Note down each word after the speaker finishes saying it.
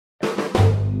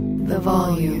the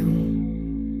volume.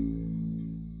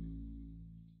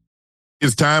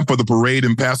 It's time for the parade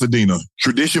in Pasadena.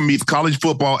 Tradition meets college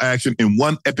football action in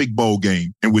one epic bowl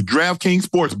game. And with DraftKings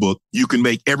Sportsbook, you can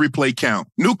make every play count.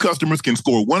 New customers can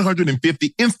score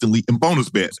 $150 instantly in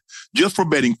bonus bets just for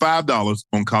betting $5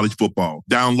 on college football.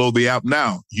 Download the app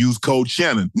now. Use code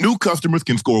Shannon. New customers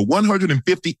can score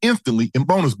 $150 instantly in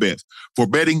bonus bets for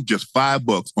betting just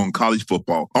 $5 on college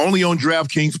football. Only on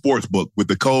DraftKings Sportsbook with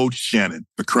the code Shannon.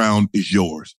 The crown is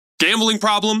yours. Gambling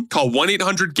problem? Call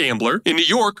 1-800-GAMBLER. In New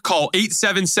York, call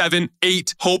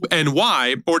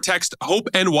 877-8-HOPE-NY or text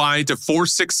HOPE-NY to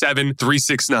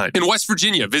 467-369. In West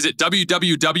Virginia, visit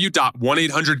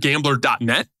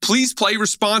www.1800gambler.net. Please play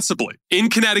responsibly. In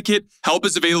Connecticut, help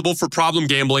is available for problem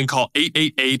gambling. Call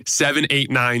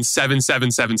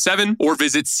 888-789-7777 or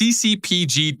visit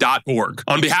ccpg.org.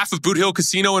 On behalf of Boot Hill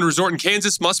Casino and Resort in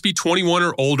Kansas, must be 21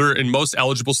 or older in most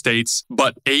eligible states,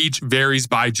 but age varies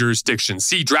by jurisdiction.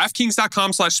 See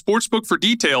DraftKings.com/sportsbook for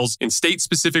details and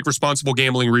state-specific responsible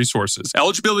gambling resources.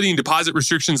 Eligibility and deposit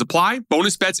restrictions apply.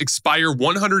 Bonus bets expire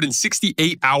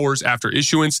 168 hours after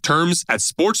issuance. Terms at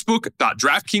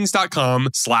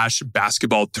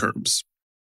sportsbook.draftkings.com/basketball terms.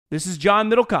 This is John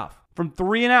Middlecoff from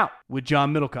 3 and Out with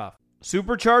John Middlecoff.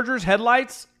 Superchargers,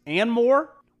 headlights, and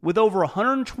more. With over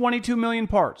 122 million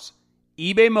parts,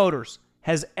 eBay Motors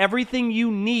has everything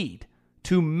you need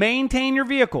to maintain your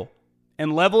vehicle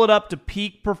and level it up to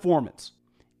peak performance.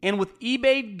 And with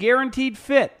eBay Guaranteed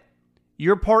Fit,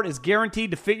 your part is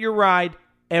guaranteed to fit your ride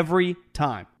every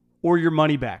time, or your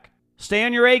money back. Stay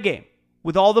on your A game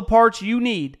with all the parts you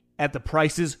need at the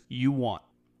prices you want.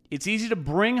 It's easy to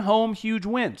bring home huge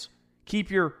wins.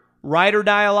 Keep your ride or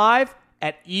die alive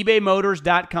at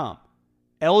ebaymotors.com.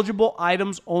 Eligible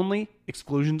items only.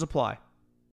 Exclusions apply.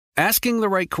 Asking the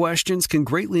right questions can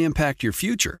greatly impact your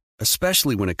future,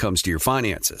 especially when it comes to your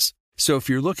finances. So if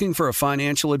you're looking for a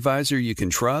financial advisor you can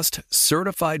trust,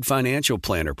 certified financial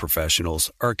planner professionals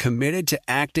are committed to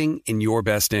acting in your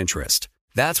best interest.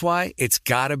 That's why it's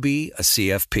got to be a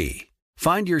CFP.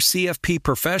 Find your CFP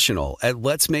professional at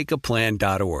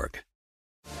letsmakeaplan.org.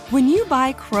 When you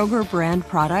buy Kroger brand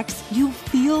products, you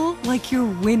feel like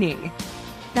you're winning.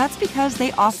 That's because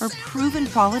they offer proven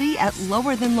quality at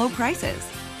lower than low prices.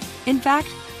 In fact,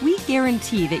 we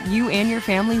guarantee that you and your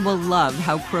family will love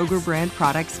how Kroger brand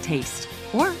products taste,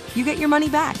 or you get your money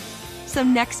back. So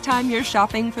next time you're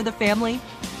shopping for the family,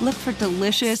 look for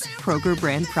delicious Kroger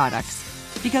brand products,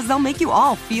 because they'll make you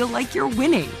all feel like you're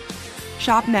winning.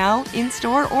 Shop now,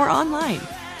 in-store, or online.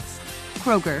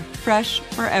 Kroger, fresh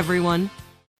for everyone.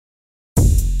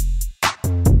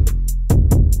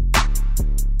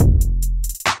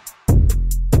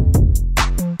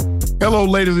 Hello,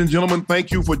 ladies and gentlemen. Thank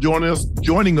you for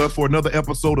joining us for another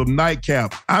episode of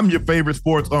Nightcap. I'm your favorite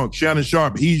sports unk, Shannon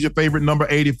Sharp. He's your favorite number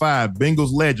 85,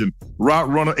 Bengals legend, route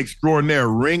runner extraordinaire,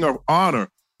 ring of honor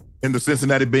in the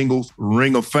Cincinnati Bengals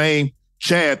Ring of Fame,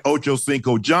 Chad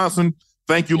Ochocinco Johnson.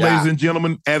 Thank you, ladies and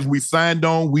gentlemen. As we signed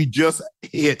on, we just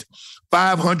hit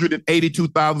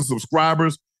 582,000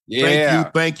 subscribers.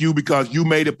 Thank you, because you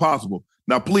made it possible.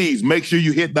 Now, please make sure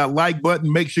you hit that like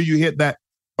button. Make sure you hit that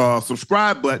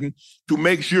subscribe button to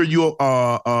make sure you'll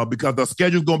because the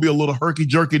schedule's going to be a little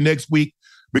herky-jerky next week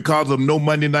because of no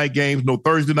Monday night games, no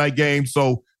Thursday night games.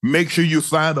 So make sure you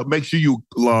sign up. Make sure you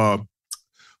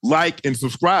like and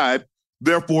subscribe.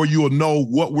 Therefore, you will know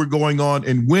what we're going on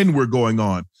and when we're going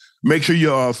on. Make sure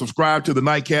you subscribe to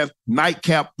the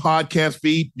Nightcap podcast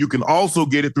feed. You can also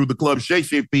get it through the Club Shay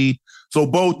Shay feed. So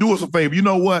both, do us a favor. You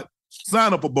know what?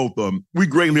 Sign up for both of them. We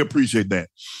greatly appreciate that.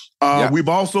 We've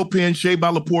also pinned Shea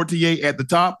by Laportier at the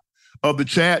top of the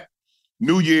chat.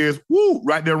 New Year's,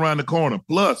 right there around the corner.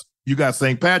 Plus, you got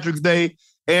St. Patrick's Day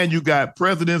and you got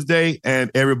President's Day,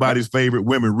 and everybody's favorite,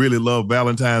 women really love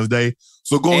Valentine's Day.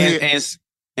 So go ahead.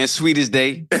 And Sweetest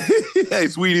Day. Hey,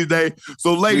 Sweetest Day.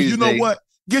 So, ladies, Sweetest Day. What?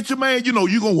 Get your man, you're going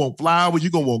to want flowers.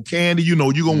 You're going to want candy. You're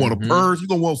going to want a purse. You're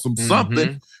going to want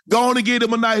something. Go on and get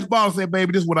him a nice bottle. Say,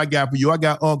 baby, this is what I got for you. I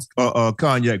got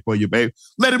cognac for you, baby.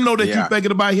 Let him know that you're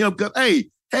thinking about him because, hey,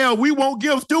 hell, we want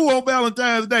gifts too on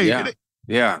Valentine's Day.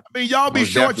 Yeah. I mean, y'all be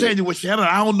shortchanging with Shannon.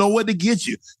 I don't know what to get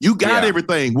you. You got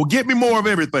everything. Well, get me more of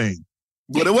everything.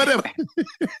 But whatever,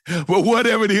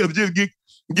 whatever it is, just get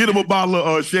him a bottle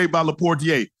of Shea by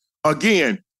Laportier.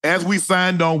 Again, as we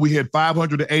signed on, we had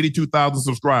 582,000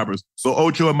 subscribers. So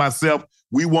Ocho and myself,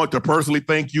 we want to personally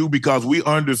thank you because we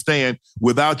understand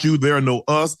without you, there are no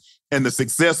us. and the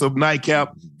success of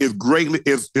Nightcap is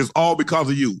all because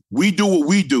of you. We do what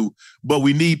we do, but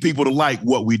we need people to like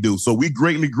what we do. So we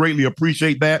greatly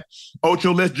appreciate that.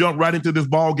 Ocho, let's jump right into this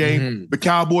ball game. The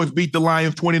Cowboys beat the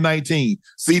Lions 2019.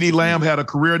 CeeDee Lamb had a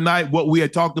career night, what we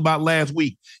had talked about last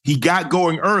week. He got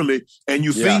going early, and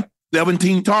you see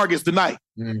 17 targets tonight.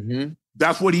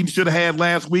 That's what he should have had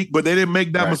last week, but they didn't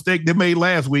make that mistake they made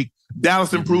last week.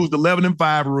 Dallas improves to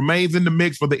 11-5, remains in the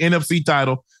mix for the NFC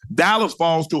title. Detroit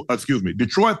falls to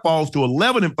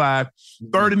 11-5,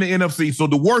 third in the NFC. So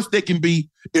the worst they can be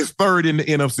is third in the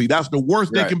NFC. That's the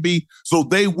worst they can be. So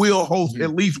they will host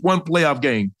at least one playoff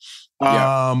game.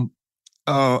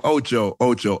 Ocho.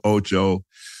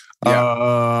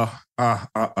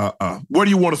 Where do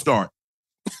you want to start?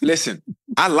 Listen,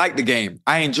 I like the game.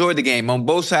 I enjoyed the game on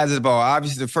both sides of the ball.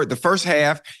 Obviously, the first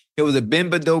half, it was a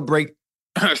bend but don't break.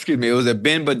 Excuse me. It was a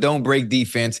bend but don't break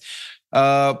defense.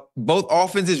 Both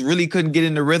offenses really couldn't get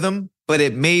in the rhythm, but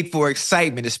it made for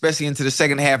excitement, especially into the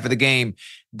second half of the game.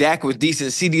 Dak was decent.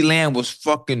 CeeDee Lamb was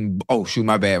fucking. Oh shoot,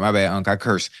 my bad, Unc. I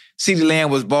cursed. CeeDee Lamb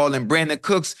was balling. Brandon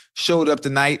Cooks showed up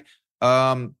tonight.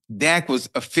 Dak was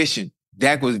efficient.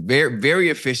 Dak was very, very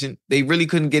efficient. They really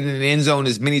couldn't get in the end zone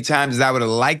as many times as I would have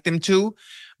liked them to,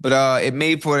 but it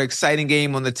made for an exciting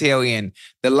game on the tail end.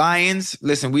 The Lions,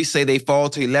 listen, we say they fall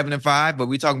to 11-5, but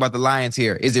we talk about the Lions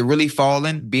here. Is it really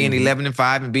falling, being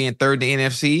 11-5 and being third in the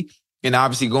NFC and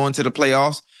obviously going to the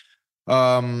playoffs?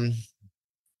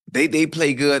 They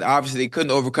play good. Obviously, they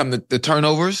couldn't overcome the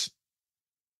turnovers.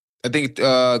 I think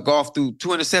Goff threw 2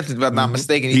 interceptions, if I'm not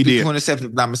mistaken. He threw 2 interceptions, if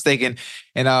I'm not mistaken.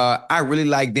 And I really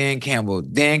like Dan Campbell.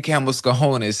 Dan Campbell's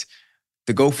cojones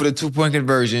to go for the 2-point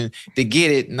conversion, to get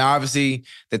it, and obviously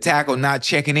the tackle not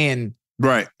checking in.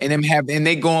 Right. And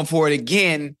they going for it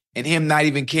again, and him not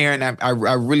even caring. I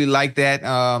really like that.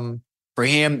 For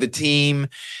him, the team,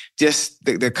 just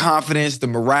the confidence, the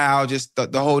morale, just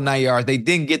the whole 9 yards. They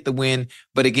didn't get the win,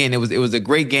 but again, it was a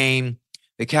great game.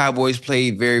 The Cowboys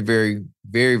played very, very,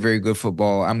 very, very good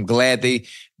football. I'm glad they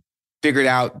figured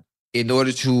out in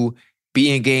order to be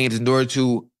in games, in order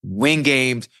to win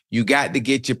games, you got to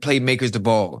get your playmakers the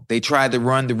ball. They tried to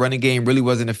run. The running game really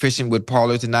wasn't efficient with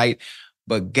Pollard tonight,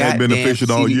 but hadn't been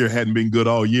efficient all year. Hadn't been good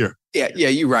all year. Yeah,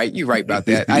 you're right. You're right about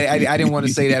that. I didn't want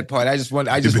to say that part. I just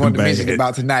wanted to mention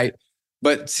about tonight.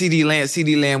 But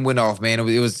CeeDee Lamb went off, man.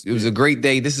 It was a great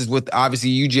day. This is what obviously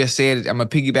you just said. I'm gonna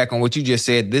piggyback on what you just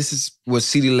said. This is what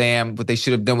CeeDee Lamb, what they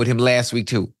should have done with him last week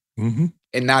too, and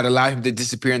not allow him to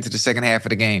disappear into the second half of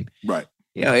the game. Right.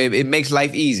 You know, it makes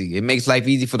life easy. It makes life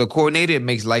easy for the coordinator. It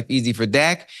makes life easy for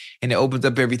Dak, and it opens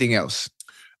up everything else.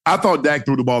 I thought Dak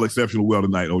threw the ball exceptionally well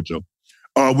tonight, Ocho.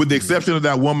 With the exception of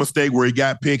that one mistake where he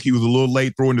got picked, he was a little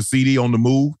late throwing the CD on the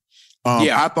move.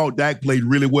 I thought Dak played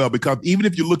really well because even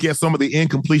if you look at some of the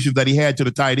incompletions that he had to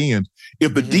the tight ends,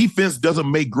 if the defense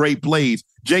doesn't make great plays,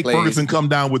 Jake Ferguson come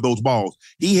down with those balls.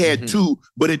 He had 2,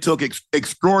 but it took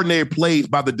extraordinary plays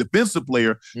by the defensive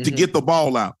player to get the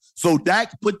ball out. So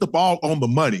Dak put the ball on the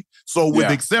money. So with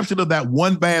the exception of that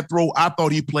one bad throw, I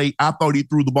thought he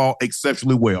threw the ball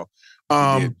exceptionally well.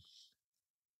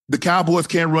 The Cowboys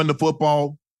can't run the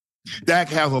football. Dak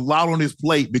has a lot on his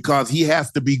plate because he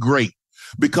has to be great.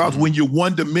 Because when you're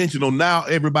one-dimensional, now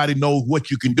everybody knows what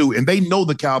you can do. And they know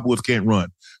the Cowboys can't run.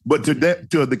 But to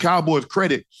the Cowboys'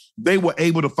 credit, they were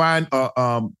able to find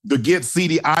to get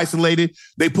CeeDee isolated.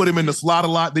 They put him in the slot a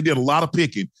lot. They did a lot of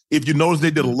picking. If you notice,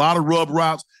 they did a lot of rub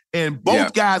routes. And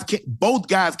both guys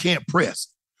can't press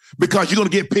because you're going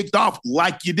to get picked off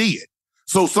like you did.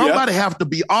 So somebody has to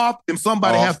be off and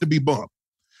somebody has to be bumped.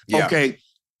 Yeah. Okay.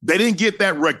 They didn't get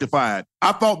that rectified.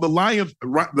 I thought the Lions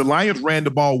ran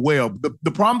the ball well.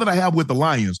 The problem that I have with the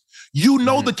Lions,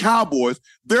 the Cowboys,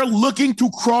 they're looking to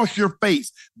cross your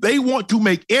face. They want to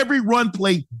make every run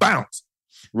play bounce.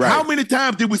 Right. How many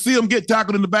times did we see them get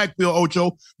tackled in the backfield,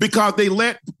 Ocho? Because they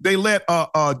let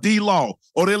D-Law,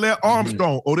 or they let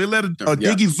Armstrong, or they let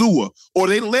Diggy Zua, or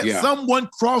they let someone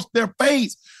cross their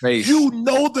face.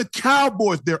 The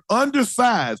Cowboys, they're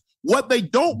undersized. What they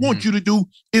don't want you to do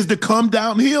is to come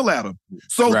downhill at them.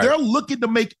 So they're looking to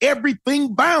make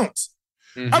everything bounce.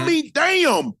 I mean,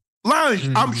 damn. Lions,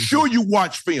 I'm sure you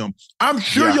watch film. I'm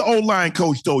sure your O-line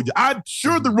coach told you. I'm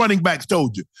sure the running backs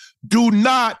told you. Do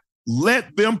not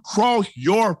let them cross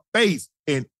your face.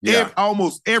 And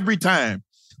almost every time,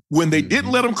 when they didn't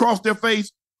let them cross their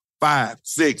face, 5,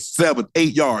 6, 7,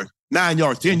 8 yards, 9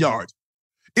 yards, 10 yards.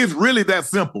 It's really that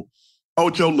simple.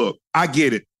 Ocho, look, I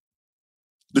get it.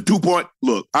 The 2-point,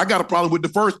 look, I got a problem with the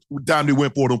first time they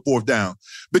went for it on fourth down.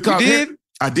 Because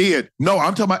I did. No,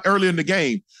 I'm talking about earlier in the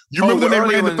game. You remember when they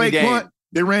ran the fake punt?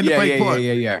 They ran the fake punt.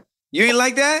 Yeah. You ain't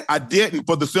like that? I didn't,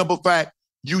 for the simple fact,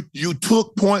 you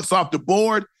took points off the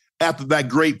board after that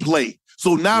great play.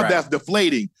 So now that's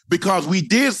deflating because we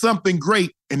did something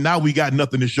great and now we got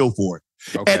nothing to show for it.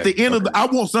 Okay. At the end of I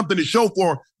want something to show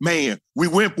for, man, we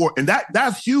went for it. And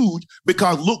that's huge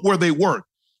because look where they were.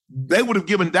 They would have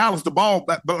given Dallas the ball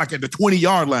but like at the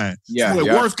 20-yard line. Yeah, so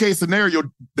worst case scenario,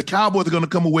 the Cowboys are going to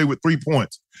come away with 3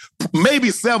 points,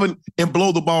 maybe 7, and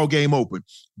blow the ball game open.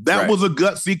 That was a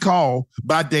gutsy call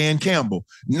by Dan Campbell.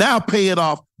 Now pay it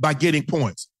off by getting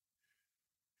points.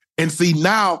 And see,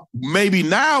 maybe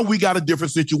now we got a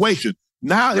different situation.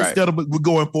 Now, instead of we're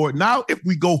going for it, now if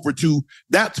we go for 2,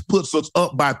 that puts us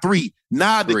up by 3.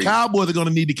 Now the Cowboys are going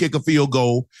to need to kick a field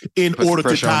goal in order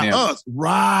to tie us.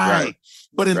 Right.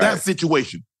 But in that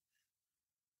situation,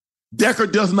 Decker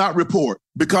does not report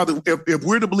because if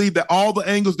we're to believe that all the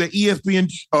angles that ESPN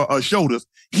showed us,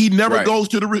 he never goes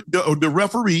to the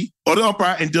referee or the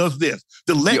umpire and does this.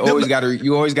 You always got to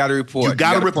report. You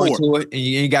got to report to it, and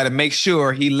you got to make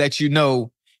sure he lets you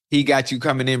know he got you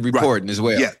coming in reporting as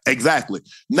well. Yeah, exactly.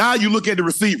 Now you look at the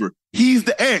receiver. He's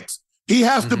the X. He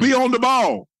has to be on the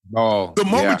ball. Oh, the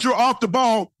moment you're off the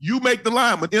ball, you make the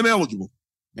lineman ineligible.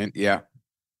 And yeah.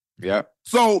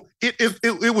 So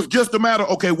it was just a matter,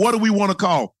 okay, what do we want to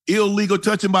call? Illegal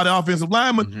touching by the offensive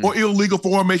lineman or illegal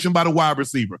formation by the wide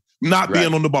receiver, not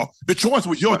being on the ball. The choice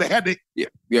was yours. They had to.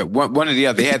 Yeah, one or the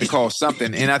other. They had to call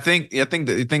something. And I think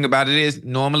the thing about it is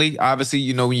normally, obviously,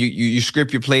 you know, when you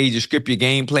script your plays, you script your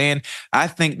game plan. I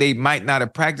think they might not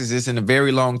have practiced this in a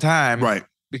very long time. Right.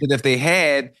 Because if they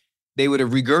had, they would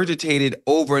have regurgitated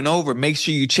over and over. Make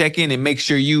sure you check in and make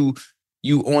sure you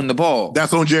on the ball.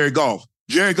 That's on Jared Goff.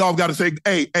 Jared Goff got to say,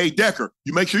 hey, Decker,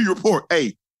 you make sure you report.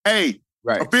 Hey,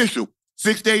 official,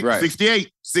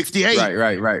 68, 68.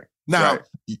 Right. Now,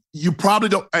 you probably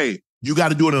don't, you got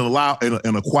to do it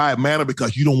in a quiet manner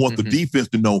because you don't want the defense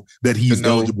to know that he's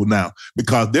eligible now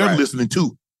because they're listening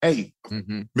to,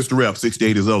 Mr. Ref,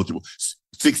 68 is eligible.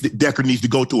 Decker needs to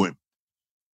go to him.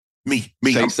 Me.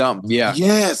 Say something, yeah.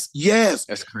 Yes.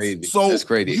 That's crazy. So that's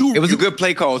crazy. It was a good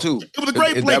play call, too. It was a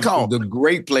great play call. The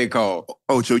great play call.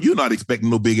 Ocho, you're not expecting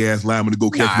no big-ass lineman to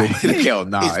go catch no. Hell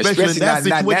no. Especially not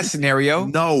in that scenario.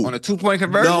 No. On a 2-point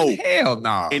conversion? No. Hell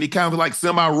no. And he kind of like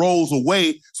semi-rolls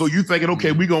away, so you thinking,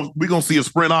 okay, we're gonna see a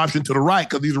sprint option to the right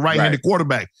because he's a right-handed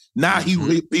quarterback. Now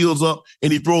he peels up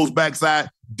and he throws backside.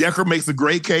 Decker makes a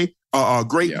great play,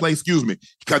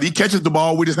 because he catches the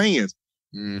ball with his hands.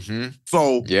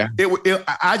 So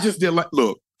I just did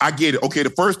look, I get it. Okay, the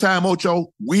first time,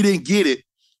 Ocho, we didn't get it.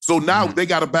 So now they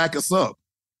got to back us up.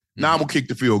 Now I'm going to kick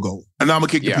the field goal. And now I'm going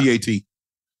to kick the PAT.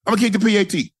 I'm going to kick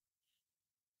the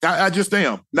PAT. I just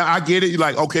am. Now I get it. You're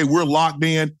like, okay, we're locked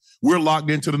in. We're locked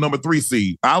into the number 3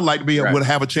 seed. I'd like to be able to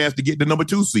have a chance to get the number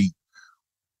 2 seed.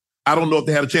 I don't know if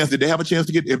they had a chance. Did they have a chance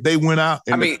to get if they went out?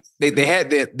 I mean, they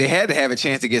had to have a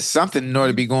chance to get something in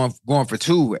order to be going for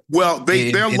 2. Well,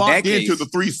 they're locked into the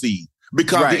 3 seed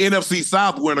because the NFC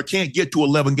South winner can't get to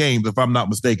 11 games, if I'm not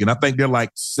mistaken. I think they're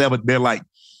like 7. They're like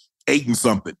 8 and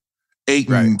something, 8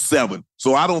 and 7.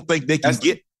 So I don't think they can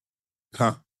get.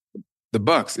 The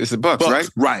Bucks. It's the Bucks,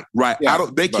 right? Right. Yeah,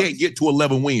 they can't get to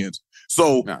 11 wins.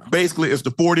 So basically, it's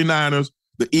the 49ers,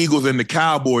 the Eagles, and the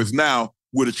Cowboys now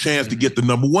with a chance to get the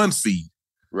number 1 seed.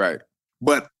 Right.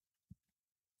 But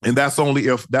that's only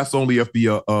if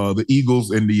the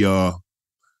Eagles and the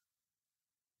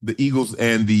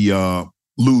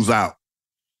lose out.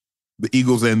 The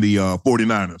Eagles and the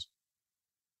 49ers.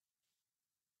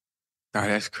 Oh,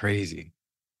 that's crazy.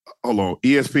 Hold on.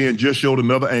 ESPN just showed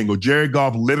another angle. Jared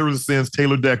Goff literally sends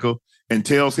Taylor Decker and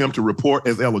tells him to report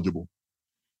as eligible.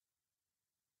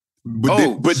 But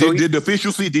did the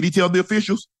officials see? Did he tell the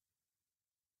officials?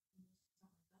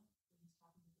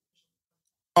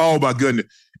 Oh, my goodness.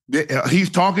 He's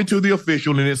talking to the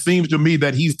official, and it seems to me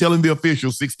that he's telling the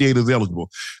official 68 is eligible.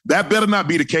 That better not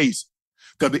be the case.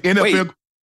 Because the NFL... Wait,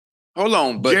 hold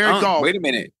on, but Goff, wait a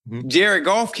minute. Jared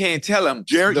Goff can't tell him.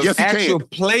 The actual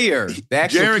player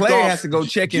has to go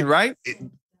check in, right?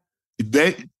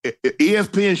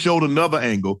 ESPN showed another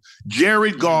angle.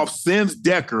 Jared Goff sends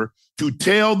Decker to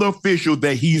tell the official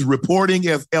that he's reporting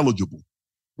as eligible.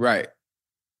 Right.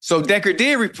 So Decker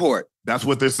did report. That's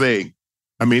what they're saying.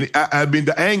 I mean,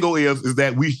 the angle is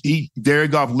that Jared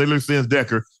Goff literally sends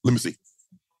Decker. Let me see.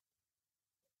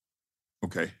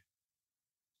 Okay.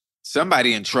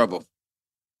 Somebody in trouble.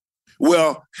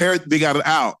 Well, they got an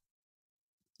out.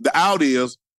 The out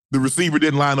is the receiver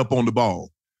didn't line up on the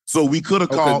ball. So we could have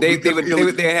called. They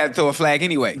had to throw a flag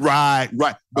anyway. Right.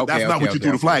 But that's not what you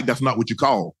threw the flag. That's not what you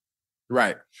called.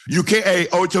 Right. You can't,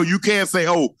 Ocho, you can't say,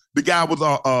 the guy was,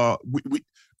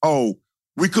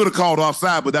 we could have called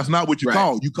offside, but that's not what you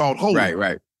called. You called holding.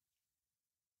 Right.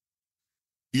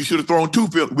 You should have thrown two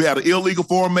penalties. We had an illegal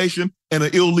formation and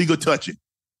an illegal touching.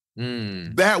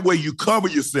 That way you cover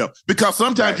yourself. Because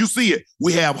sometimes you see it.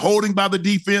 We have holding by the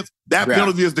defense. That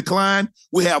penalty is declined.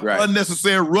 We have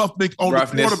unnecessary roughness on the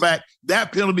quarterback.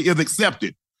 That penalty is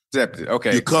accepted.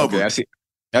 Okay. You covered. Okay.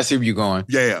 I see where you're going.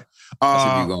 Yeah. I see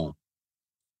where you're going.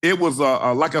 It was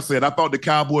like I said, I thought the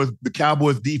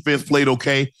Cowboys defense played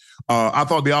okay. I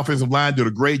thought the offensive line did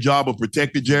a great job of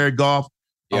protecting Jared Goff.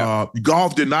 Yeah.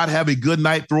 Goff did not have a good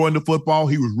night throwing the football.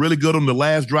 He was really good on the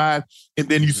last drive. And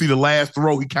then you see the last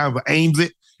throw, he kind of aims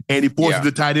it and he forces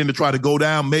the tight end to try to go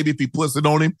down. Maybe if he puts it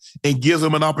on him and gives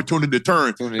him an opportunity to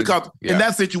turn. Because in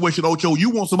that situation, Ocho, you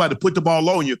want somebody to put the ball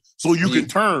on you so you can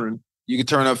turn. You can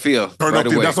turn upfield.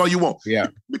 Upfield. That's all you want. Yeah.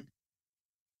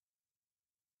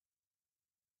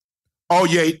 Oh,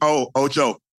 yeah. Oh,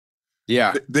 Ocho.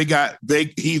 Yeah.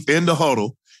 He's in the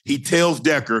huddle. He tells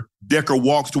Decker. Decker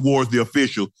walks towards the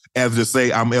official as to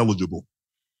say, I'm eligible.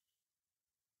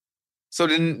 So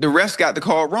then the refs got the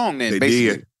call wrong then,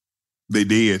 basically. They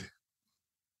did.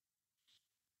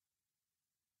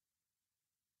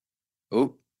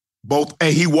 Oh. Both.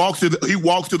 And he walks to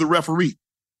the referee.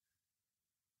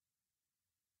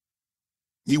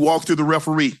 He walks to the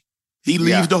referee. He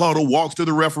leaves the huddle, walks to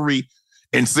the referee,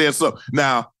 and says something.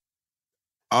 Now,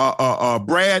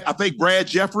 Brad, I think Brad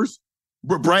Jeffers,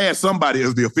 Brad somebody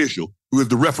is the official, who is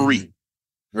the referee.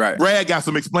 Right. Brad got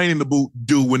some explaining to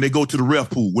do when they go to the ref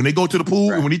pool. When they go to the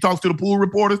pool and when he talks to the pool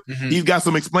reporters, he's got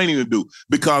some explaining to do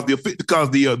because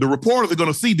the reporters are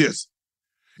going to see this.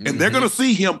 And they're going to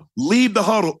see him leave the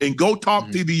huddle and go talk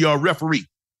to the referee.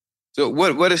 So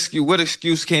what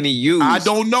excuse can he use? I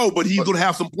don't know, but he's going to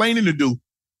have some explaining to do.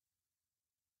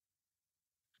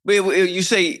 But you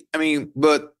say,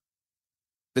 but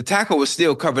the tackle was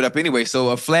still covered up anyway,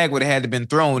 so a flag would have had to been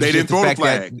thrown. They didn't throw the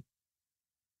flag.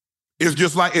 It's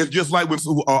just like when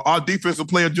our defensive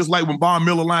player, just like when Von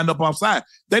Miller lined up offside,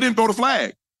 they didn't throw the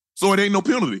flag, so it ain't no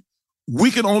penalty. We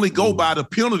can only go by the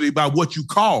penalty by what you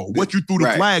call, what you threw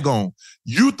the flag on.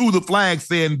 You threw the flag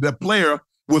saying the player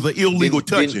was an illegal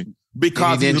touching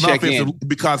because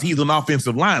he's an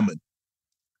offensive lineman.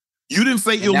 You didn't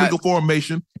say illegal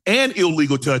formation and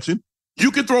illegal touching.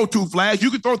 You can throw two flags.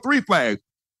 You can throw three flags.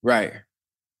 Right.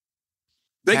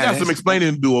 They got some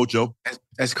explaining to do, Ocho.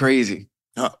 That's crazy.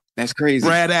 That's crazy.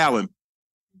 Brad Allen.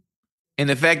 And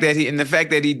the fact that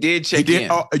he did check in.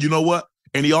 You know what?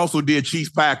 And he also did Chiefs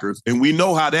Packers. And we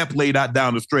know how that played out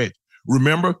down the stretch.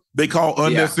 Remember, they called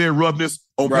unnecessary roughness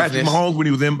on Patrick Mahomes when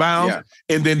he was inbounds. Yeah.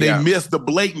 And then they missed the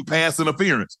blatant pass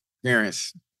interference.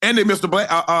 And they missed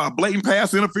the blatant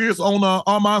pass interference on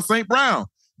Amon St. Brown.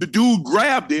 The dude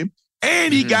grabbed him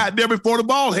and he got there before the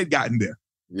ball had gotten there.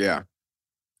 Yeah.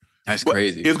 That's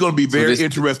crazy. It's going to be very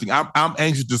interesting. I'm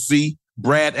anxious to see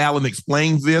Brad Allen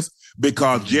explains this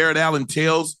because Jared Allen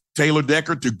tells Taylor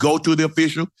Decker to go to the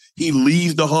official. He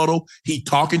leaves the huddle. He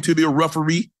talking to the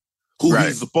referee who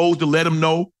he's supposed to let him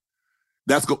know.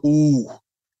 That's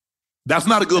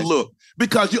not a good look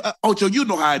because Ocho, you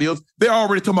know how it is. They're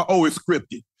already talking about, it's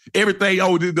scripted. Everything,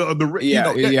 and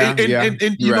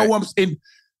you know what I'm saying?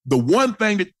 The one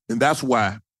thing that's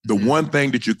why the one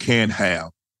thing that you can't have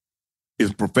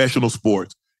is professional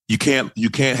sports. You can't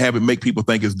have it make people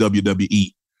think it's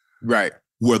WWE. Right.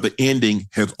 Where the ending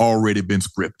has already been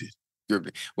scripted.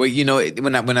 Well,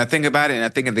 when I think about it and I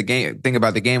think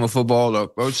about the game of football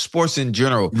or sports in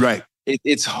general, right?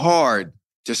 It's hard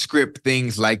to script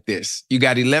things like this. You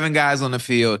got 11 guys on the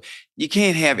field. You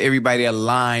can't have everybody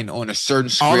aligned on a certain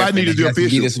script. All I need is the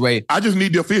official. This way. I just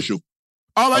need the official.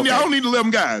 I don't need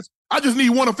 11 guys. I just need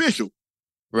one official.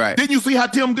 Right. Didn't you see how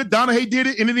Tim Donahue did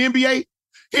it in the NBA?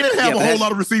 He didn't have a whole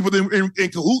lot of receivers in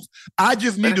cahoots. I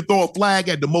just need to throw a flag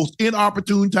at the most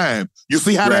inopportune time. You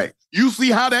see how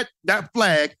that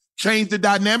flag changed the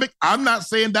dynamic? I'm not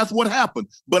saying that's what happened,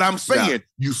 but I'm saying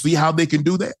you see how they can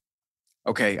do that?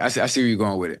 Okay, I see where you're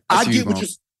going with it. I get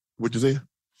what you say.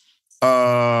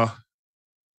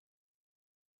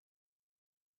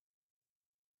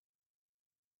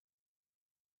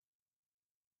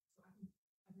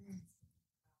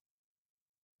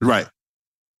 Right.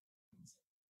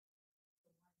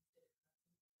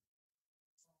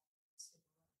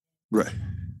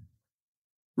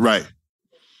 Right.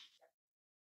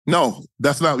 No,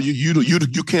 that's not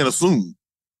you can't assume.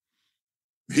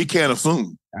 He can't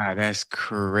assume. That's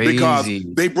crazy. Because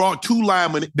they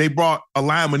brought a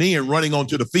lineman in running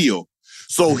onto the field.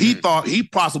 So he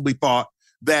possibly thought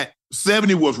that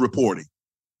 70 was reporting.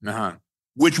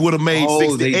 Which would have made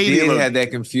 60, they 80. They had that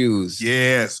confused.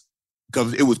 Yes.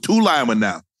 Because it was two linemen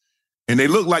now. And they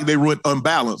looked like they were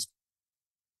unbalanced.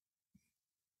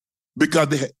 Because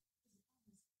they had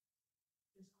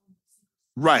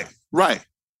Right.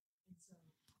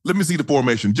 Let me see the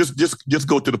formation. Just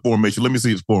go to the formation. Let me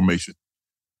see his formation.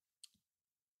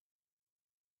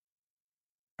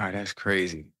 All right, that's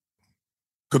crazy.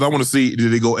 Because I want to see,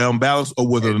 did they go unbalanced or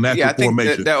was it a natural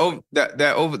formation?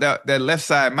 That left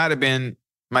side might have been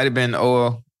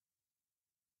over.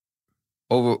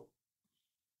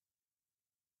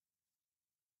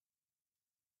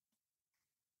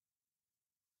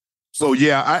 So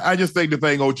yeah, I just think the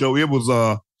thing, Ocho, it was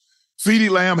CeeDee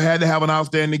Lamb had to have an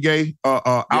outstanding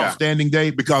day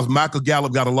because Michael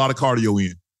Gallup got a lot of cardio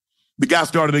in. The guy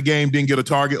started the game, didn't get a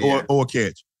target or a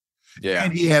catch. Yeah.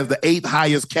 And he has the 8th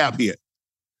highest cap hit.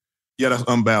 Yeah, that's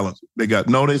unbalanced.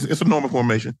 It's a normal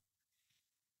formation.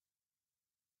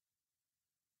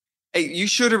 Hey, you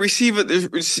sure the receiver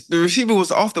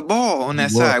was off the ball on that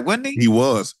side, wasn't he? He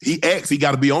was. He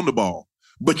got to be on the ball.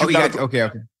 But okay.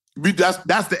 That's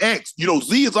the X.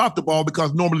 Z is off the ball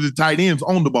because normally the tight end's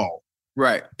on the ball.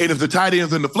 Right. And if the tight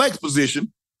end's in the flex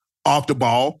position off the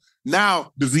ball,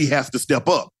 now the Z has to step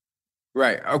up.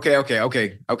 Right. Okay.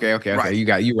 Right.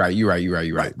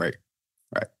 You're right.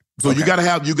 So you gotta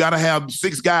have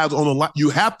 6 guys on the line. You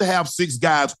have to have 6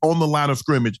 guys on the line of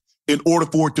scrimmage in order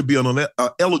for it to be an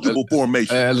eligible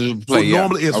formation. Eligible play, so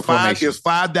normally it's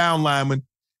 5 down linemen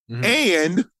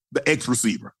and the X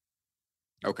receiver.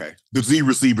 Okay. The Z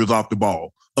receiver is off the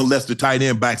ball. Unless the tight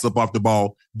end backs up off the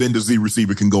ball, then the Z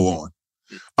receiver can go on.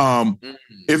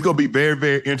 It's gonna be very,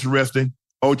 very interesting.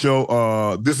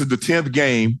 Ocho, this is the 10th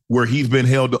game where he's been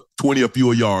held 20 or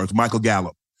fewer yards, Michael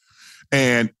Gallup.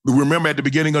 And remember at the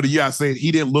beginning of the year, I said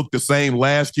he didn't look the same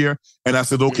last year. And I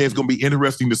said, okay, it's going to be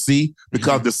interesting to see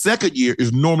because the second year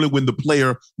is normally when the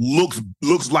player looks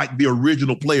like the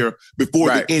original player before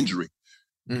the injury.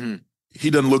 He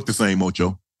doesn't look the same,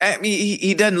 Ocho. I mean,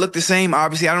 he doesn't look the same.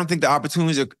 Obviously, I don't think the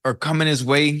opportunities are coming his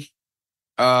way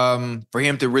for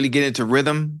him to really get into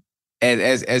rhythm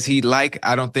as he'd like.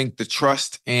 I don't think the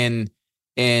trust in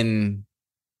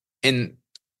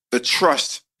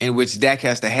which Dak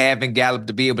has to have in Gallup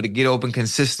to be able to get open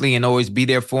consistently and always be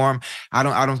there for him. I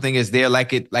don't think it's there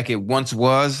like it once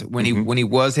was when he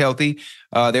was healthy.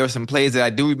 There were some plays that I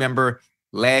do remember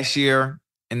last year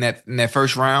in that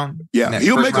first round. Yeah,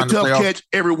 he'll make a tough catch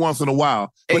every once in a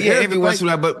while. But every once in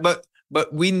a while.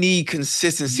 But we need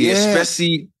consistency,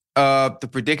 especially the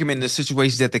predicament and the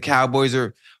situations that the Cowboys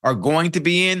are going to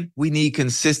be in. We need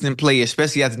consistent play,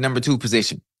 especially at the number 2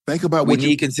 position. Think about we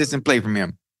need consistent play from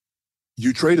him.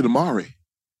 You traded Amari.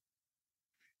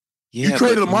 Yeah, you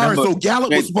traded Amari, so Gallup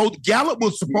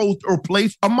was supposed to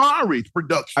replace Amari's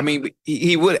production. I mean,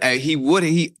 he would.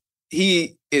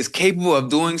 He is capable of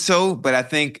doing so, but I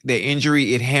think the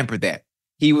injury it hampered that.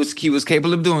 He was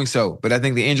capable of doing so, but I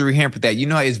think the injury hampered that. You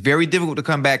know, it's very difficult to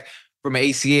come back from an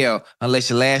ACL unless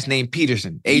your last name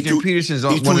Peterson. Adrian Peterson is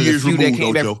one of the few that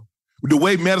came back. The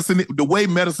way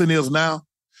medicine is now.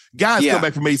 Guys come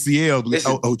back from ACL.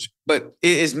 But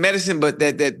it's medicine, but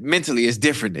that mentally is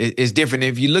different. It's different.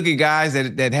 If you look at guys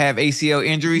that have ACL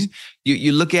injuries,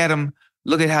 you look at them,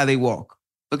 look at how they walk.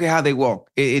 Look at how they walk.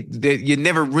 You're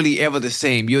never really ever the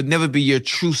same. You'll never be your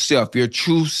true self.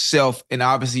 And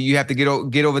obviously you have to get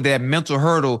over that mental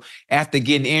hurdle after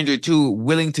getting injured too,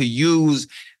 willing to use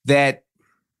that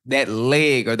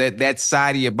leg or that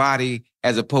side of your body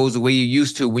as opposed to the way you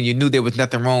used to when you knew there was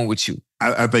nothing wrong with you.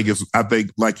 I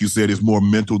think like you said, it's more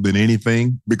mental than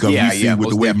anything because we see with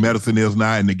the way medicine is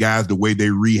now and the guys, the way they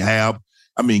rehab.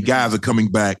 I mean, guys are coming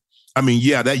back. I mean,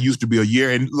 that used to be a year.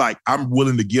 And like, I'm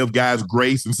willing to give guys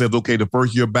grace and says, okay, the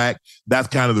first year back, that's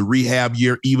kind of the rehab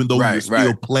year, even though you're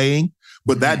still playing.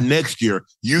 But that next year,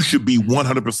 you should be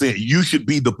 100%. You should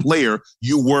be the player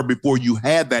you were before you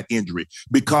had that injury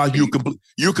because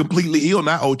you're completely healed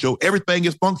now, Ocho. Everything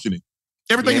is functioning.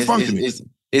 Everything is functioning.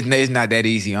 It's not that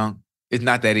easy, huh? It's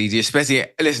not that easy, especially,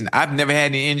 listen, I've never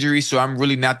had any injuries, so I'm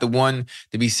really not the one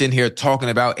to be sitting here talking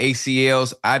about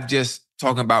ACLs. I'm just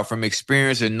talking about from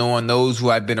experience and knowing those who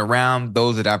I've been around,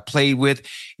 those that I've played with,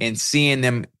 and seeing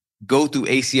them go through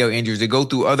ACL injuries. They go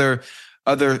through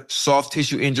other soft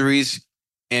tissue injuries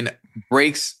and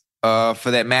breaks,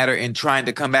 for that matter, and trying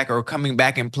to come back or coming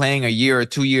back and playing a year or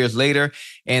 2 years later.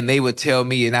 And they would tell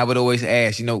me, and I would always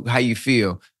ask, how you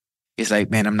feel? It's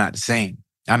like, man, I'm not the same.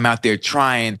 I'm out there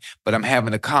trying, but I'm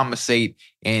having to compensate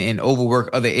and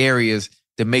overwork other areas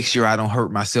to make sure I don't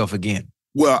hurt myself again.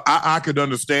 Well, I could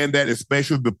understand that,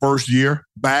 especially the first year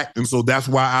back. And so that's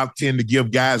why I tend to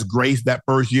give guys grace that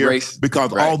first year.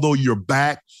 Because although you're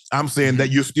back, I'm saying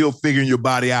that you're still figuring your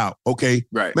body out. Okay.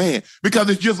 Right. Man, because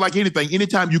it's just like anything.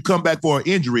 Anytime you come back for an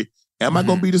injury, am I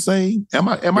going to be the same? Am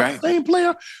I the same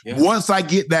player? Yeah. Once I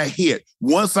get that hit,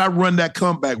 once I run that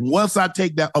comeback, once I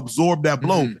take that, absorb that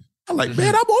blow, I'm like,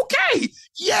 man, I'm okay.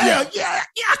 Yeah,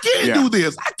 I can do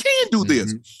this. I can do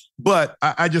this. But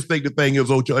I just think the thing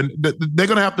is, Ocho, and they're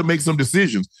going to have to make some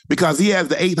decisions because he has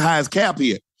the 8th highest cap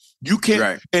hit. You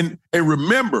can't, and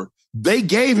remember, they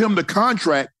gave him the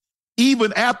contract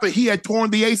even after he had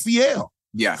torn the ACL.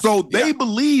 Yeah. So they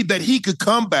believed that he could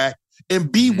come back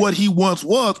and be what he once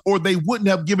was, or they wouldn't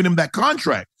have given him that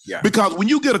contract. Yeah. Because when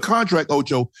you get a contract,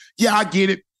 Ocho, I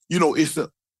get it. You know,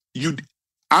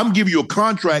 I'm giving you a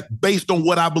contract based on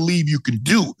what I believe you can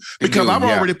do because I've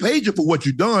already paid you for what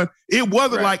you've done. It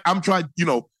wasn't like I'm trying,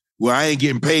 well, I ain't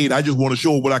getting paid. I just want to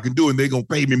show what I can do and they're going to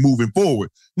pay me moving forward.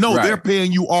 No, they're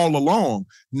paying you all along.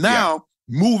 Now,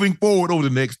 moving forward over the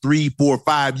next 3, 4,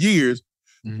 5 years,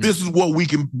 this is what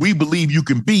we believe you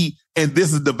can be. And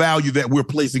this is the value that we're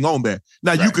placing on that.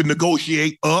 Now, you can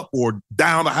negotiate up or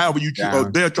down or however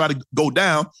they're trying to go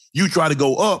down. You try to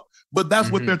go up, but that's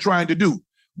what they're trying to do.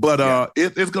 But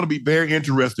it's going to be very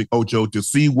interesting, Ocho, to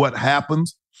see what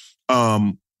happens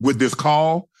with this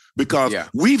call because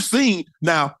we've seen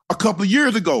now a couple of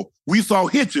years ago, we saw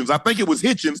Hitchens. I think it was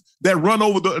Hitchens that run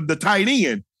over the tight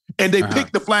end and they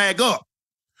picked the flag up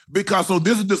because so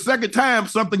this is the second time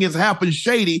something has happened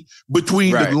shady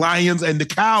between the Lions and the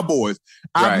Cowboys.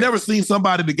 I've never seen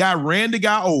the guy ran the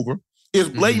guy over, it's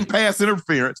blatant pass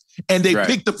interference, and they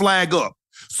picked the flag up.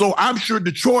 So I'm sure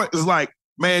Detroit is like,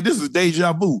 man, this is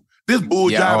deja vu. This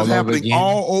bullshit is happening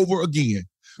all over again.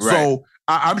 Right. So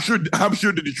I'm sure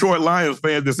the Detroit Lions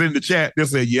fans that's in the chat, they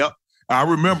say, yep, I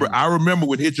remember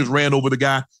when Hitchens ran over the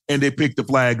guy and they picked the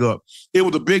flag up. It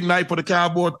was a big night for the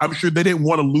Cowboys. I'm sure they didn't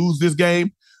want to lose this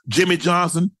game. Jimmy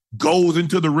Johnson goes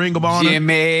into the Ring of Honor.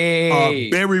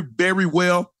 Very, very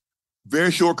well.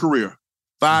 Very short career.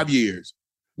 5 years.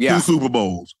 2 Super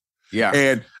Bowls. Yeah.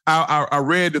 And I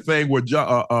read the thing where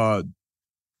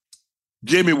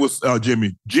Jerry was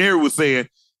saying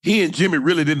he and Jimmy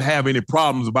really didn't have any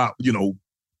problems about,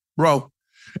 bro,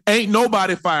 ain't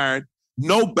nobody fired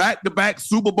no back-to-back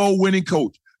Super Bowl winning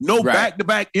coach, no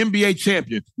back-to-back NBA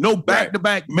champion, no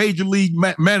back-to-back major league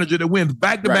manager that wins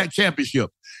back-to-back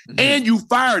championships. And you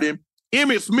fired him.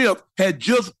 Emmitt Smith had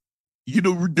just,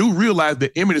 do realize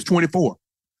that Emmitt is 24.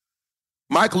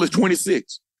 Michael is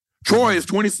 26. Troy is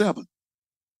 27.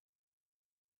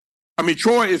 I mean,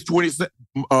 Troy is 27.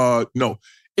 No,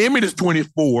 Emmitt is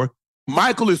 24.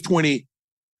 Michael is 20,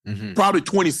 probably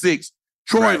 26.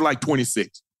 Troy is like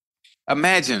 26.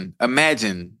 Imagine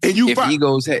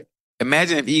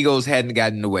if Egos hadn't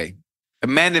gotten away.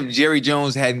 Imagine if Jerry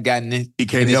Jones hadn't gotten in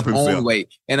his own way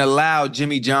and allowed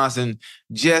Jimmy Johnson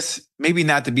just maybe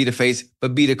not to be the face,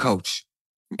 but be the coach.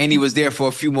 And he was there for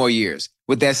a few more years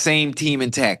with that same team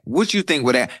intact. What you think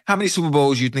would have? How many Super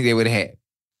Bowls you think they would have had?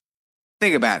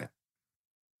 Think about it.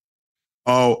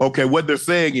 Oh, okay. What they're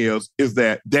saying is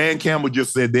that Dan Campbell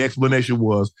just said the explanation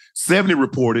was 70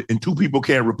 reported and 2 people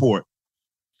can't report.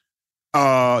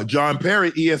 John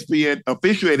Perry, ESPN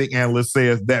officiating analyst,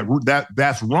 says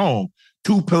that's wrong.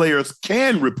 2 players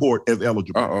can report as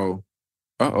eligible.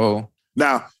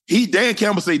 Now, Dan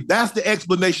Campbell said that's the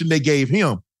explanation they gave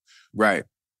him. Right.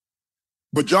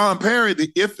 But John Perry, the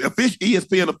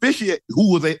ESPN official,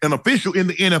 who was an official in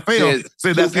the NFL,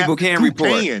 said that people can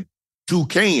report. 2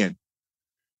 can.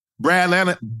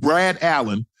 Brad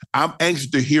Allen, I'm anxious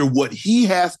to hear what he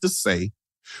has to say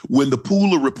when the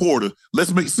pool of reporters,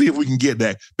 see if we can get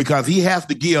that, because he has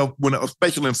to give,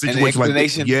 especially in a situation like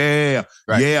this. Yeah.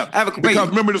 Because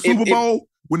remember the Super Bowl?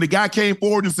 When the guy came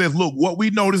forward and says, look, what we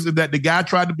noticed is that the guy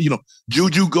tried to,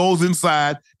 Juju goes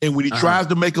inside, and when he tries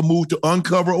to make a move to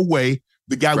uncover a way,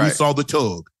 the guy, we saw the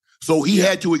tug. So he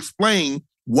had to explain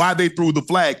why they threw the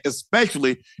flag,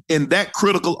 especially in that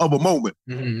critical of a moment.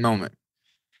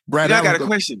 Brad, I got a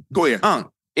question. Go ahead.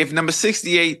 If number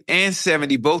 68 and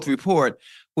 70 both report,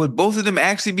 would both of them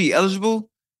actually be eligible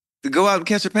to go out and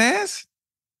catch a pass?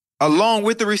 Along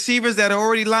with the receivers that are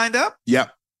already lined up?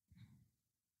 Yep.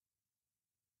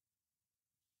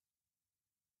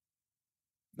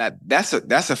 Now, that's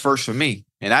a first for me.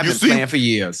 And I've been playing for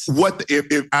years.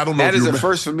 If I don't know that is a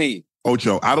first for me.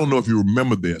 Ocho, I don't know if you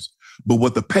remember this, but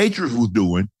what the Patriots was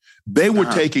doing, they were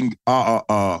taking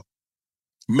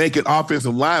making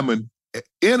offensive linemen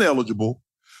ineligible,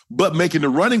 but making the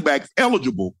running backs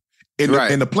eligible in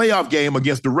the playoff game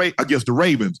against the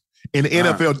Ravens. And the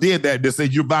NFL did that. They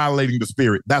said, you're violating the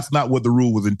spirit. That's not what the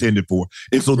rule was intended for.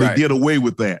 And so they did away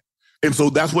with that. And so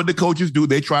that's what the coaches do.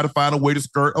 They try to find a way to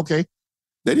skirt. Okay,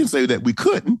 they didn't say that we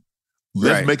couldn't.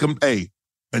 Let's make them,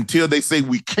 until they say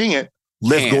we can't,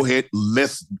 let's go ahead.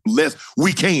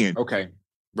 We can. Okay.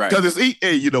 Right. Because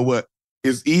you know what?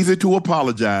 It's easier to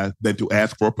apologize than to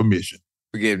ask for permission.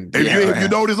 Again, you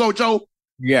know this, Ocho?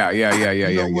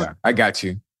 Yeah. I got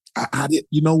you. I did.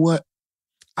 You know what?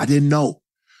 I didn't know.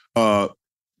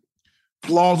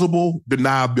 Plausible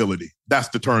deniability. That's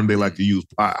the term they like to use.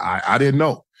 I didn't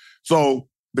know. So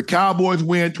the Cowboys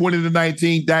win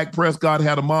 20-19. Dak Prescott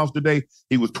had a monster day.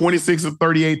 He was 26 of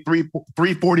 38,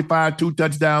 345, 2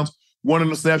 touchdowns, 1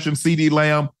 interception. CeeDee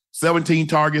Lamb, 17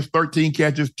 targets, 13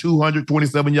 catches,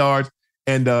 227 yards,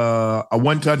 and a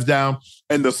 1 touchdown.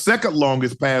 And the second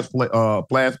longest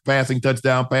passing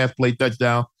touchdown, pass play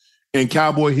touchdown in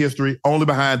Cowboy history, only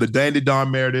behind the Dandy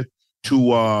Don Meredith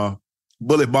to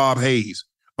Bullet Bob Hayes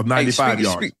of 95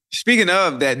 yards. Speaking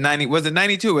of that 90, was it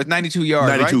 92? It's 92 yards,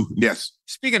 92, right? yes.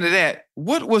 Speaking of that,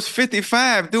 what was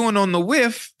 55 doing on the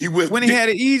whiff when he had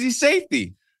an easy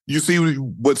safety? You see,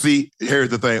 here's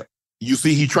the thing. You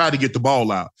see, he tried to get the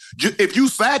ball out. If you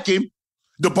sack him,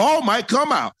 the ball might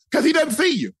come out because he doesn't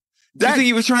see you. You think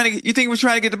he was trying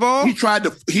to get the ball? He tried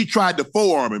to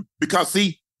forearm him because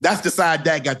see, that's the side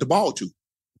Dak got the ball to.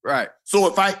 Right. So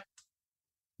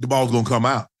the ball's gonna come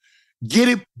out. Get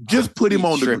him, just put him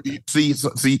on the see.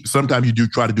 Sometimes you do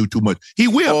try to do too much. He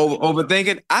will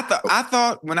overthinking. I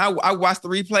thought when I watched the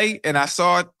replay and I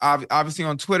saw it obviously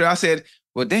on Twitter, I said,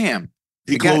 "Well, damn,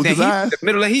 he closed his eyes. The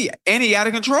middle of he out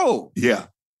of control. Yeah,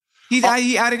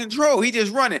 he out of control. He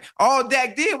just running. All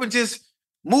Dak did was just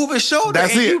move his shoulder.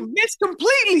 That's and it. You missed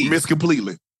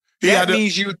completely. That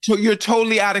means you're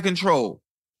totally out of control.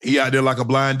 He out there like a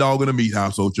blind dog in a meat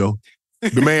house, Ocho.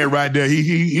 The man right there,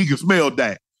 he can smell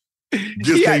that.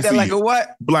 Just can't see like it. A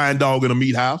what? Blind dog in a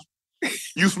meat house.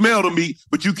 You smell the meat,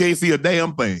 but you can't see a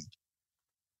damn thing.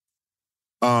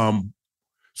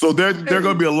 So there are going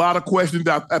to be a lot of questions.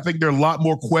 I think there are a lot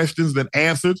more questions than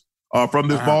answers from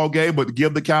this ball game. But to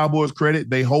give the Cowboys credit,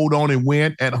 they hold on and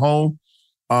win at home.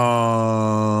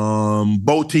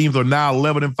 Both teams are now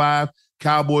 11-5.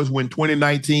 Cowboys win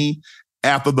 2019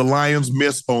 after the Lions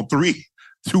missed on 3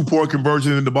 2-point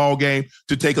conversions in the ball game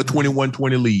to take a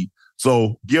 21-20 lead.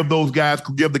 So give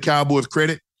the Cowboys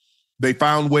credit. They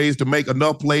found ways to make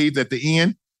enough plays at the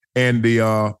end, and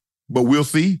but we'll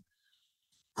see.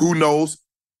 Who knows?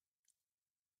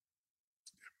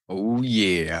 Oh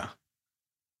yeah.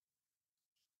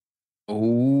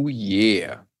 Oh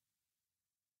yeah.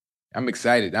 I'm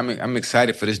excited. I'm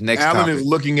excited for this next Allen topic. is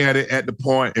looking at it at the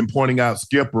point and pointing out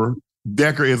Skipper.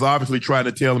 Decker is obviously trying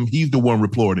to tell him he's the one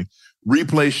reporting.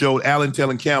 Replay showed Allen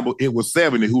telling Campbell it was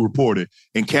 70 who reported,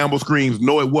 and Campbell screams,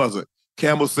 "No, it wasn't."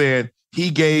 Campbell said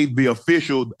he gave the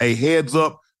official a heads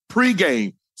up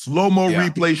pregame. Slow-mo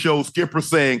replay shows Skipper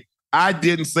saying, "I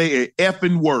didn't say an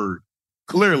effing word."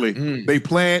 Clearly, they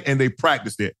planned and they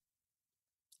practiced it.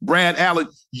 Brad Allen,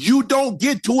 you don't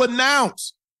get to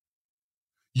announce.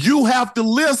 You have to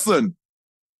listen.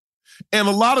 And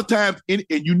a lot of times, and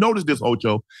you notice this,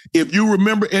 Ocho, if you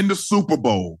remember in the Super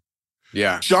Bowl,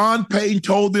 Sean Payton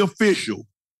told the official,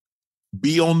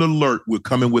 be on the alert. We're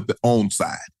coming with the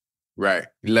onside. Right.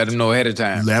 Let them know ahead of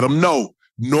time. Let them know.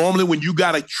 Normally, when you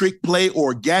got a trick play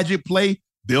or a gadget play,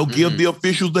 they'll give the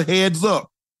officials the heads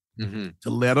up to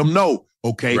let them know.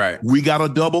 Okay, we got a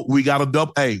double.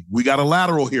 Hey, we got a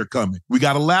lateral here coming. We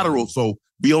got a lateral, so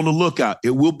be on the lookout.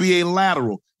 It will be a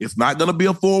lateral. It's not going to be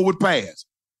a forward pass.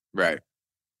 Right.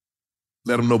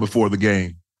 Let them know before the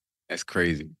game. That's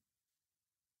crazy.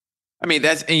 I mean,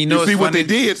 and you see what they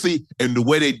did. See, and the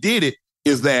way they did it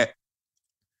is that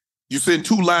you send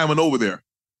 2 linemen over there.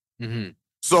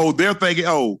 So they're thinking,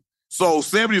 so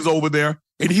 70 is over there,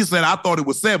 and he said, "I thought it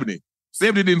was 70."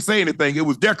 70 didn't say anything. It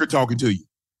was Decker talking to you.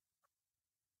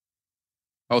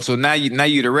 Oh, so now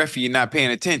you're the referee, you're not paying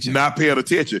attention. Not paying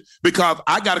attention. Because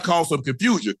I got to cause some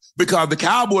confusion. Because the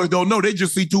Cowboys don't know. They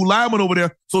just see 2 linemen over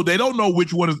there, so they don't know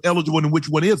which one is eligible and which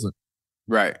one isn't.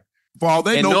 Right. For all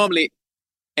they know.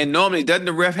 Normally, doesn't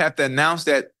the ref have to announce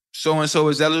that so-and-so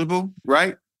is eligible,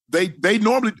 right? They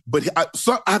normally, but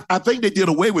I think they did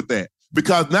away with that.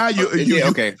 Because now you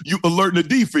alerting the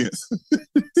defense.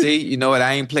 See, you know what?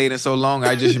 I ain't played in so long.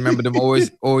 I just remember them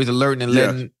always alerting and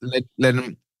letting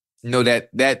them know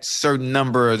that certain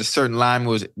number or the certain line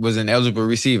was an eligible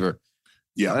receiver.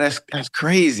 Yeah, that's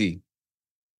crazy.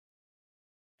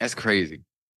 That's crazy.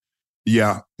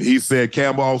 Yeah, he said.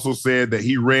 Campbell also said that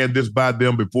he ran this by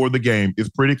them before the game. It's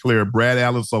pretty clear. Brad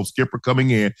Allen saw Skipper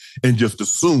coming in and just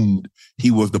assumed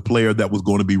he was the player that was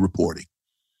going to be reporting.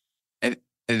 And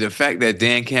the fact that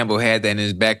Dan Campbell had that in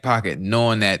his back pocket,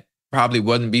 knowing that probably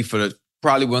wasn't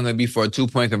going to be for a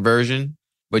 2-point conversion,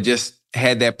 but just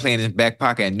had that play in his back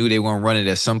pocket and knew they were going to run it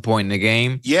at some point in the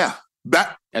game. Yeah,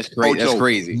 that's crazy. That's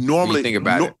crazy. Normally, think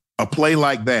about it. A play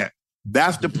like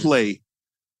that's the play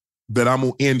that I'm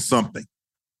gonna end something.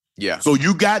 Yeah. So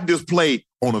you got this play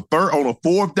on a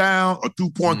 4th down, a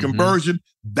 2-point conversion.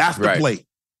 That's the play.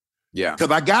 Yeah.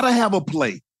 Because I got to have a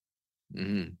play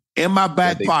in my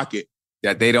back pocket.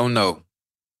 That they don't know.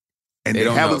 And they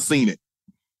haven't seen it.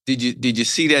 Did you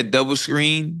see that double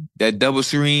screen? That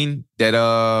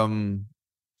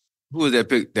who was that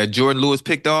pick? That Jordan Lewis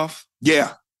picked off?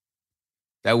 Yeah.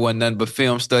 That wasn't nothing but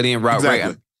film study and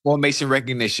route formation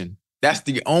recognition. That's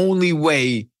the only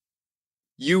way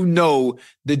you know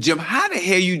the jump. How the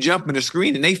hell you jumping the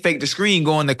screen and they fake the screen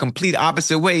going the complete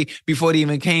opposite way before they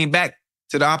even came back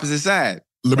to the opposite side?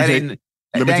 That ain't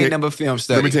number film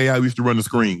study. Let me tell you how we used to run the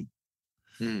screen.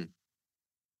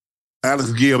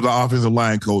 Alex Gibbs, the offensive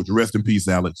line coach, rest in peace,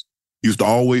 Alex, used to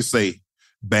always say,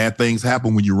 bad things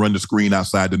happen when you run the screen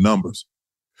outside the numbers.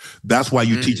 That's why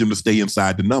you teach them to stay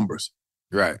inside the numbers.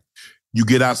 Right. You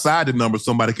get outside the numbers,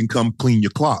 somebody can come clean your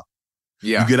clock.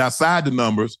 Yeah. You get outside the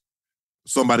numbers,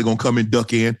 somebody going to come and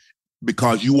duck in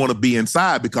because you want to be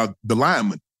inside because the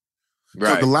lineman.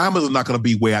 Right. So the linemen are not going to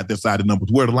be way out there side the numbers.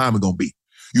 Where the linemen going to be?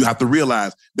 You have to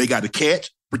realize they got to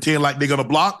catch, pretend like they're going to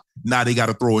block. Now they got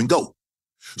to throw and go.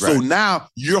 Right. So now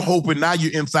you're hoping now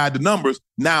you're inside the numbers.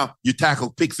 Now your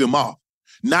tackle picks him off.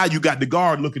 Now you got the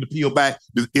guard looking to peel back.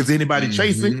 Is anybody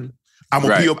chasing? I'm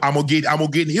gonna peel. I'm gonna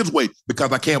get in his way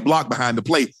because I can't block behind the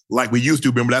play like we used to.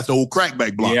 Remember that's the old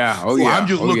crackback block. Yeah. So I'm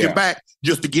just looking back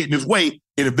just to get in his way.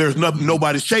 And if there's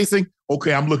nobody's chasing,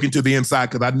 okay, I'm looking to the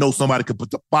inside because I know somebody could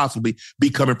possibly be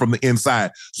coming from the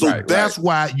inside. So that's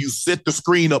why you set the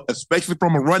screen up, especially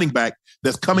from a running back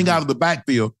that's coming out of the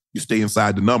backfield. You stay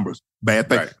inside the numbers. Bad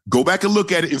thing. Right. Go back and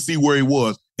look at it and see where he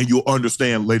was, and you'll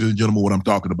understand, ladies and gentlemen, what I'm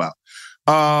talking about.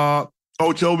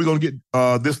 Ocho, we're going to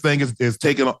get this thing is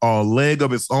taking a leg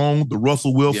of its own. The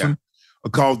Russell Wilson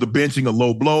caused the benching a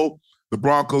low blow. Could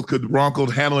the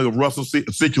Broncos handling of Russell's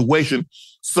situation?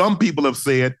 Some people have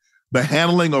said the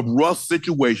handling of Russ'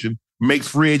 situation makes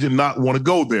free agent not want to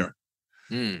go there.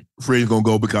 Free agent going to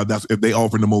go because that's if they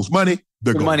offer the most money.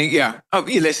 The money, yeah. Oh,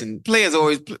 yeah. Listen, players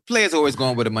always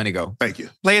going where the money go. Thank you.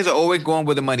 Players are always going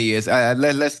where the money is.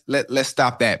 Let's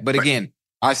stop that. But again,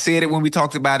 I said it when we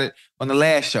talked about it on the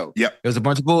last show. Yep. It was a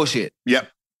bunch of bullshit. Yep.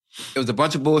 It was a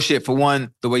bunch of bullshit. For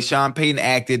one, the way Sean Payton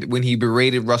acted when he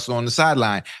berated Russell on the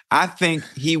sideline. I think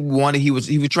he was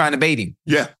trying to bait him.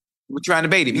 Yeah. We're trying to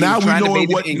bait him. Now we know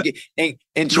what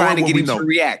and trying to get him to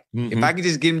react. If I could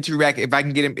just get him to react,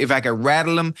 if I could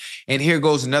rattle him, and here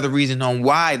goes another reason on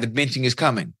why the benching is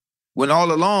coming. When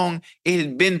all along it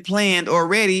had been planned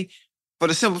already, for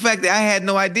the simple fact that I had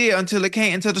no idea until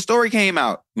the story came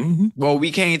out. Well, we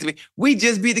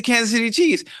just beat the Kansas City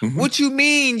Chiefs. What you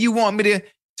mean you want me to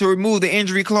remove the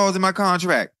injury clause in my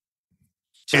contract?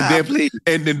 And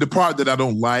then the part that I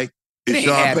don't like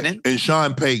is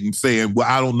Sean Payton saying, well,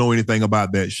 I don't know anything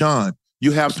about that. Sean,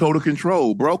 you have total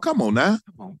control, bro. Come on now.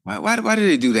 Come on. Why did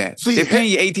they do that? See, they're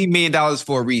paying you $18 million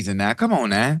for a reason now. Come on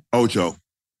now. Ocho,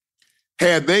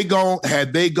 had they gone,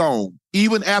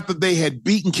 even after they had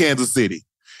beaten Kansas City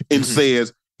and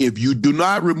says, if you do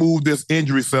not remove this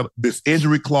injury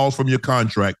clause from your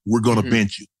contract, we're going to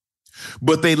bench you.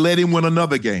 But they let him win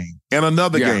another game and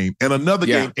another game and another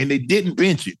game, and they didn't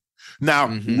bench it.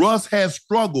 Now, Russ has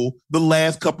struggled the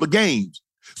last couple of games.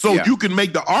 So you can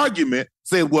make the argument,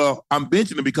 say, well, I'm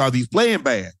benching him because he's playing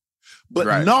bad.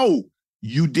 But no,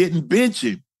 you didn't bench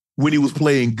him when he was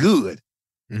playing good.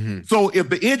 So if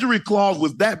the injury clause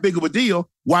was that big of a deal,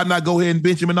 why not go ahead and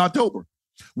bench him in October?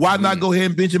 Why not go ahead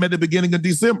and bench him at the beginning of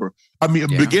December?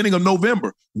 Beginning of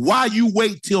November. Why you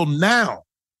wait till now?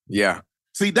 Yeah.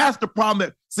 See, that's the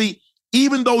problem.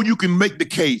 Even though you can make the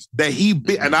case that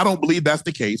and I don't believe that's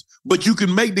the case, but you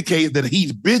can make the case that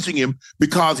he's benching him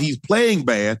because he's playing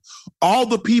bad. All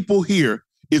the people here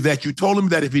is that you told him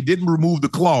that if he didn't remove the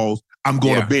clause, I'm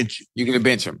going to bench you. You're going to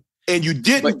bench him. And you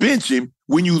didn't bench him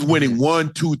when you was winning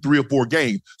 1, 2, 3, or 4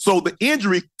 games. So the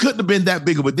injury couldn't have been that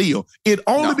big of a deal. It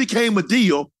only became a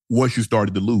deal once you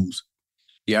started to lose.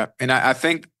 Yeah, and I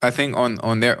think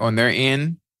on their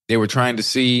end, they were trying to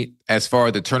see as far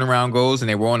as the turnaround goes, and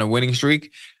they were on a winning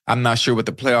streak. I'm not sure what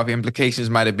the playoff implications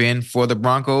might have been for the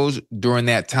Broncos during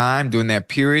that time, during that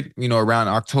period, around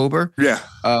October. Yeah.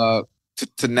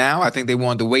 To now, I think they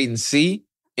wanted to wait and see.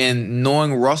 And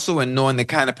knowing Russell and knowing the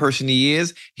kind of person he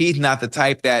is, he's not the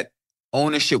type that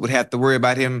ownership would have to worry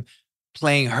about him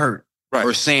playing hurt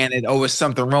or saying that, it's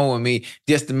something wrong with me,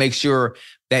 just to make sure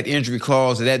that injury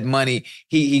clause or that money,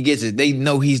 he gets it. They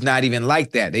know he's not even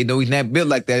like that. They know he's not built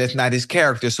like that. It's not his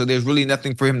character. So there's really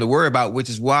nothing for him to worry about, which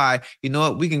is why, you know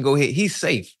what, we can go ahead. He's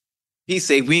safe. He's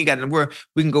safe. We ain't got to worry.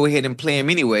 We can go ahead and play him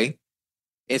anyway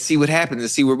and see what happens and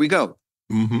see where we go.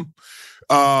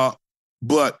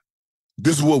 But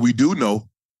this is what we do know.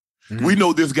 We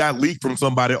know this got leaked from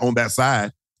somebody on that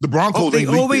side. The Broncos they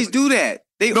always do that.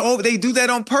 They do that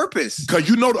on purpose. Because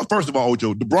first of all,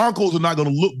 Ocho, the Broncos are not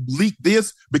going to leak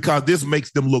this because this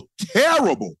makes them look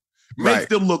terrible, makes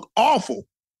them look awful.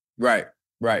 Right.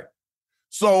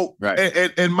 So,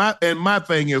 and my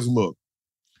thing is, look,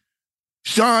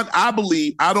 Sean, I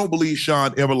don't believe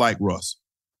Sean ever liked Russ.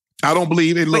 I don't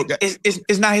believe it. Look,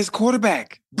 it's not his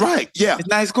quarterback. Right. Yeah. It's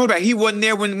not his quarterback. He wasn't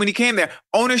there when he came there.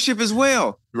 Ownership as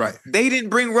well. Right. They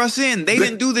didn't bring Russ in. They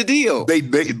didn't do the deal.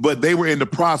 But they were in the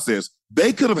process.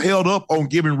 They could have held up on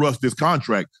giving Russ this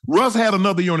contract. Russ had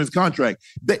another year on his contract.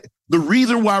 The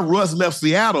reason why Russ left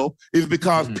Seattle is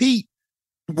because Pete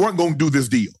weren't going to do this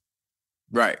deal.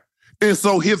 Right. And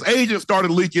so his agent started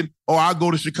leaking, I'll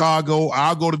go to Chicago,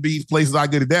 I'll go to these places, I'll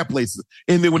go to that places.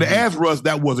 And then when they asked Russ,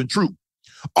 that wasn't true.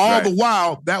 All the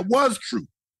while, that was true.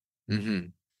 Mm-hmm.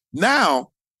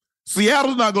 Now,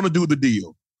 Seattle's not going to do the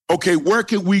deal. Okay, where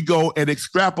can we go and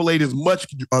extrapolate as much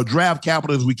draft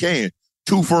capital as we can?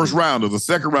 2 first rounders, a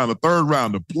second round, a third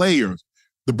round, the players,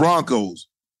 the Broncos.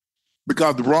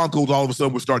 Because the Broncos all of a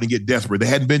sudden were starting to get desperate. They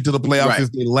hadn't been to the playoffs since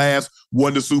they last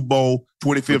won the Super Bowl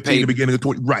 2015, the beginning of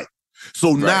 20. Right.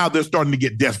 So now they're starting to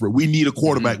get desperate. We need a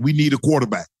quarterback. We need a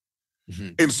quarterback.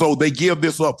 And so they give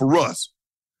this up for Russ.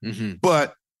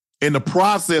 But in the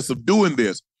process of doing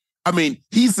this, I mean,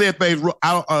 he said things,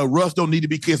 Russ don't need to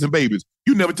be kissing babies.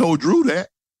 You never told Drew that.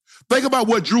 Think about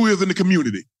what Drew is in the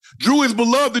community. Drew is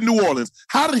beloved in New Orleans.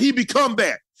 How did he become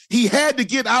that? He had to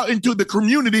get out into the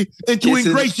community and to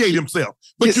ingratiate himself.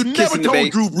 But you never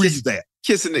told Drew Brees that.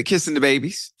 Kissing the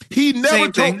babies. He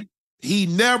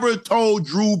never told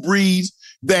Drew Brees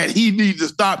that he needs to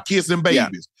stop kissing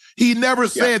babies. He never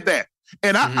said that.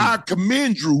 And I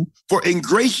commend Drew for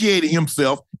ingratiating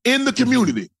himself in the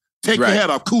community. Take your hat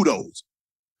off. Kudos.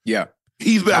 Yeah.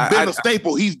 He's been a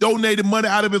staple. He's donated money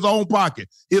out of his own pocket.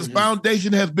 His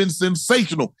foundation has been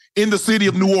sensational in the city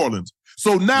of New Orleans.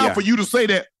 So now for you to say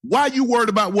that, why are you worried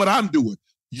about what I'm doing?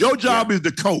 Your job is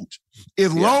to coach.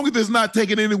 As long as it's not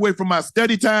taking any away from my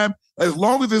study time, as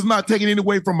long as it's not taking any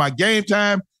away from my game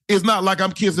time, it's not like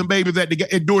I'm kissing babies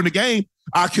during the game.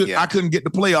 I couldn't get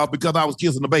the playoff because I was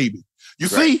kissing the baby. You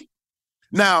see?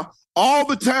 Now, all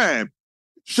the time,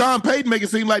 Sean Payton make it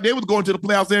seem like they was going to the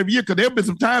playoffs every year because there have been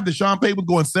some times that Sean Payton was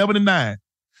going 7-9.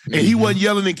 And he wasn't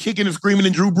yelling and kicking and screaming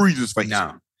in Drew Brees' face.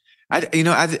 No. I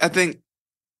think,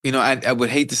 I would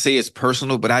hate to say it's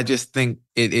personal, but I just think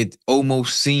it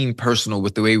almost seemed personal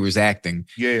with the way he was acting.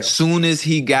 Yeah. Soon as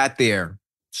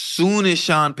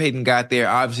Sean Payton got there,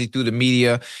 obviously through the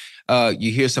media,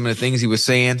 you hear some of the things he was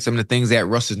saying, some of the things that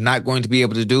Russ is not going to be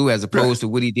able to do as opposed to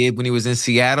what he did when he was in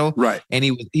Seattle. Right. And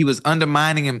he was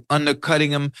undermining him,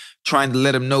 undercutting him, trying to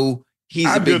let him know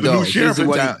he's a big dog. New sheriff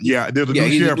in town. There's a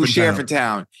new sheriff in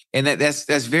town. And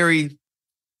that's very,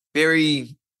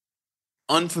 very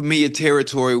unfamiliar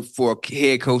territory for a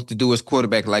head coach to do as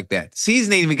quarterback like that.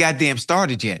 Season ain't even goddamn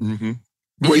started yet.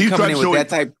 Well, he's trying to show that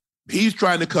type. He's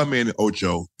trying to come in,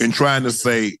 Ocho, and trying to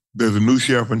say there's a new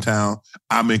sheriff in town.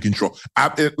 I'm in control.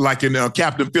 Like in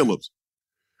Captain Phillips,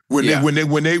 when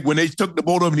they took the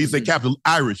boat over and he said, "Captain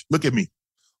Irish, look at me,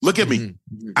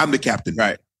 I'm the captain."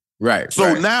 Right.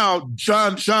 So now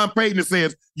Sean Payton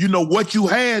says, "You know what you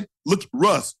had? Look,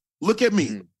 Russ, look at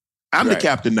me. I'm the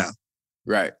captain now."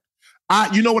 Right.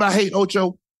 You know what I hate,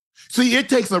 Ocho? See, it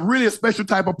takes a really special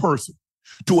type of person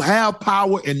to have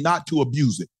power and not to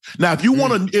abuse it. Now, if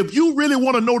you really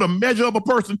want to know the measure of a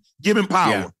person, give him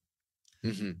power.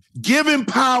 Give him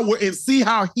power and see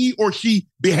how he or she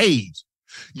behaves.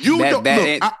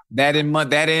 That and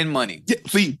money. Yeah,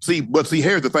 see,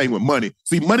 here's the thing with money.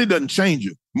 See, money doesn't change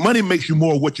you. Money makes you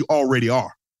more of what you already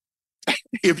are.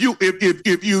 If you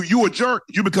a jerk,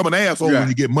 you become an asshole when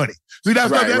you get money. See,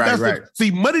 that's right. See,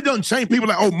 money doesn't change people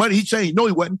like, oh, money, he changed. No,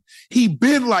 he wasn't. He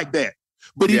been like that.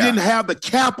 But he didn't have the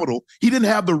capital. He didn't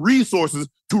have the resources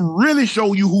to really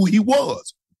show you who he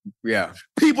was. Yeah.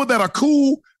 People that are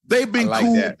cool, they've been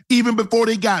cool even before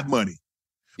they got money.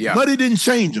 Yeah. Money didn't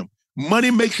change them.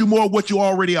 Money makes you more of what you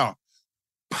already are.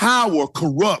 Power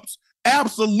corrupts.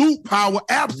 Absolute power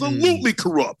absolutely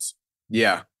corrupts.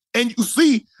 Yeah. And you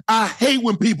see, I hate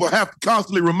when people have to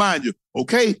constantly remind you,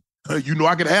 okay, you know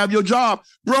I can have your job.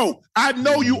 Bro, I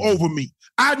know you over me.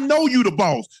 I know you the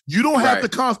boss. You don't have to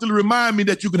constantly remind me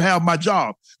that you can have my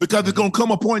job because it's going to come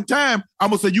a point in time, I'm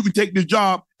going to say you can take this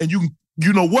job and you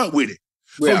know what with it.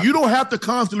 Yeah. So you don't have to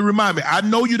constantly remind me. I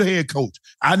know you the head coach.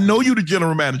 I know you the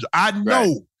general manager. I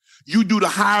know you do the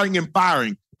hiring and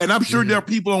firing. And I'm sure there are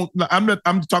people I'm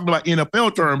talking about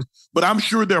NFL terms, but I'm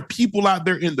sure there are people out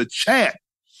there in the chat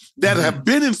that have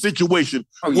been in situations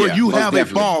where you have a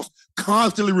boss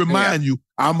constantly remind you,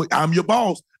 I'm your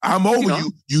boss. I'm over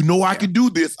you. You know I can do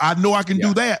this. I know I can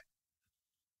do that.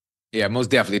 Yeah, most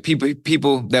definitely.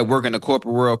 People that work in the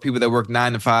corporate world, people that work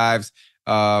 9 to 5s,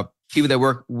 people that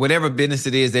work whatever business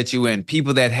it is that you're in,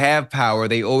 people that have power,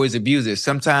 they always abuse it.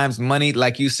 Sometimes money,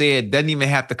 like you said, doesn't even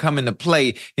have to come into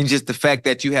play in just the fact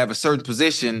that you have a certain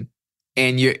position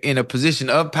and you're in a position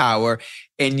of power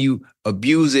and you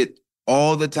abuse it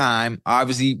all the time,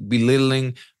 obviously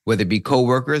belittling, whether it be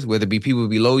coworkers, whether it be people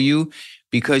below you,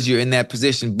 because you're in that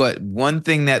position. But one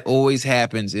thing that always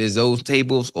happens is those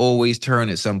tables always turn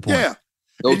at some point. Yeah.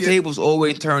 Those tables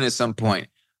always turn at some point,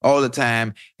 all the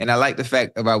time. And I like the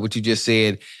fact about what you just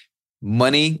said.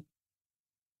 Money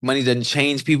doesn't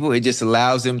change people. It just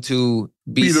allows them to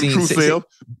be the seen. True self.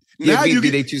 Now you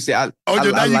get true self. Now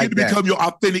you like get to become your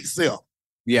authentic self.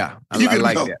 Yeah, I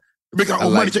like that. Because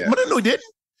money, no, he didn't.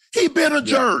 He been a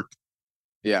jerk.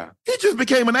 Yeah. He just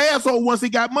became an asshole once he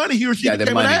got money. He or she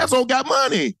became an asshole, got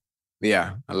money.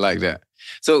 Yeah, I like that.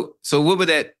 So what would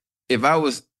that, if I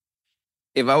was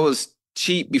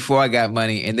cheap before I got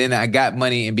money and then I got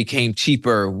money and became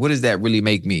cheaper, what does that really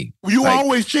make me? You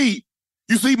always cheap.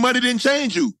 You see, money didn't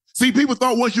change you. See, people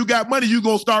thought once you got money, you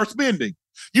going to start spending.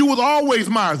 You was always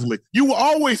miserly. You were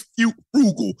always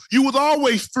frugal. You was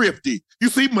always thrifty. You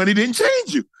see, money didn't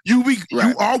change you. You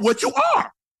are what you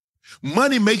are.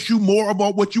 Money makes you more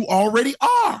about what you already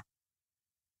are.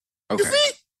 Okay. You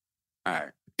see? All right.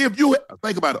 If you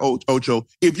think about it, Ocho,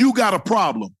 if you got a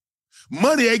problem,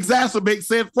 money exacerbates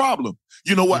said problem.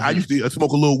 You know what? Mm-hmm. I used to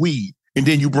smoke a little weed, and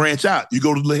then you branch out. You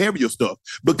go to the heavier stuff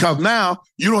because now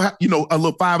you don't have, a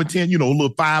little 5 and 10, a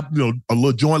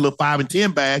little joint, a little 5 and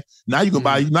 10 bag. Now you can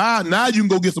buy now you can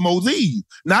go get some OZs.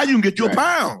 Now you can get your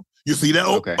pound. You see that,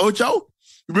 Ocho?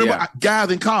 Remember guys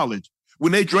in college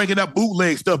when they drinking that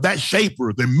bootleg stuff, that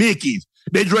Shapers and Mickey's,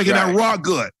 they drinking that Raw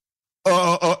Gut,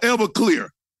 Everclear.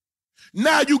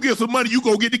 Now you get some money, you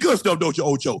go get the good stuff, don't you,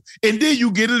 Ocho? And then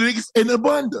you get it in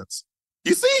abundance.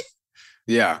 You see?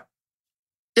 Yeah.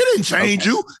 It didn't change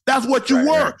you. That's what you were.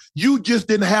 Right. You just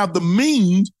didn't have the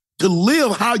means to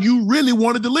live how you really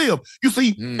wanted to live. You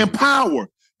see, and power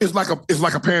is like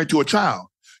a parent to a child.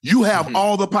 You have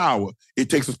all the power. It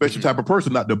takes a special type of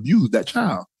person not to abuse that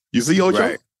child. You see, Ocho?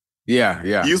 Right.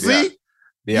 Yeah. You see?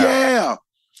 Yeah.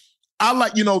 I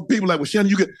like, people like, well,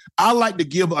 Shannon, I like to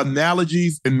give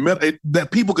analogies and that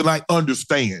people can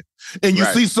understand. And you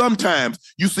see, sometimes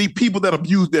you see people that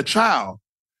abuse their child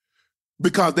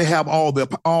because they have all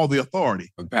the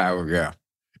authority. Power, yeah.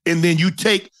 And then you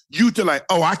to like,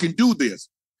 oh, I can do this.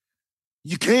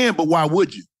 You can, but why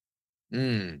would you?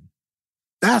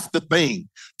 That's the thing.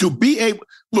 To be able,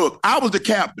 look, I was the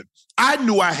captain. I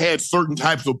knew I had certain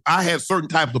types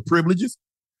of privileges.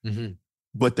 Mm-hmm.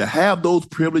 But to have those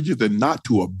privileges and not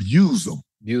to abuse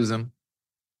them.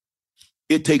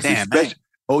 It takes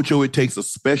it takes a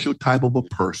special type of a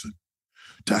person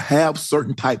to have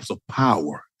certain types of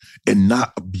power and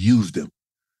not abuse them.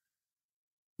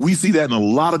 We see that in a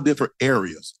lot of different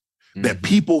areas, that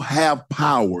people have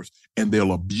powers and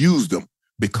they'll abuse them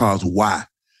because why?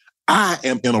 I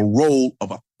am in a role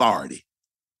of authority.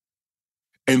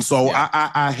 And so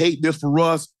I hate this for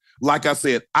us. Like I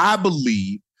said, I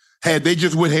believe had they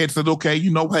just went ahead and said, okay,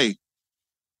 hey,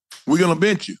 we're going to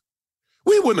bench you.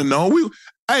 We wouldn't have known.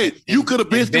 You could have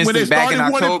benched them when they started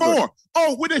 1-4.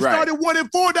 Oh, when they started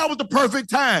 1-4, that was the perfect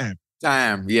time.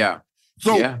 Yeah.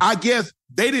 So I guess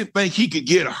they didn't think he could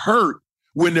get hurt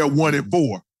when they're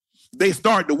 1-4. They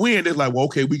start to win. They're like, well,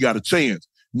 okay, we got a chance.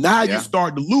 Now you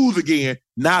start to lose again.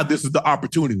 Now this is the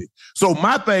opportunity. So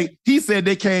my thing, he said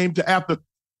they came to after.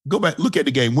 Go back, look at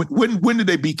the game. When did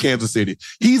they beat Kansas City?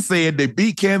 He said they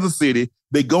beat Kansas City.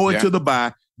 They go into the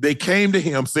bye. They came to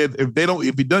him, said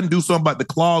if he doesn't do something about the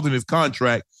clause in his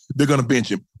contract, they're going to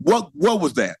bench him. What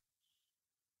was that?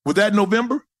 Was that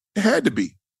November? It had to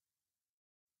be.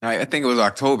 I think it was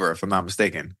October, if I'm not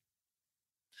mistaken.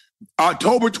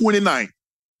 October 29th.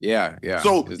 Yeah.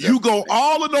 So you go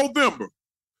all of November.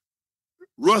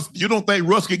 Russ, you don't think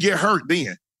Russ could get hurt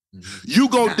then? You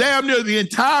go damn near the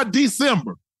entire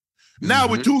December. Now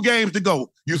with 2 games to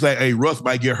go, you say, hey, Russ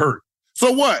might get hurt.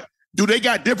 So what? Do they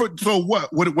got different? So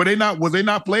what? Was they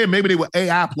not playing? Maybe they were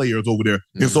AI players over there.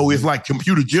 And so it's like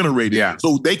computer generated. Yeah.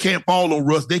 So they can't fall on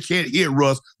Russ. They can't hit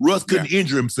Russ. Russ couldn't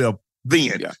injure himself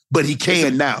then, but he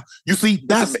can now. You see,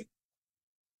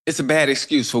 it's a bad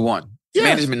excuse for one. Yes.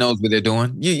 Management knows what they're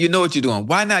doing. You know what you're doing.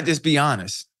 Why not just be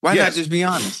honest? Why not just be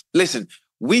honest? Listen,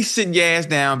 we sitting your ass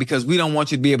down because we don't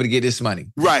want you to be able to get this money.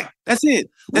 Right. That's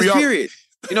it. That's period.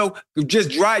 Just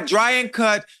dry and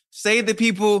cut. Say to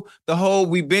people the whole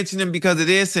we benching them because of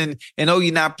this and oh,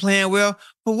 you're not playing well.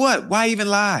 For what? Why even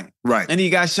lie? Right. And then you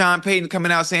got Sean Payton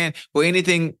coming out saying, well,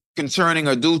 anything concerning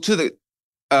or due to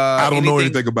I don't know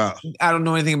anything about. I don't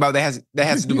know anything about that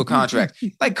has to do with contract.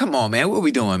 Like, come on, man. What are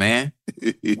we doing, man?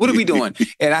 What are we doing?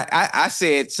 And I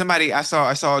said, I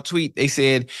saw a tweet. They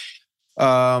said,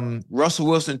 Russell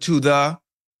Wilson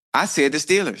I said the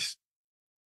Steelers.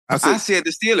 I said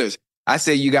the Steelers. I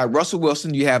said, you got Russell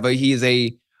Wilson. He is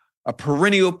a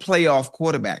perennial playoff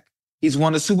quarterback. He's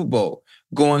won the Super Bowl,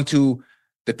 going to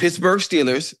the Pittsburgh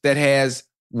Steelers that has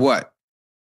what?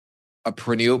 A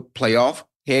perennial playoff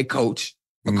head coach,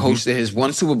 a coach that has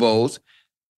won Super Bowls.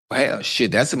 Well,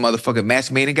 shit, that's a motherfucking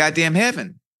match made in goddamn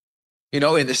heaven. In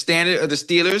the standard of the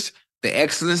Steelers, the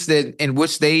excellence in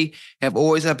which they have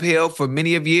always upheld for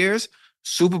many of years,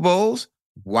 Super Bowls,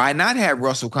 why not have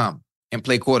Russell come and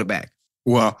play quarterback?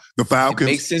 Well, the Falcons.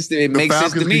 It makes sense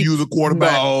to me. Can use a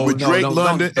quarterback with Drake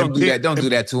London. Don't do that. Don't do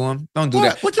that to him. Don't do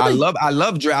that. What you mean? I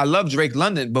love Drake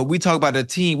London, but we talk about a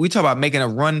team. We talk about making a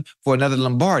run for another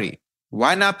Lombardi.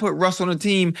 Why not put Russ on a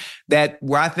team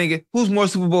where I think who's more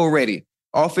Super Bowl ready,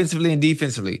 offensively and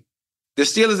defensively? The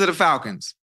Steelers or the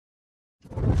Falcons?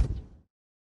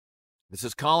 This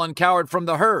is Colin Cowherd from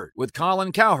The Herd with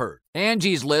Colin Cowherd.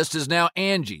 Angie's List is now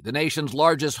Angie, the nation's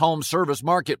largest home service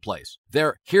marketplace.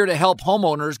 They're here to help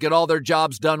homeowners get all their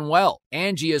jobs done well.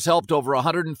 Angie has helped over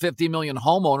 150 million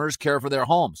homeowners care for their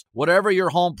homes. Whatever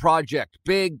your home project,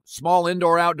 big, small,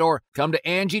 indoor, outdoor, come to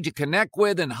Angie to connect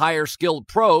with and hire skilled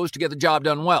pros to get the job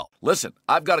done well. Listen,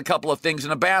 I've got a couple of things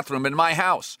in a bathroom in my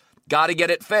house. Got to get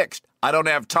it fixed. I don't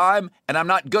have time, and I'm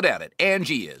not good at it.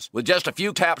 Angie is. With just a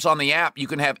few taps on the app, you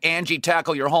can have Angie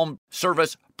tackle your home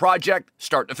service project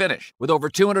start to finish. With over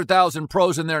 200,000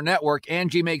 pros in their network,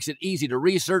 Angie makes it easy to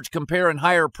research, compare, and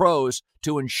hire pros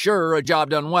to ensure a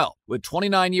job done well. With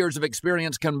 29 years of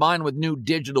experience combined with new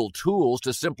digital tools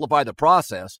to simplify the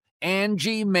process,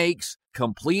 Angie makes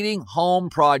completing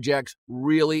home projects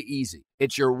really easy.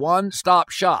 It's your one-stop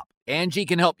shop. Angie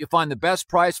can help you find the best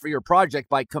price for your project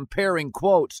by comparing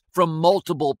quotes from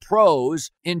multiple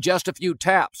pros in just a few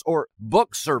taps, or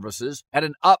book services at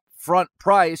an upfront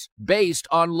price based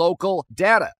on local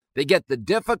data. They get the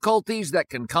difficulties that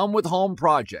can come with home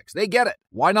projects. They get it.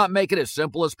 Why not make it as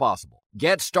simple as possible?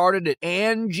 Get started at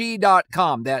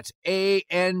Angie.com. That's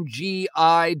ANGI.com,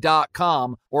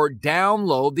 or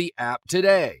download the app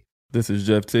today. This is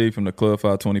Jeff T from the Club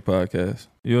 520 podcast.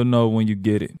 You'll know when you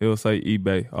get it. It'll say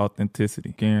eBay,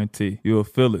 authenticity, guarantee. You'll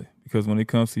feel it because when it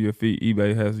comes to your feet,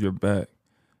 eBay has your back.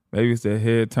 Maybe it's that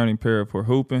head-turning pair for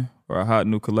hooping or a hot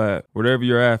new collab. Whatever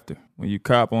you're after, when you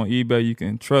cop on eBay, you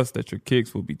can trust that your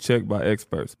kicks will be checked by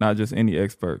experts, not just any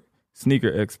expert.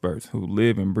 Sneaker experts who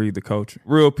live and breathe the culture.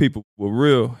 Real people with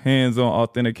real hands-on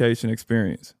authentication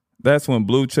experience. That's when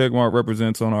blue checkmark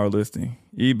represents on our listing.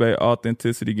 eBay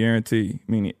Authenticity Guarantee,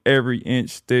 meaning every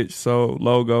inch, stitch, sole,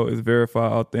 logo is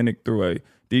verified authentic through a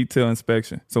detailed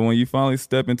inspection. So when you finally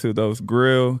step into those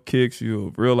grill kicks, you'll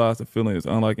realize the feeling is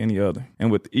unlike any other. And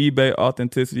with eBay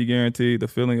Authenticity Guarantee, the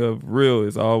feeling of real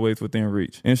is always within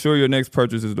reach. Ensure your next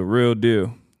purchase is the real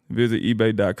deal. Visit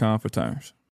ebay.com for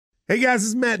terms. Hey guys, this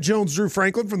is Matt Jones, Drew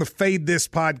Franklin from the Fade This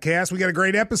podcast. We got a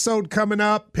great episode coming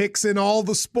up, picks in all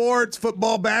the sports,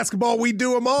 football, basketball, we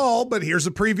do them all, but here's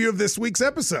a preview of this week's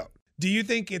episode. Do you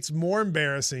think it's more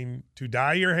embarrassing to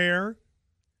dye your hair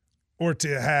or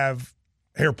to have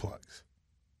hair plugs?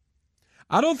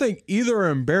 I don't think either are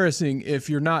embarrassing if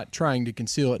you're not trying to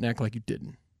conceal it and act like you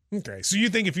didn't. Okay, so you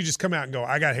think if you just come out and go,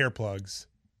 I got hair plugs.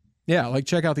 Yeah, like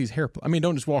check out these hair plugs. I mean,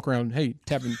 don't just walk around, hey,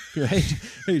 tapping,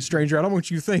 hey, stranger, I don't want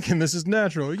you thinking this is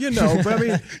natural, but I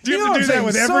mean. Do you have to do that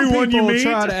with everyone you meet?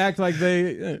 Some people try to act like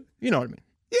they, you know what I mean.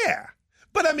 Yeah,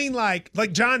 but I mean, like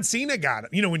John Cena got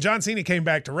it. You know, when John Cena came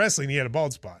back to wrestling, he had a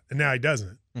bald spot, and now he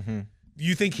doesn't. Mm-hmm. Do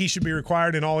you think he should be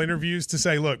required in all interviews to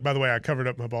say, look, by the way, I covered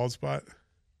up my bald spot?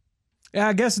 Yeah,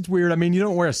 I guess it's weird. I mean, you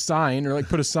don't wear a sign or like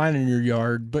put a sign in your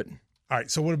yard, but. All right,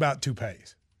 so what about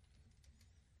toupees?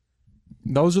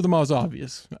 Those are the most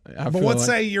obvious. But let's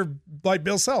say you're like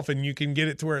Bill Self and you can get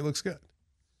it to where it looks good.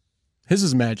 His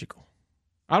is magical.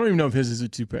 I don't even know if his is a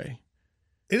toupee.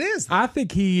 It is. I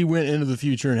think he went into the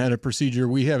future and had a procedure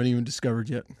we haven't even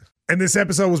discovered yet. And this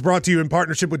episode was brought to you in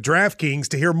partnership with DraftKings.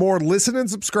 To hear more, listen and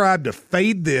subscribe to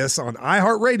Fade This on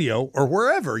iHeartRadio or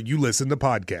wherever you listen to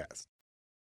podcasts.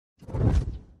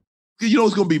 You know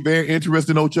what's going to be very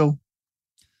interesting, Ocho?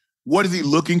 What is he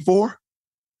looking for?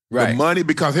 Right. The money,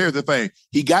 because here's the thing.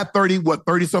 He got 39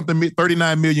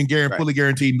 million fully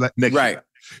guaranteed next year.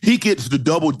 He gets the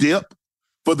double dip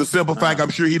for the simple fact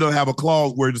I'm sure he don't have a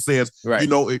clause where it says, you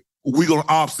know, we're going to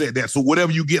offset that. So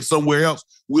whatever you get somewhere else,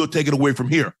 we'll take it away from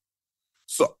here.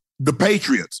 So the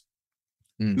Patriots.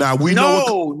 Now we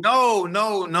know.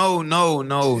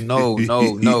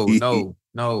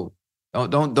 No.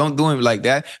 Don't do him like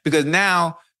that, because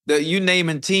now you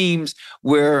naming teams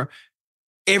where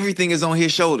everything is on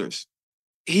his shoulders.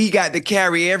 He got to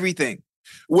carry everything.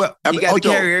 Well, he got to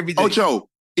carry everything. Ocho,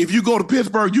 if you go to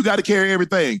Pittsburgh, you got to carry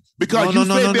everything because you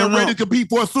said they're ready to compete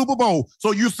for a Super Bowl.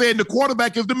 So you're saying the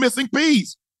quarterback is the missing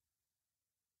piece.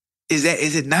 Is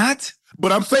it not?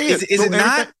 But I'm saying, is it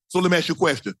not? So let me ask you a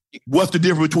question. What's the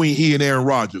difference between he and Aaron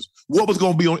Rodgers? What was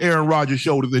going to be on Aaron Rodgers'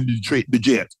 shoulders in the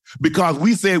Jets? Because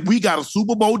we said we got a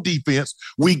Super Bowl defense.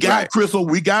 We got Crystal.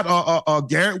 We got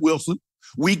Garrett Wilson.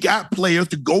 We got players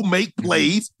to go make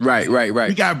plays. Right.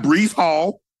 We got Breece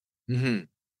Hall. Mm-hmm.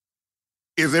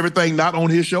 Is everything not on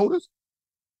his shoulders?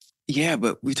 Yeah,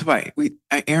 but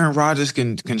Aaron Rodgers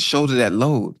can shoulder that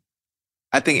load.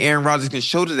 I think Aaron Rodgers can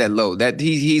shoulder that load. That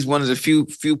he's one of the few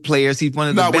players. He's one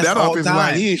of the best with that all offensive time.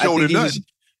 line, he ain't shouldered nothing.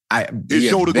 His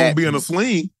shoulder gonna be in a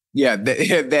sling. Yeah,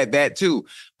 that too.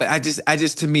 But I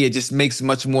just to me, it just makes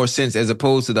much more sense as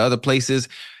opposed to the other places.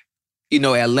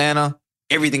 Atlanta,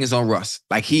 everything is on Russ.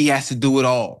 Like, he has to do it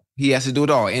all.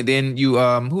 And then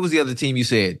who was the other team you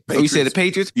said? Patriots. Oh, you said the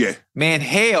Patriots? Yeah. Man,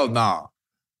 hell nah.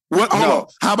 What? Hold on.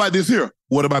 How about this here?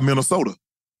 What about Minnesota?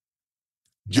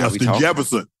 Justin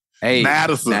Jefferson. Hey,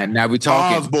 Madison. Now we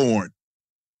talking. Osborne.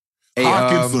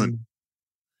 Hawkinson.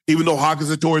 Even though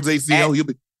Hawkinson tore his ACL, he'll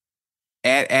be.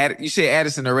 You said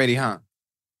Addison already, huh?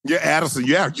 Yeah, Addison.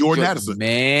 Yeah, Jordan Addison.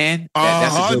 Man.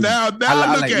 That's a good now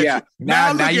look at you.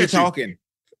 Now you're talking.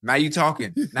 Now you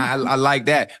talking. Now I like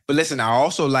that. But listen, I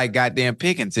also like goddamn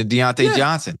Pickens and Deontay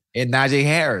Johnson and Najee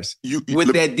Harris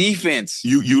with that defense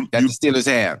that the Steelers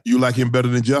have. You like him better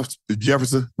than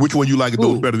Jefferson? Which one you like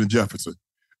better than Jefferson?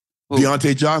 Who?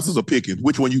 Deontay Johnson or Pickens?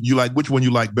 Which one you like? Which one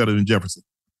you like better than Jefferson?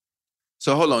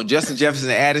 So hold on, Justin Jefferson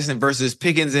and Addison versus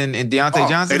Pickens and Deontay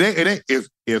Johnson. It ain't.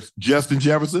 It's Justin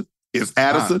Jefferson. It's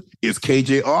Addison. It's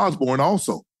KJ Osborne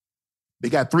also. They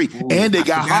got 3. And they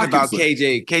got Hawkinson. About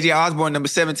KJ Osborne, number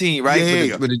 17, right?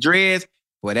 Yeah. With the dreads.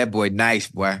 Boy, that boy nice,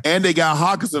 boy. And they got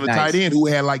Hawkinson, a tight end who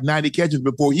had like 90 catches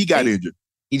before he got injured.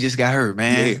 He just got hurt,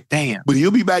 man. Yeah. Damn. But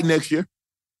he'll be back next year.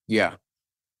 Yeah.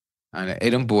 Hey,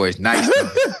 them boys nice.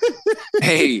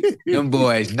 Hey, them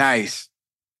boys nice.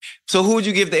 So who would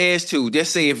you give the edge to?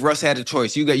 Just say if Russ had a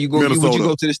choice. Would you go to the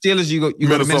Steelers? You go to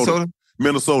Minnesota?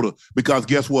 Minnesota. Because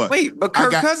guess what? Wait, but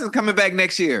Kirk Cousins coming back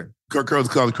next year. Kirk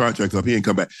Cousins called the contract up. He ain't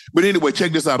come back. But anyway,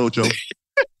 check this out, Ocho.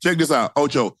 Check this out,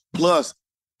 Ocho. Plus,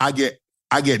 I get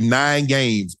 9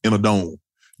 games in a dome.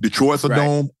 Detroit's a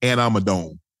dome, and I'm a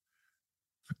dome.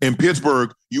 In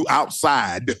Pittsburgh, you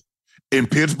outside. In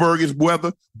Pittsburgh is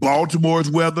weather. Baltimore is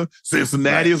weather.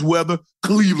 Cincinnati is weather.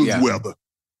 Cleveland's weather.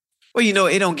 Well,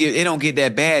 it don't get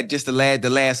that bad. Just the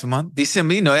last month,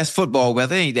 December. That's football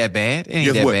weather. It ain't that bad. It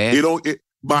ain't bad.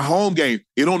 My home game,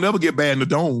 it don't never get bad in the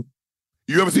dome.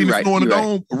 You ever seen it snow in the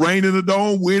dome? Rain in the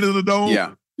dome, wind in the dome?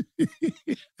 Yeah.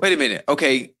 Wait a minute.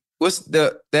 Okay. What's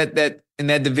that in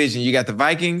that division? You got the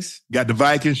Vikings? Got the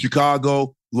Vikings,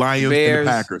 Chicago, Lions, Bears, and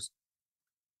the Packers.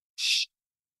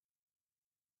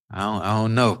 I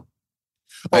don't know.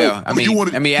 Well, you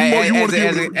want to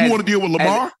deal with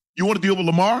Lamar? You want to deal with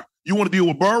Lamar? You want to deal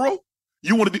with Burrow?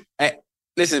 You want to do?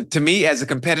 Listen, to me, as a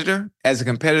competitor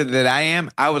that I am,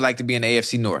 I would like to be in the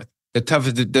AFC North, the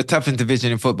toughest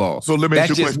division in football. So let me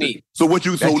ask you a question. Me.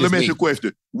 Let me ask you a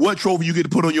question. What trophy you get to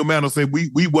put on your mantle? Say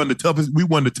we won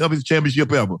the toughest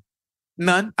championship ever.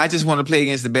 None. I just want to play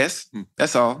against the best.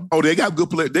 That's all. Oh, they got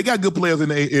good players. They got good players in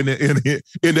the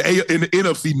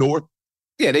NFC North.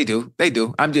 Yeah, they do.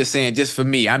 I'm just saying, just for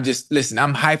me, I'm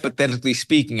hypothetically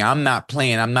speaking, I'm not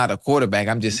playing. I'm not a quarterback.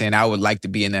 I'm just saying I would like to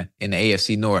be in the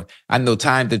AFC North. I know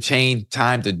times have changed.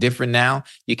 Times are different now.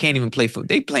 You can't even play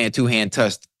they playing 2-hand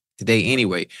touch today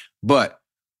anyway. But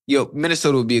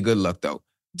Minnesota would be a good luck though.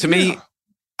 To me,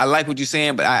 I like what you're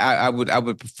saying, but I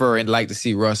would prefer and like to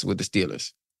see Russ with the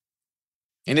Steelers.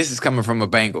 And this is coming from a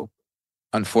Bengal,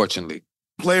 unfortunately.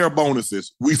 Player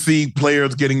bonuses. We see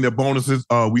players getting their bonuses.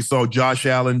 We saw Josh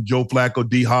Allen, Joe Flacco,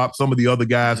 D-Hop, some of the other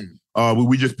guys.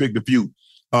 We just picked a few.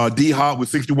 D-Hop with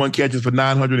 61 catches for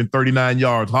 939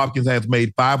 yards. Hopkins has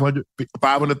made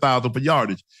 $500,000 for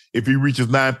yardage. If he reaches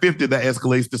 950, that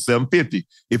escalates to 750.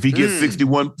 If he gets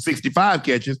 65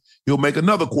 catches, he'll make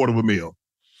another $250,000.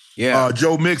 Yeah.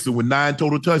 Joe Mixon with 9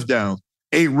 total touchdowns,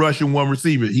 8 rushing, 1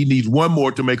 receiving. He needs 1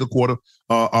 more to make a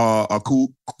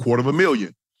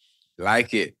 $250,000.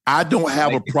 Like it. I don't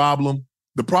have a problem.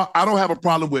 I don't have a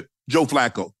problem with Joe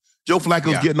Flacco. Joe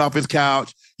Flacco's getting off his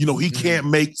couch. He can't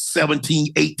make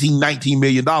 $17, $18, $19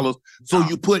 million. So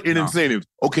you put in incentives.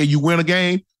 Okay, you win a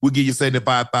game, we'll give you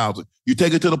 $75,000. You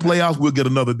take it to the playoffs, we'll get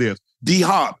another this.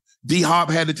 D-Hop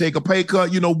had to take a pay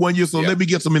cut, 1 year. So let me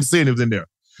get some incentives in there.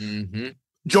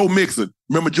 Joe Mixon.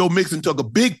 Remember, Joe Mixon took a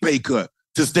big pay cut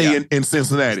to stay in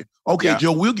Cincinnati. Okay,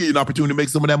 Joe, we'll give you an opportunity to make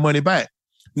some of that money back.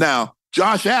 Now,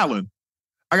 Josh Allen,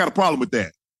 I got a problem with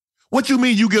that. What you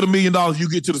mean you get $1 million, you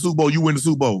get to the Super Bowl, you win the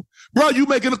Super Bowl? Bro, you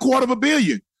making $250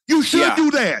 million. You should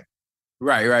do that.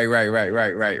 Right.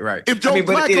 If Joe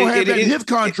Flacco had that in his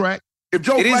contract, it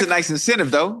is a nice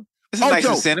incentive, though. It's a nice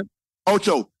incentive.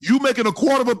 Ocho, you making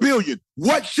 $250 million.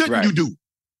 What shouldn't you do?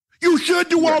 You should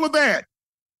do all of that.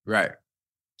 Right.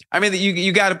 I mean,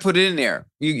 you got to put it in there.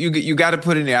 You got to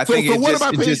put it in there. I think. So what am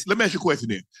I paying? Let me ask you a question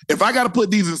then. If I got to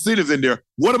put these incentives in there,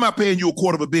 what am I paying you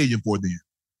 $250 million for then?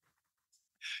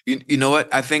 You know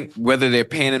what? I think whether they're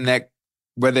paying that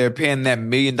 $1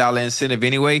 million incentive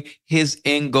anyway, his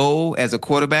end goal as a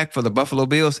quarterback for the Buffalo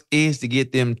Bills is to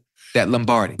get them that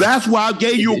Lombardi. That's why I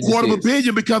gave you $250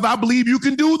 million, because I believe you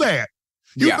can do that.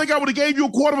 You think I would have gave you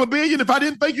 $250 million if I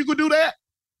didn't think you could do that?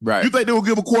 Right. You think they will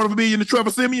give $250 million to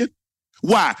Trevor Siemian?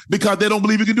 Why? Because they don't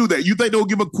believe you can do that. You think they'll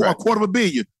give $250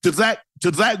 million to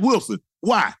Zach Wilson?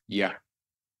 Why? Yeah.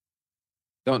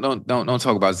 Don't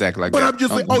talk about Zach like that. But I'm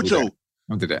just saying, Ocho.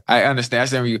 Don't do that. I understand. I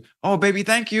understand you. Oh, baby,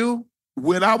 thank you.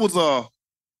 When I was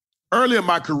early in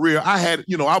my career, I had,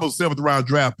 I was a 7th round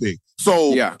draft pick.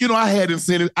 So, I had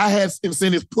incentives. I had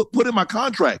incentives put in my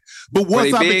contract. But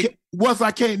once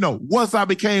I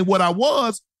became what I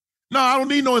was, no, I don't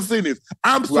need no incentives.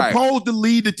 I'm supposed to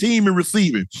lead the team in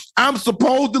receiving. I'm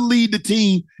supposed to lead the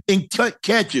team in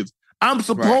catches. I'm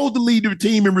supposed to lead the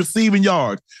team in receiving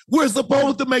yards. We're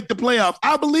supposed to make the playoffs.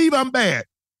 I believe I'm bad.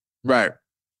 Right.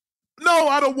 No,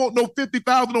 I don't want no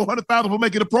 50,000 or 100,000 for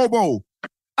making the Pro Bowl.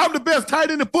 I'm the best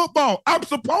tight end in football. I'm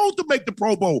supposed to make the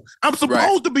Pro Bowl. I'm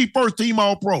supposed to be first team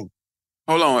All-Pro.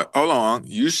 Hold on.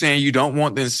 You saying you don't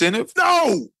want the incentive?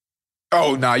 No.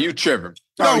 Oh, no, you tripping.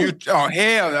 No. You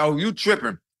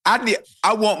tripping.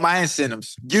 I want my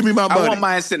incentives. Give me my money. I want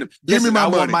my incentive. Give me my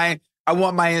money. I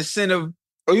want my incentive.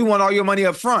 Oh, you want all your money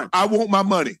up front? I want my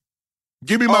money.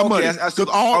 Give me my money.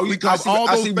 Because all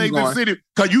those things incentives,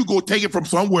 because you go take it from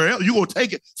somewhere else. You go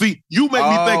take it. See, you make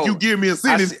me think you give me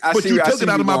incentives, but you took it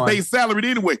out of my base salary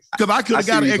anyway. Because I could have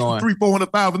got an extra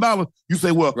 $300,000-$400,000. You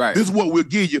say, well, this is what we'll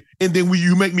give you. And then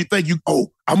you make me think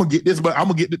I'm going to get this, but I'm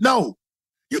going to get this. No.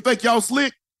 You think y'all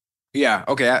slick? Yeah,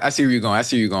 okay. I see where you're going. I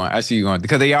see you going.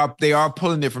 Because they are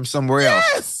pulling it from somewhere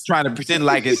else. Trying to pretend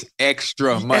like it's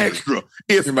extra money. Extra.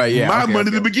 It's my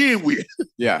money to begin with.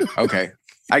 Yeah, okay.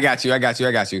 I got you. Like,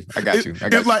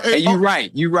 and you're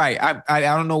right. I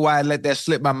don't know why I let that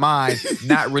slip my mind,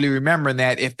 not really remembering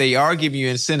that if they are giving you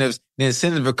incentives, the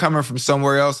incentives are coming from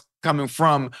somewhere else, coming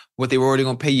from what they were already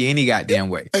going to pay you any goddamn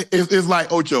way. It's like,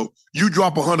 Ocho, you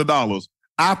drop $100.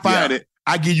 I find it.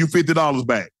 I give you $50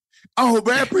 back. Oh,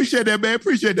 man, appreciate that, man.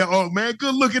 Appreciate that. Oh, man,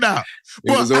 good looking out.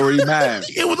 It was already mine.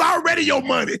 It was already your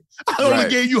money. I only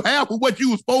gave you half of what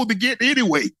you were supposed to get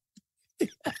anyway.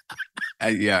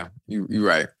 You're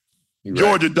right.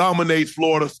 Georgia dominates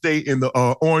Florida State in the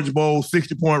Orange Bowl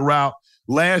 60-point rout.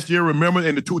 Last year, remember,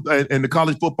 in the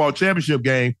college football championship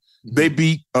game, they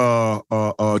beat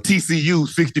TCU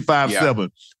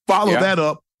 65-7. Follow that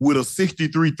up with a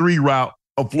 63-3 rout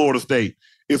of Florida State.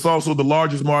 It's also the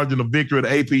largest margin of victory of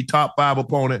the AP top 5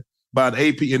 opponent by the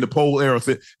AP in the poll era.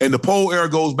 And the poll era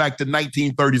goes back to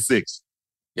 1936.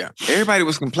 Yeah, everybody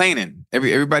was complaining.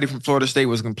 Everybody from Florida State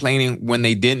was complaining when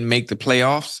they didn't make the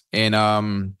playoffs. And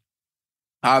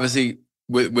obviously,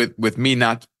 with me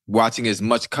not watching as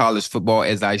much college football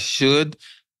as I should,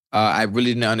 I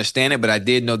really didn't understand it. But I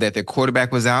did know that their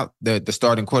quarterback was out. The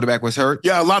starting quarterback was hurt.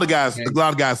 Yeah, a lot of guys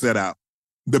set out.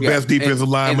 The best defensive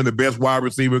lineman, the best wide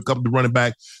receiver, a couple of running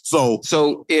back. So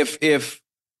if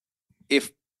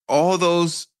all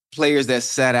those players that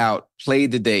sat out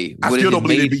played today, I still don't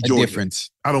believe they beat Georgia. Difference?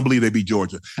 I don't believe they beat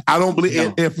Georgia. I don't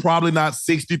believe it's probably not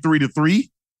 63-3.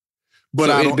 But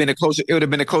so it would have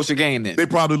been a closer game then. They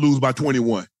probably lose by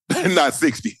 21, not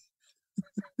 60.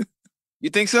 You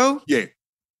think so? Yeah.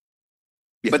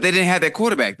 But they didn't have that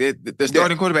quarterback. The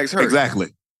starting quarterback's hurt. Exactly.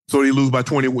 So they lose by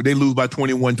 20. They lose by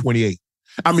 21-28.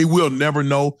 I mean, we'll never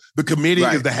know. The committee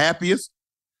is the happiest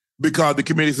because the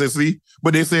committee says, see,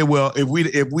 but they say, well, if we,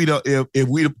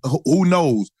 who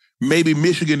knows? Maybe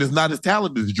Michigan is not as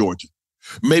talented as Georgia.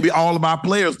 Maybe all of our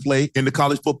players play in the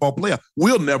college football playoff.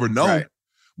 We'll never know. Right.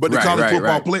 But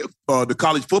the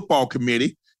college football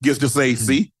committee gets to say,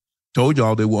 see, told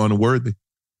y'all they were unworthy.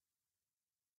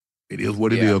 It is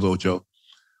what it is, Ocho.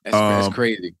 That's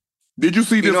crazy. Did you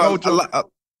see this, Ocho?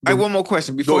 I have one more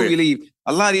question before we leave.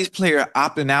 A lot of these players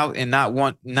opting out and not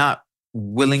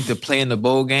willing to play in the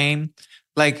bowl game.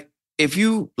 Like, if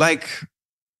you do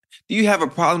you have a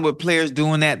problem with players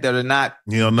doing that are not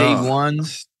day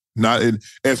ones? Not in,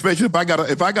 especially if I got a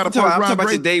first round grade. I'm talking about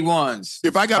the day ones.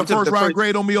 If I got a first round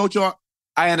grade on me, Ocho,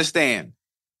 I understand.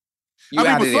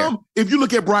 If you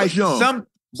look at Bryce Young,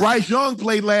 Bryce Young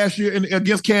played last year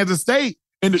against Kansas State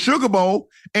in the Sugar Bowl,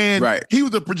 and he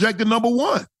was a projected number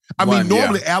one. I mean,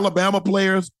 normally Alabama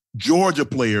players, Georgia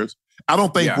players. I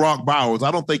don't think Brock Bowers.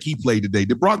 I don't think he played today.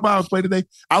 Did Brock Bowers play today?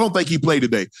 I don't think he played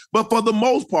today. But for the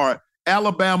most part,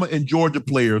 Alabama and Georgia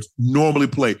players normally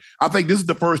play. I think this is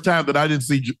the first time that I didn't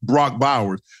see Brock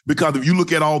Bowers, because if you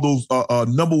look at all those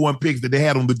number one picks that they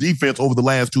had on the defense over the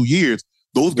last 2 years,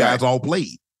 those guys all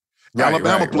played.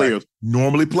 Alabama players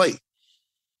normally play.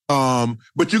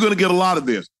 But you're going to get a lot of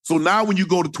this. So now when you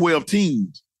go to 12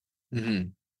 teams,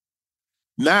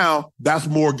 now that's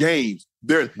more games.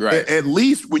 At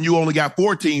least when you only got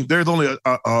 4 teams, there's only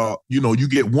you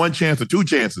get one chance or 2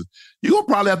 chances. You're going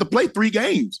to probably have to play 3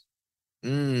 games.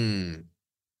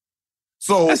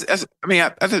 So that's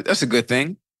a good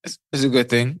thing. That's a good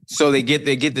thing. So they get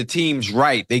the teams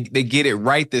right. They get it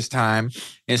right this time,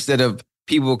 instead of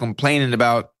people complaining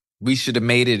about, we should have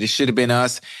made it, it should have been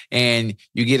us, and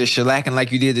you get a shellacking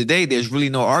like you did today. There's really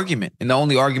no argument. And the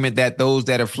only argument that those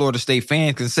that are Florida State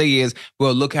fans can say is,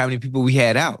 well, look how many people we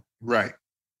had out. Right.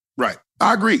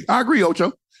 I agree,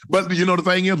 Ocho. But the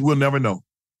thing is, we'll never know.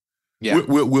 Yeah.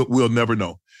 We'll never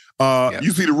know.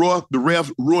 You see the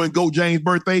refs ruined Go James'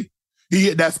 birthday? He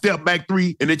hit that step back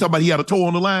 3, and they talk about he had a toe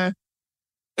on the line.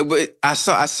 But I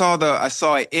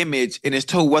saw an image, and his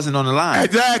toe wasn't on the line.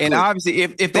 Exactly. And obviously,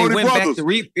 if they went back to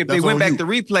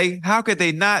replay, how could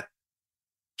they not?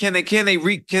 Can they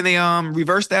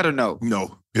reverse that or no?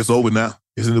 No, it's over now.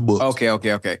 It's in the books. Okay.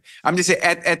 I'm just saying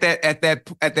at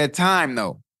that time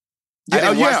though. I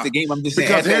didn't watch the game. I'm just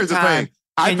saying at that time.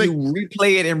 Can you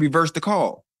replay it and reverse the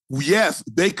call? Yes,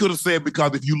 they could have said,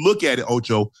 because if you look at it,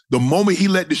 Ocho, the moment he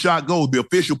let the shot go, the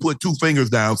official put 2 fingers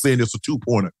down saying it's a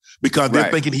 2-pointer, because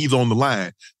they're thinking he's on the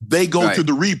line. They go to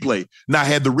the replay. Now,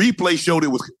 had the replay showed it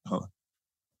was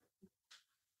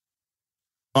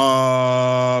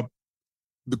the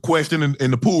question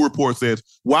in the pool report says,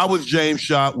 why was James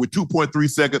shot with 2.3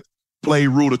 seconds play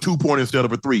ruled a 2-pointer instead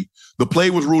of a 3? The play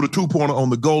was ruled a 2-pointer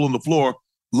on the goal on the floor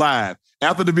live.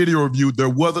 After the video review, there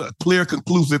wasn't a clear,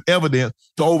 conclusive evidence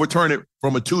to overturn it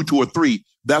from a 2 to a 3.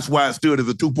 That's why it stood as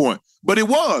a 2-point. But it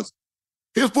was.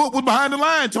 His foot was behind the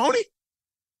line, Tony.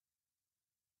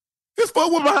 His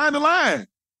foot was behind the line.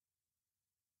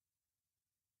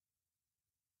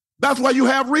 That's why you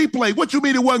have replay. What you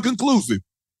mean it wasn't conclusive?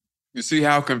 You see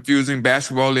how confusing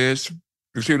basketball is?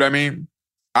 You see what I mean?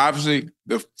 Obviously,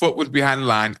 the foot was behind the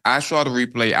line. I saw the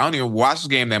replay. I don't even watch the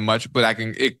game that much, but I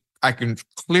can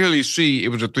clearly see it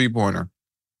was a 3-pointer.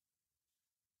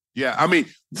 Yeah, I mean,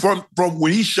 from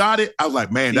when he shot it, I was like,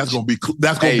 man, that's gonna be close.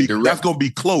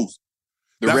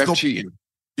 The ref cheating.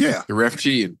 Yeah, the ref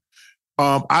cheating.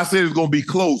 I said it's gonna be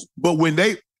close, but when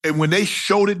they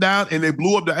showed it down and they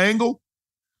blew up the angle,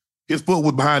 his foot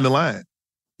was behind the line.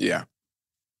 Yeah,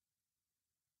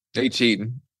 they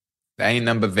cheating. That ain't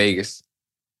nothing but Vegas.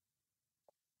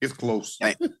 It's close.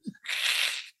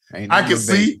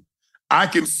 I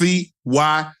can see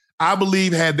why. I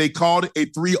believe had they called it a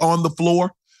 3 on the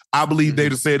floor, I believe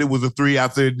they'd have said it was a 3. I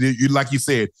said, like you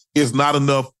said, it's not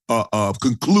enough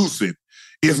conclusive.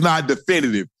 It's not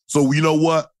definitive. So you know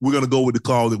what? We're gonna go with the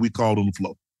call that we called on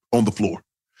the floor.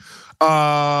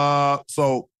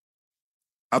 So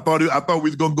I thought we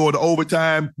was gonna go into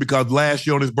overtime, because last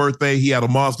year on his birthday he had a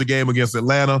monster game against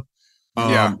Atlanta.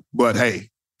 But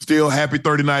hey, still happy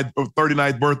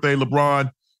 39th birthday, LeBron.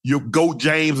 Your GOAT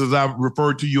James, as I've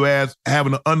referred to you as,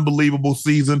 having an unbelievable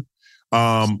season.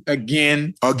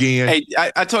 Again. Hey,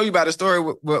 I told you about a story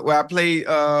where I played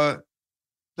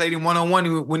him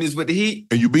one-on-one when he was with the Heat.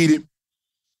 And you beat him?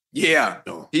 Yeah.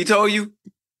 No. He told you?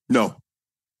 No.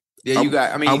 Yeah,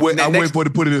 I'm waiting for it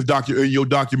to put it in your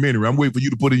documentary. I'm waiting for you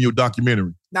to put it in your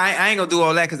documentary. Nah, I ain't gonna do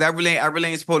all that, because I really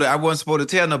ain't supposed to. I wasn't supposed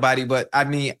to tell nobody. But I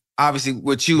mean, obviously,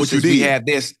 since we had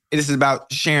this is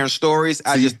about sharing stories.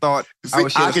 I just thought I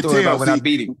would share a story about when I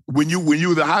beat him. When you was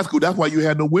in high school, that's why you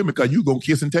had no women, because you gonna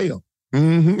kiss and tell.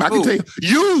 Mm-hmm. I can tell you.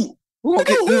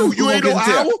 You ain't no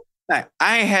owl.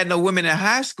 I ain't had no women in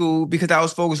high school because I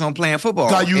was focused on playing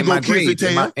football. You go kiss and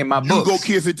tell. In my books. You go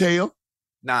kiss and tell.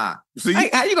 Nah. See?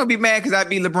 How you gonna be mad because I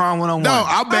beat LeBron one-on-one? No,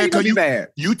 I'm mad because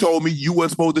you told me you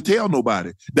wasn't supposed to tell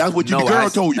nobody. That's what the girl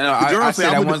told you.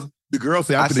 The girl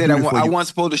said I wasn't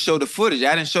supposed to show the footage.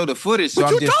 I didn't show the footage, so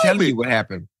I'm just telling you what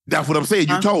happened. That's what I'm saying.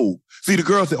 You told. See, the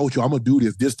girl said, Ocho, I'm going to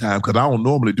do this time because I don't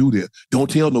normally do this. Don't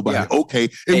tell nobody. Yeah. Okay.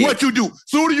 And what you do,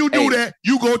 soon as you do that,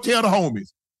 you go tell the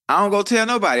homies. I don't go tell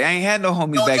nobody. I ain't had no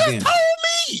homies back then. Told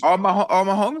me. All my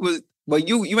homies was, well,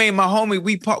 you ain't my homie.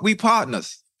 We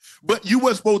partners. But you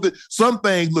weren't supposed to. Some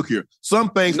things, look here. Some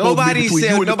things. Nobody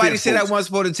said I wasn't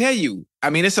supposed to tell you.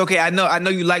 I mean, it's okay. I know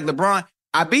you like LeBron.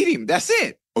 I beat him. That's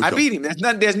it. Okay. I beat him. There's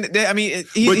nothing. I mean,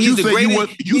 he's the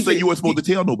greatest. You say you weren't supposed to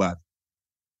tell nobody.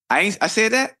 I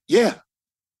said that. Yeah.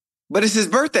 But it's his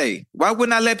birthday. Why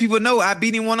wouldn't I let people know I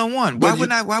beat him one-on-one? Why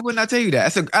wouldn't I tell you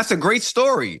that? That's a great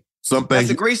story. That's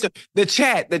a great story. The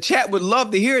chat would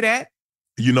love to hear that.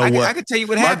 You know what? I can tell you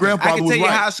what happened. I can tell you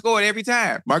how I scored every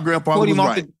time. My grandfather was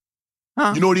right.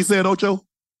 You know what he said, Ocho?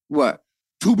 What?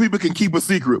 2 people can keep a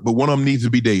secret, but one of them needs to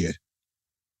be dead.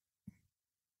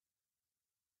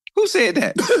 Who said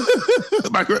that?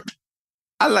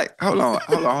 Hold on.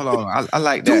 I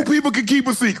like that. 2 people can keep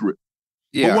a secret,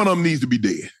 but one of them needs to be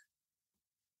dead.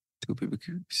 2 people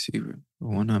can keep a secret, but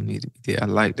one of them needs to be dead. I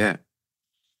like that.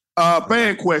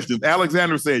 Fan questions.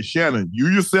 Alexander said, Shannon, you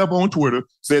yourself on Twitter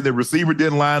said the receiver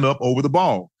didn't line up over the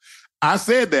ball. I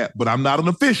said that, but I'm not an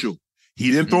official.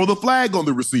 He didn't throw the flag on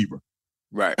the receiver.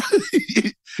 Right.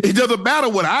 It doesn't matter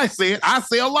what I said. I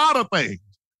say a lot of things.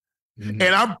 Mm-hmm.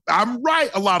 And I'm right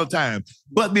a lot of times.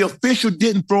 But the official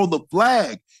didn't throw the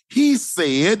flag. He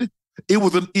said it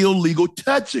was an illegal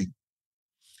touching.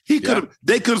 They could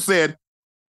have said,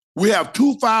 we have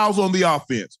 2 fouls on the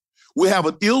offense. We have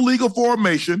an illegal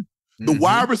formation. The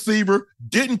wide receiver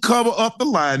didn't cover up the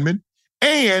lineman,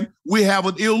 and we have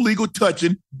an illegal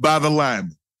touching by the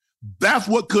lineman. That's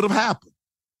what could have happened.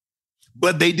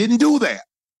 But they didn't do that.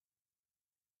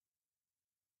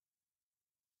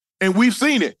 And we've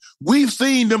seen it. We've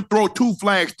seen them throw 2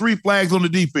 flags, 3 flags on the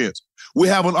defense. We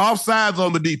have an offsides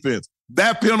on the defense.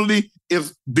 That penalty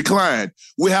is declined.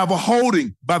 We have a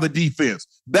holding by the defense.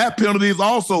 That penalty is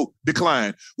also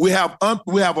declined. We have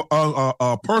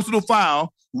a personal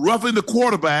foul, roughing the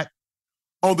quarterback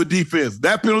on the defense.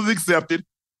 That penalty is accepted.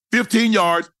 15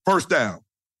 yards, first down.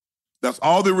 That's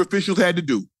all the officials had to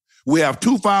do. We have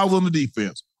 2 fouls on the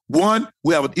defense. 1,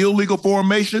 we have an illegal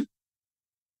formation.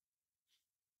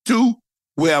 2,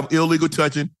 we have illegal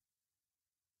touching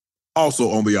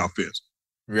also on the offense.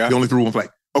 Yeah. They only threw 1 flag.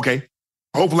 Okay.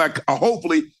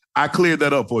 Hopefully I cleared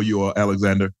that up for you,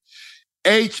 Alexander.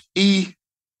 HED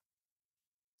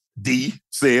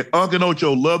said, Uncle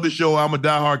Ocho, love the show. I'm a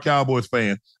diehard Cowboys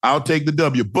fan. I'll take the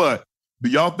W. But do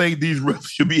y'all think these refs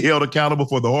should be held accountable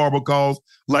for the horrible calls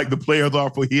like the players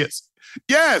are for hits?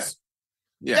 Yes.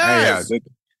 Yeah.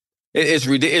 It's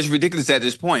ridiculous at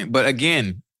this point. But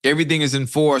again, everything is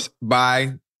enforced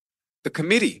by the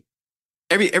committee.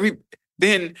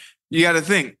 Then you got to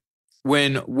think,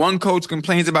 when one coach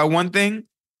complains about one thing,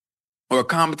 or a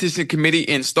competition committee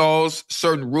installs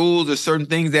certain rules or certain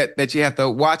things that you have to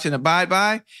watch and abide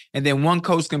by, and then one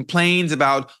coach complains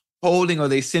about holding or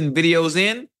they send videos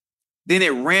in, then it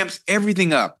ramps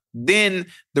everything up. Then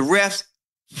the refs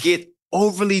get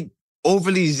overly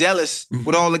zealous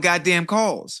with all the goddamn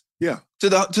calls. Yeah. To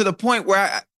the point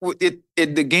where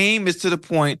the game is to the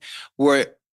point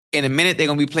where in a minute they're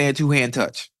gonna be playing 2-hand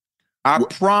touch. I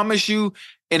promise you,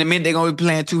 in a minute they're gonna be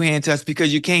playing 2-hand touch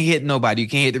because you can't hit nobody. You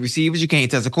can't hit the receivers. You can't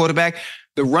touch the quarterback.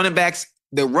 The running backs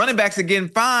are getting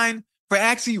fined for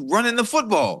actually running the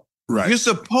football. Right. You're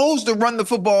supposed to run the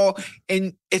football,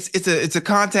 and it's a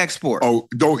contact sport. Oh,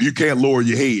 you can't lower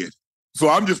your head. So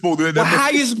I'm just supposed to.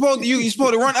 How you supposed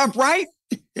to run upright?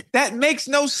 That makes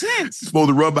no sense. You're supposed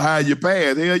to run behind your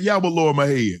pads. Hell yeah, I'm gonna lower my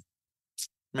head.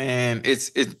 Man,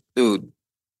 dude.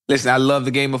 Listen, I love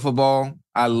the game of football.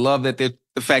 I love that the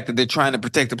fact that they're trying to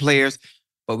protect the players,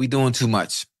 but we're doing too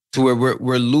much to where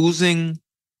we're losing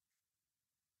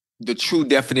the true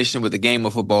definition of what the game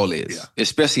of football is,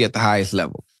 especially at the highest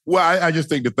level. Well, I just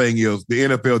think the thing is the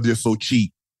NFL is just so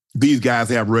cheap. These guys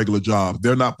have regular jobs.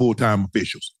 They're not full-time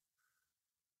officials.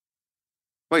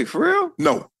 Wait, for real?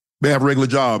 No, they have regular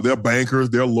jobs. They're bankers.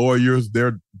 They're lawyers.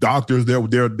 They're doctors.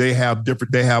 They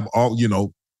have all,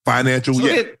 financial.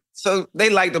 So they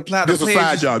like to plow the players. It's a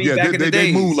side job. Yeah,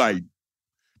 they moonlight.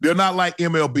 They're not like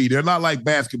MLB. They're not like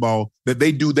basketball that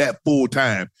they do that full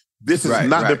time. This is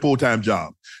not their full-time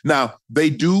job. Now, they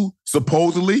do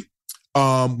supposedly,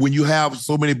 when you have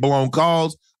so many blown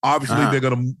calls, obviously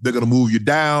they're gonna move you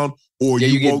down, or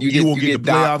you won't get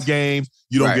the playoff games.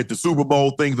 You don't get the Super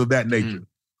Bowl, things of that nature.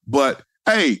 But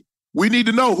hey, we need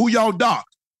to know who y'all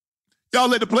docked. Y'all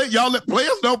let players know. The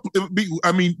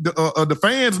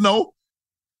fans know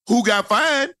who got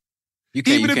fined. You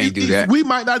can't do that. We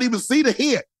might not even see the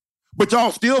hit, but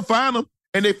y'all still find them,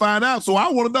 and they find out. So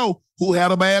I want to know who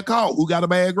had a bad call, who got a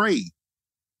bad grade.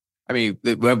 I mean,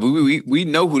 we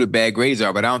know who the bad grades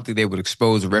are, but I don't think they would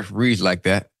expose the referees like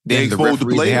that. Then the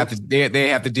referees they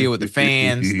have to deal with the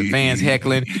fans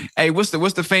heckling. Hey, what's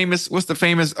the famous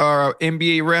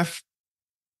NBA ref?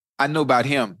 I know about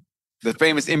him. The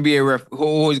famous NBA ref who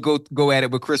always go at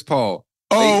it with Chris Paul.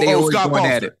 They always Scott going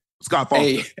Foster. at it. Scott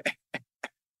Foster.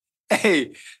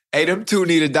 Hey, them two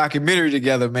need a documentary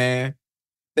together, man.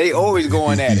 They always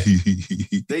going at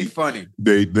it. They funny.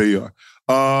 They are.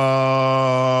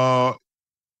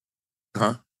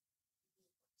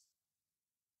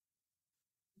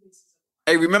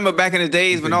 Hey, remember back in the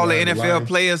days when all the NFL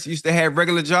players used to have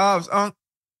regular jobs,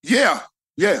 Yeah,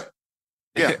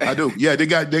 I do. Yeah,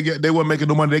 they weren't making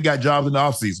no money. They got jobs in the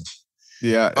offseason.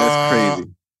 Yeah, that's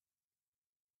crazy.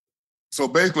 So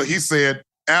basically,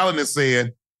 Allen is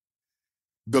saying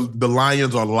the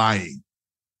Lions are lying.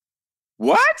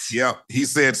 What? Yeah, he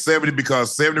said 70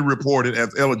 because 70 reported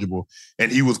as eligible,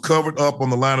 and he was covered up on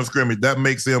the line of scrimmage. That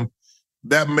makes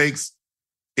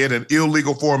it an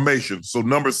illegal formation. So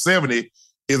number 70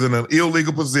 is in an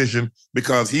illegal position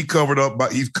because he's covered up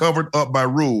by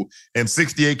rule, and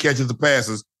 68 catches the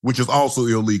passes, which is also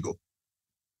illegal.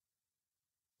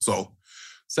 So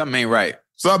something ain't right.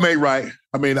 Something ain't right.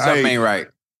 I mean, something ain't right.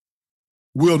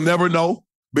 We'll never know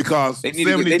because they need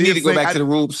to go back to the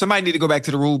rule. Somebody need to go back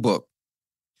to the rule book.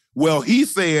 Well, he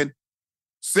said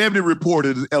 70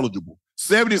 reported is eligible.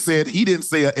 70 said he didn't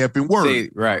say an effing word.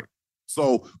 Right.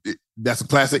 So that's a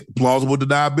classic plausible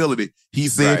deniability. He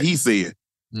said, right. He said.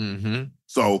 Mm-hmm.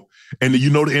 So, and the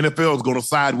NFL is going to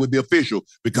side with the official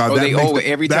because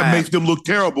that makes them look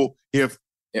terrible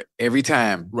every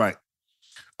time. Right.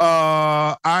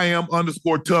 I am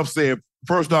 _tough said,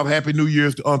 first off, Happy New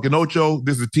Year's to Uncle Ocho.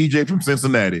 This is TJ from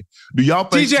Cincinnati. Do y'all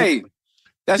think TJ?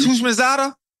 That's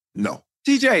Hushmanzada? No.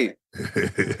 TJ.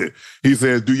 He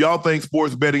says, do y'all think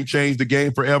sports betting changed the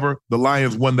game forever? The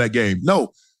Lions won that game.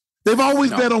 No. They've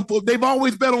always bet on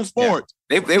sports.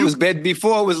 Yeah. They was betting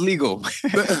before it was legal. What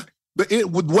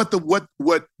the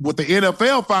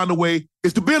NFL found a way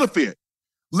is to benefit.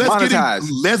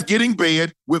 Let's get in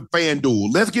bed with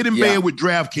FanDuel. Let's get in bed with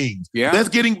DraftKings. Yeah. Let's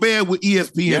get in bed with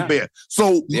ESPN Bet.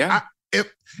 So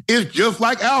it's just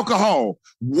like alcohol.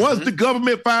 Once the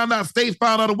government states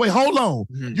found out a way, hold on.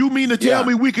 You mean to tell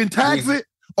me we can tax it?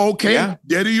 Okay,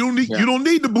 Daddy, you don't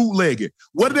need to bootleg it.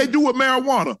 What do they do with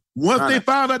marijuana? Once they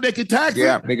found out they can tax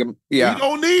it, you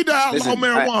don't need to outlaw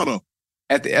marijuana.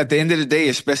 At the end of the day,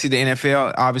 especially the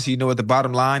NFL, obviously, you know what the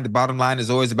bottom line is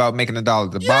always about making a dollar.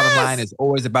 The bottom line is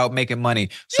always about making money.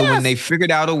 So when they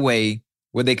figured out a way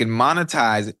where they can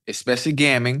monetize, especially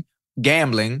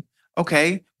gambling,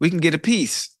 okay, we can get a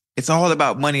piece. It's all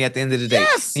about money at the end of the day.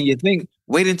 Yes. And you think,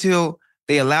 wait until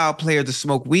they allow a player to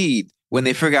smoke weed when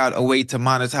they figure out a way to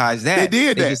monetize that. They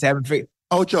did that. Just haven't figured.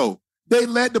 Ocho, they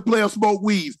let the players smoke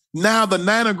weeds. Now the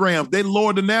nanograms, they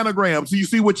lowered the nanograms. So you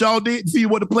see what y'all did? See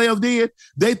what the players did?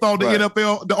 They thought the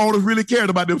NFL, the owners really cared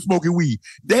about them smoking weed.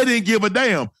 They didn't give a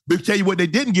damn. But tell you what they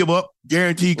didn't give up,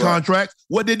 guaranteed contracts.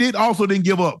 What they didn't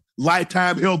give up,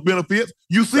 lifetime health benefits.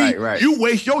 You see, you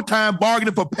waste your time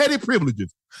bargaining for petty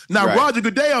privileges. Now, Roger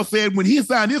Goodell said when he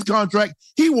signed his contract,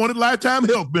 he wanted lifetime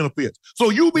health benefits. So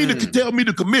you mean to tell me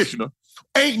the commissioner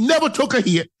ain't never took a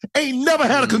hit, ain't never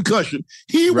had a concussion.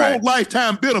 He want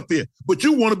lifetime benefit, but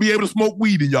you want to be able to smoke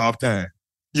weed in your time.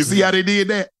 You see how they did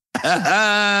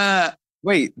that?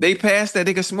 Wait, they passed that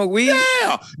they could smoke weed?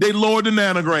 Yeah, they lowered the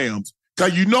nanograms.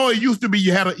 Because you know it used to be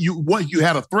you had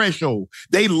a threshold.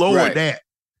 They lowered that.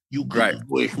 You go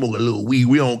smoke a little weed,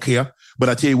 we don't care. But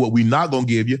I tell you what, we're not gonna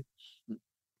give you.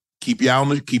 Keep your eye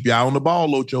on the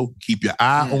ball, Ocho. Keep your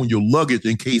eye on your luggage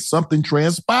in case something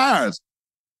transpires.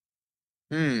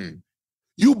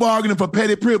 You bargaining for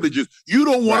petty privileges. You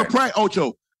don't want to practice,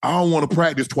 Ocho. I don't want to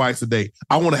practice twice a day.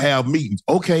 I want to have meetings.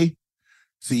 Okay.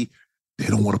 See, they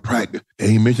don't want to practice. They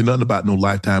ain't mentioned nothing about no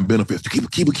lifetime benefits. Keep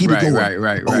it going.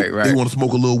 Right. They want to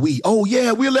smoke a little weed. Oh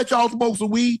yeah, we'll let y'all smoke some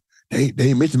weed. They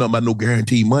ain't mentioned nothing about no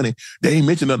guaranteed money. They ain't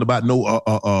mentioned nothing about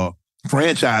no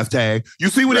franchise tag. You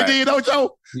see what they did,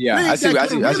 Ocho? Yeah, I see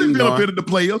benefited the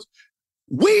players.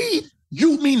 Weed?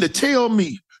 You mean to tell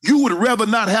me you would rather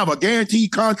not have a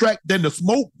guaranteed contract than to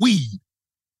smoke weed?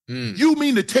 You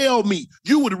mean to tell me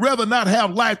you would rather not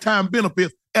have lifetime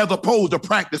benefits as opposed to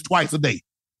practice twice a day?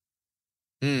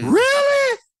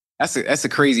 Really? That's a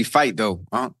crazy fight, though.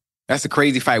 That's a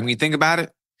crazy fight. When you think about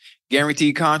it,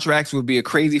 guaranteed contracts would be a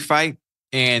crazy fight.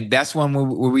 And that's one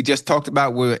where we just talked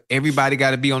about where everybody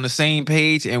got to be on the same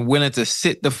page and willing to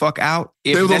sit the fuck out.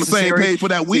 They was on the same page for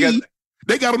that weed.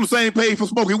 They got on the same page for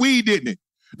smoking weed, didn't they?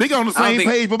 They got on the same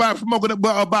page about smoking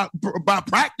about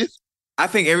practice. I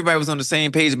think everybody was on the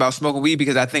same page about smoking weed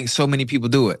because I think so many people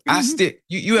do it.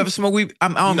 You ever smoke weed? I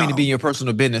don't mean to be in your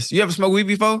personal business. You ever smoked weed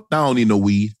before? I don't need no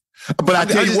weed. But I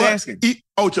tell you what,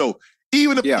 Ocho,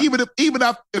 even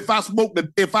if I smoke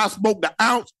the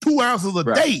ounce, 2 ounces a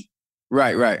day,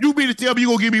 Right. You mean to tell me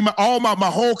you're gonna give me my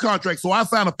whole contract? So I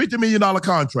signed a $50 million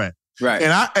contract. Right.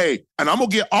 And I'm gonna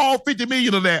get all $50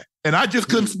 million of that, and I just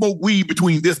couldn't smoke weed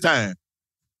between this time.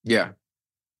 Yeah.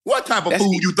 What type of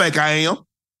fool you think I am?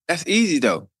 That's easy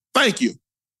though. Thank you.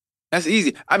 That's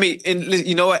easy. I mean, and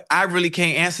you know what? I really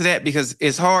can't answer that because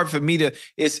it's hard for me to.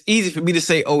 It's easy for me to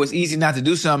say, "Oh, it's easy not to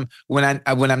do something" when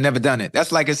I've never done it.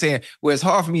 That's like I saying, "Well, it's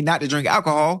hard for me not to drink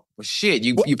alcohol." Well, shit,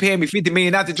 you paying me $50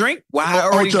 million not to drink? Well, I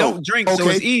already don't drink, so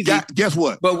it's easy. Guess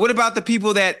what? But what about the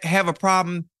people that have a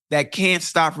problem that can't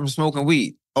stop from smoking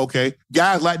weed? Okay,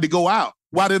 guys like to go out.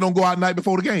 Why they don't go out night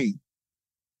before the game?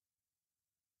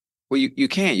 Well, you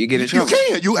can't. You get in trouble. You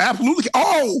can. You absolutely can.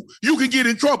 Oh, you can get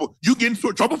in trouble. You get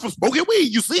in trouble for smoking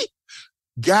weed. You see?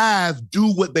 Guys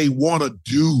do what they want to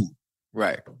do.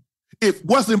 Right. If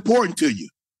what's important to you.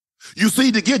 You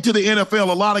see, to get to the NFL,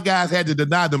 a lot of guys had to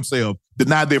deny themselves,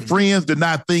 deny their friends,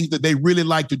 deny things that they really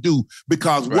like to do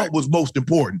because what was most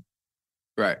important?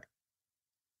 Right.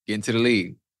 Get into the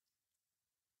league.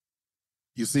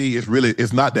 You see,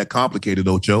 it's not that complicated,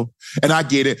 Ocho. And I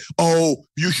get it. Oh,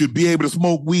 you should be able to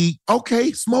smoke weed.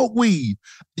 Okay, smoke weed.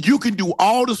 You can do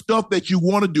all the stuff that you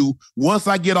want to do once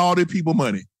I get all the people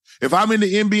money. If I'm in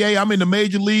the NBA, I'm in the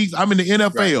major leagues, I'm in the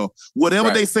NFL.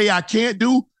 Whatever they say I can't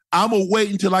do, I'm going to wait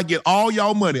until I get all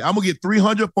y'all money. I'm going to get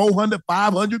 300, 400,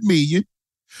 500 million.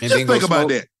 And just think about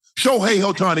that. Shohei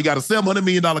Ohtani got a $700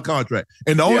 million contract.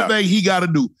 And the only thing he got to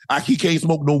do, he can't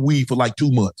smoke no weed for like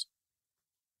 2 months.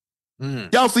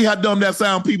 Y'all see how dumb that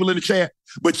sound, people in the chat?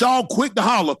 But y'all quick to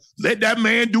holler. Let that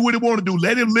man do what he want to do.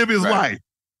 Let him live his life.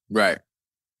 Right.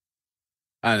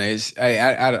 I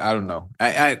don't know.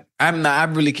 I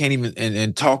really can't even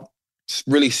and talk,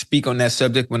 really speak on that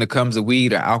subject when it comes to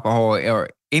weed or alcohol or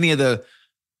any of the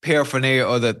paraphernalia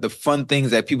or the fun things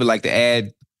that people like to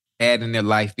add in their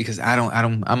life because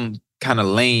I'm kind of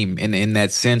lame in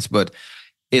that sense, but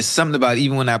it's something about,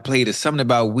 even when I played, it's something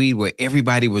about weed where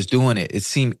everybody was doing it. It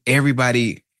seemed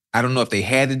everybody, I don't know if they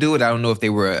had to do it. I don't know if they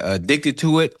were addicted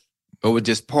to it or were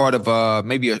just part of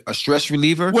maybe a stress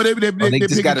reliever. Well, they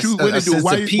just got a sense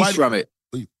of peace from it.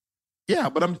 Yeah,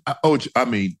 but I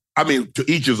mean, to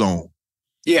each his own.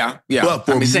 Yeah. But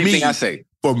for same me, thing I say.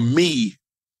 For me,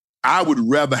 I would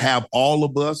rather have all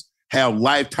of us have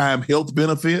lifetime health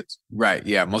benefits. Right,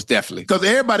 yeah, most definitely. Because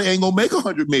everybody ain't going to make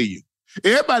 $100 million.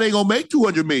 Everybody ain't gonna make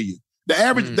 $200 million. The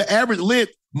average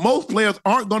length, most players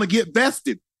aren't gonna get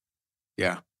vested.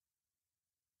 Yeah.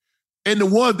 And the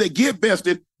ones that get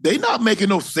vested, they not making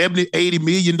no $70, $80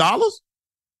 million.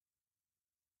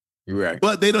 You're right.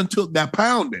 But they done took that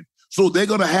pounding. So they're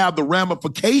gonna have the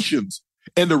ramifications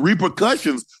and the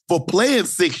repercussions for playing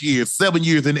 6 years, 7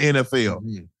 years in the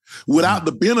NFL without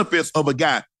the benefits of a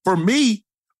guy. For me,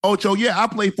 Ocho, I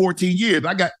played 14 years.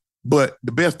 But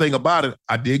the best thing about it,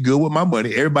 I did good with my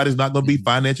money. Everybody's not going to be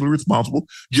financially responsible,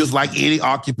 just like any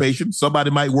occupation. Somebody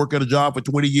might work at a job for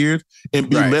 20 years and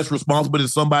be less responsible than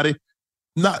somebody.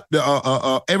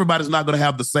 Everybody's not going to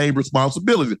have the same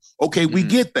responsibility. Okay, we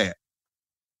get that.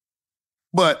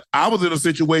 But I was in a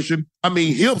situation,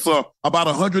 hips are about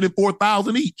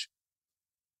 $104,000 each.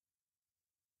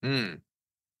 Damn.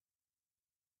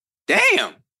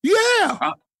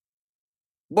 Yeah.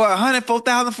 Boy,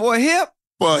 $104,000 for a hip?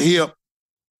 For a hip.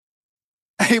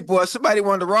 Hey, boy, somebody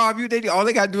wanted to rob you. All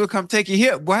they got to do is come take your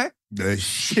hip, boy.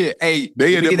 Shit. Hey,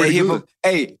 let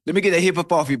me get that hip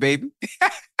up off you, baby.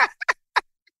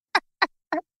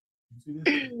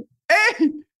 Hey.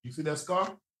 You see that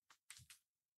scar?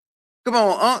 Come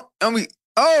on,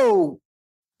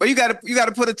 but you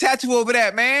gotta put a tattoo over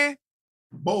that, man.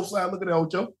 Both sides. Look at that,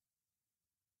 Ocho.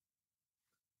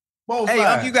 Both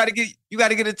sides. Hey, you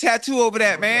gotta get a tattoo over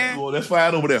that, man. Well, that's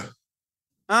fine over there.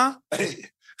 Huh? Hey,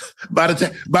 by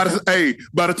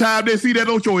the time they see that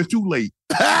Ocho, it's too late.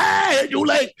 It's too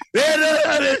late.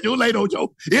 It's too late,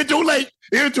 Ocho. It's too late.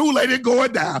 It's too late. It's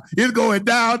going down. It's going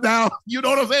down. You know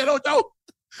what I'm saying, Ocho?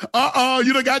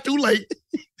 You done got too late.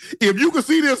 If you can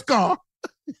see this car,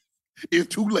 it's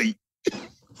too late.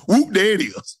 Whoop, there it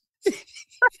is.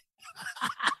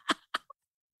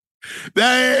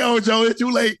 Damn, Ocho, it's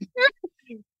too late.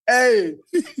 Hey,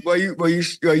 boy, you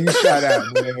shot out,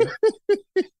 man.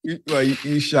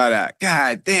 You shot out.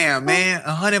 God damn, man.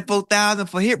 $104,000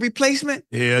 for hip replacement?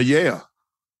 Hell yeah.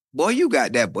 Boy, you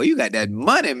got that. Boy, you got that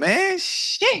money, man.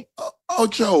 Shit.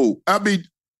 Ocho,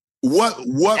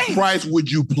 what price would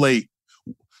you play?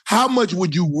 How much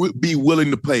would you be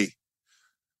willing to pay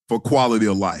for quality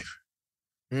of life?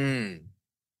 You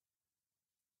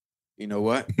know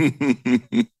what?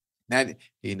 Now,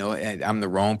 I'm the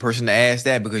wrong person to ask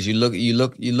that because you look.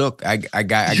 I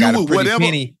got a pretty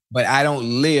penny, but I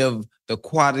don't live the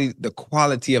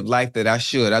quality of life that I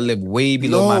should. I live way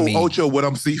below my means. Ocho, what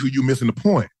I'm seeing, you missing the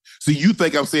point. See, you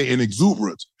think I'm saying in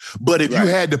exuberance, but if you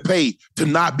had to pay to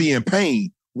not be in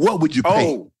pain, what would you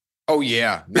pay? Oh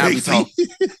yeah. Now we talking.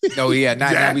 No, yeah.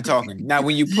 Now we talking. Now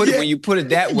when you put it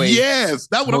that way, yes,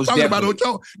 that's what I'm talking about,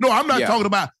 Ocho. No, I'm not talking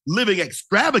about living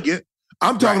extravagant.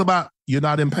 I'm talking about you're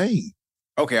not in pain.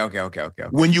 Okay.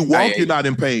 When you walk, you're not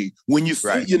in pain. When you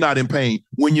sit, you're not in pain.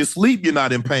 When you sleep, you're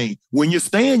not in pain. When you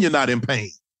stand, you're not in pain.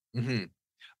 Mm-hmm.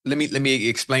 Let me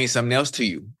explain something else to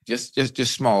you.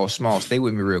 Just small. Stay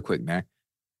with me real quick, man.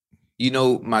 You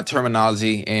know my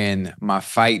terminology and my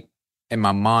fight and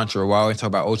my mantra. Where I always talk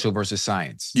about Ocho versus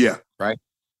science. Yeah. Right.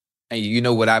 And you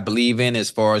know what I believe in as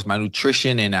far as my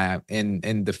nutrition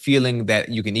and the feeling that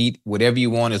you can eat whatever you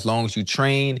want as long as you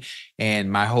train. And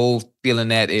my whole feeling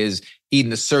that is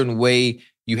eating a certain way,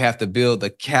 you have to build the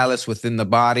callus within the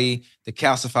body, to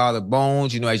calcify the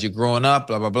bones, as you're growing up,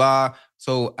 blah, blah, blah.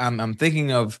 So I'm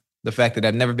thinking of the fact that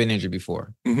I've never been injured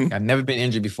before. Mm-hmm. I've never been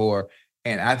injured before.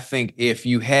 And I think if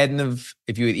you had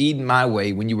eaten my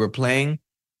way when you were playing,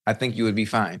 I think you would be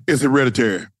fine. It's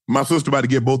hereditary. My sister about to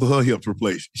get both of her hips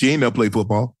replaced. She ain't never played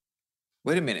football.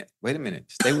 Wait a minute.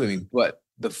 Stay with me. But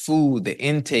the food, the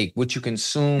intake, what you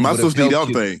consume. My sister eat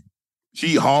everything. She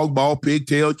eat hog ball,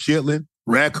 pigtail, chitlin,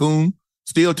 raccoon,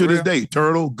 still to this day,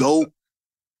 turtle, goat.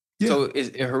 Yeah. So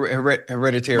it's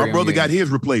hereditary. My brother got his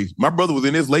replaced. My brother was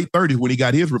in his late 30s when he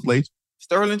got his replaced.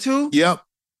 Sterling too? Yep.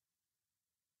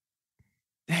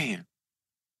 Damn.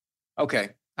 Okay.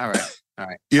 All right.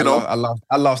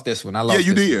 I lost this one. Yeah,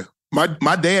 you did. My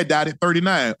dad died at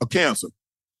 39 of cancer.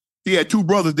 He had two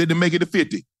brothers that didn't make it to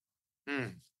 50.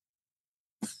 Damn.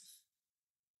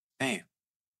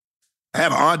 I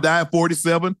had an aunt die at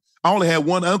 47. I only had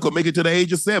one uncle make it to the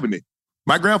age of 70.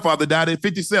 My grandfather died at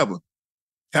 57.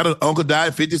 Had an uncle died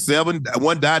at 57.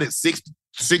 One died at 60.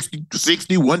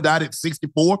 One died at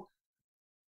 64.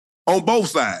 On both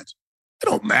sides. It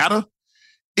don't matter.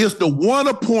 It's the one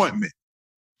appointment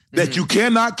that you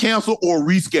cannot cancel or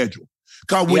reschedule.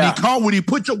 Because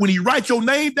when he writes your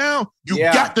name down, you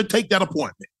got to take that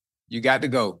appointment. You got to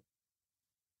go.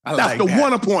 That's the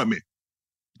one appointment.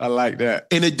 I like that.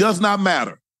 And it does not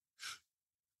matter.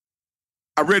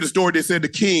 I read a story that said the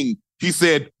king, he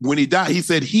said when he died, he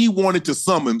said he wanted to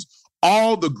summons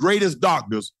all the greatest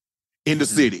doctors in the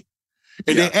city.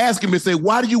 And they asked him and said,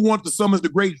 why do you want to summons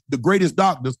the greatest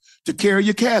doctors to carry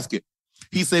your casket?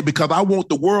 He said, because I want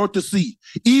the world to see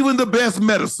even the best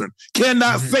medicine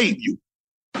cannot save you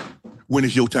when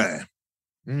it's your time.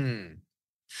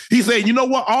 He said, you know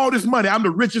what? All this money, I'm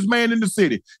the richest man in the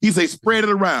city. He said, spread it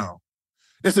around.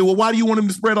 They said, well, why do you want him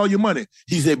to spread all your money?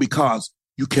 He said, because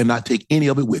you cannot take any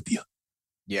of it with you.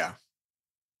 Yeah.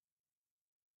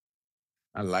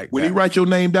 I like when he writes your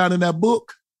name down in that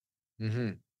book,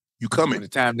 you coming. When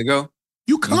it's time to go.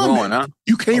 You coming. Going, huh?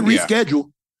 You can't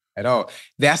reschedule. At all.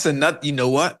 That's another, you know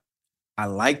what? I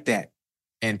like that.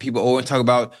 And people always talk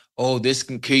about, oh, this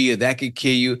can kill you, that can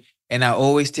kill you. And I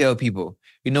always tell people,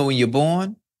 when you're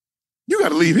born, you got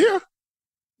to leave here.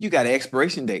 You got an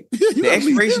expiration date. The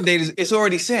expiration date is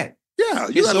already set. Yeah,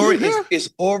 it's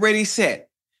already set.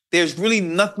 There's really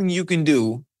nothing you can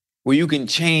do where you can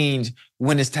change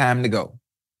when it's time to go.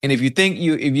 And if you think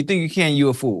you can,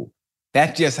 you're a fool.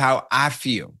 That's just how I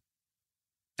feel.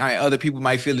 All right, other people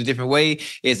might feel a different way,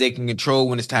 is they can control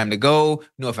when it's time to go.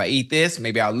 If I eat this,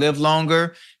 maybe I'll live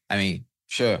longer. I mean,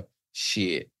 sure,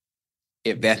 shit.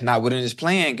 If that's not within his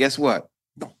plan, guess what?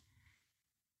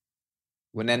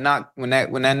 When that knock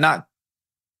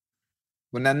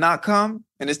come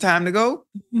and it's time to go,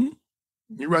 you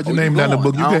write your name down in the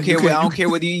book. I don't care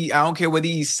whether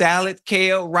you eat salad,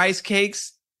 kale, rice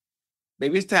cakes.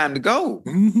 Maybe it's time to go.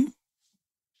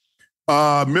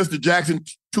 Mr. Jackson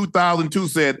 2002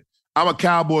 said, I'm a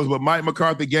Cowboys, but Mike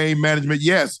McCarthy game management,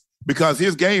 yes, because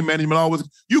his game management always,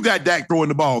 you got Dak throwing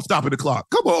the ball, stopping the clock.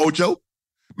 Come on, Ocho.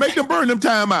 Make them burn them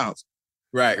timeouts.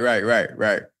 Right.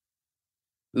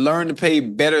 Learn to play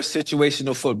better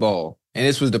situational football. And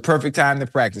this was the perfect time to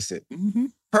practice it.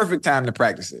 Perfect time to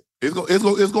practice it. It's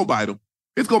gonna bite him.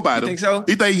 It's gonna bite him. Think so?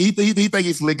 He think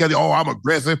he's slick. Oh, I'm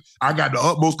aggressive. I got the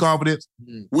utmost confidence.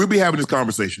 We'll be having this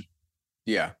conversation.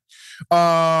 Yeah.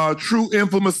 True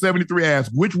Infamous 73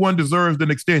 asks, which one deserves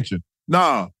an extension?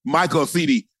 Nah, Michael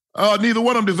CD. Neither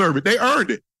one of them deserve it. They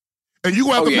earned it. And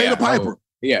you have to pay the piper.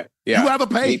 Yeah. You have to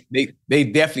pay. They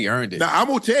definitely earned it. Now, I'm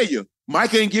going to tell you,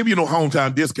 Mike ain't give you no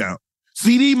hometown discount.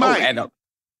 CD might.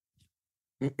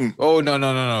 Oh,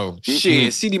 no.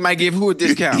 Shit, CD might give who a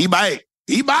discount? He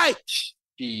might.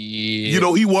 Yeah. You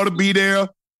know, he want to be there.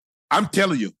 I'm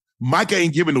telling you, Mike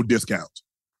ain't giving no discounts.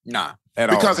 Nah, at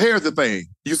all. Because here's the thing.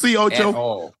 You see Ocho? At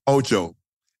all. Ocho.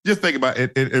 Just think about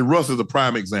it. And Russ is a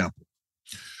prime example.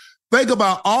 Think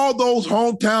about all those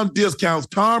hometown discounts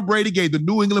Tom Brady gave the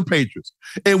New England Patriots.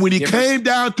 And when he came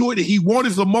down to it and he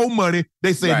wanted some more money,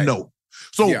 they said no.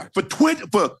 So for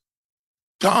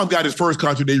Tom got his first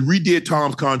contract. They redid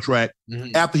Tom's contract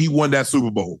after he won that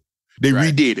Super Bowl. They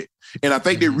redid it. And I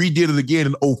think they redid it again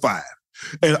in 2005.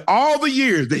 And all the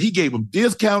years that he gave him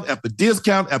discount after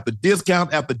discount after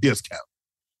discount after discount.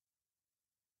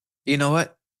 You know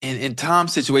what? And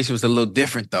Tom's situation was a little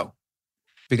different, though.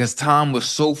 Because Tom was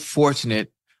so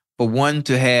fortunate for one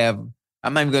to have,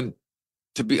 I'm not even going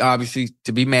to be, obviously,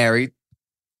 to be married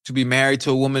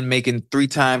to a woman making 3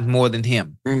 times more than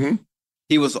him. Mm-hmm.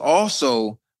 He was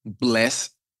also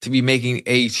blessed to be making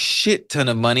a shit ton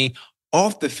of money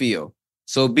off the field.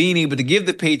 So being able to give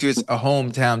the Patriots a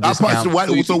hometown discount. Why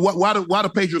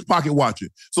the Patriots pocket watching?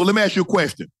 So let me ask you a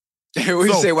question.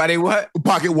 You say why they what?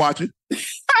 Pocket watching.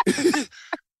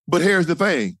 But here's the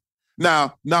thing.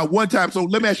 Now, one time, so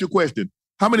let me ask you a question.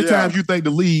 How many times you think the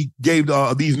league gave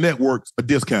these networks a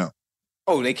discount?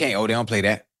 Oh, they can't. Oh, they don't play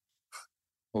that.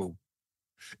 Oh.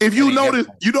 If you notice,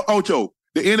 Ocho,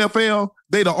 the NFL,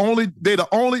 they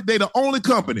the only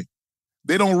company.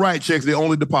 They don't write checks, they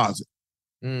only deposit.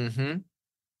 Mm-hmm.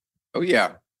 Oh,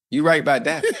 yeah. You're right about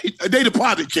that. They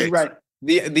deposit checks. You're right.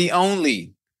 The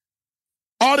only.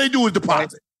 All they do is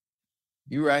deposit.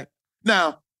 You're right.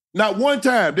 Now, not one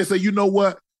time they say, you know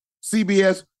what?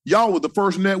 CBS, y'all was the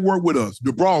first network with us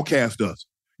to broadcast us.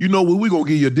 You know what? We're going to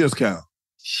give you a discount.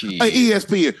 Hey,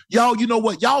 ESPN, y'all, you know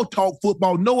what? Y'all talk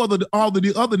football. All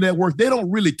the other networks, they don't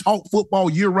really talk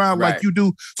football year-round like you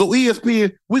do. So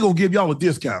ESPN, we're going to give y'all a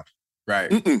discount.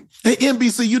 Right. Hey,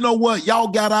 NBC, you know what? Y'all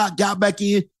got back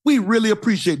in. We really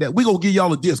appreciate that. We're going to give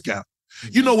y'all a discount.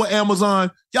 You know what, Amazon?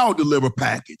 Y'all deliver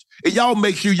package. And y'all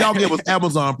make sure y'all give us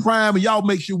Amazon Prime, and y'all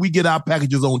make sure we get our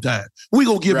packages on time. We're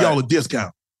going to give y'all a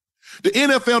discount. The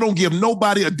NFL don't give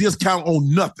nobody a discount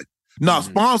on nothing. Not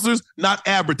sponsors, not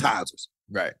advertisers.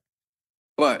 Right.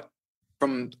 But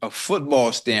from a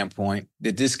football standpoint,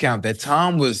 the discount that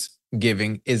Tom was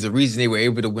giving is the reason they were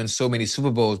able to win so many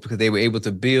Super Bowls, because they were able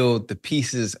to build the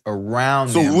pieces around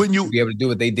them to be able to do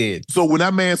what they did. So when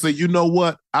that man said, you know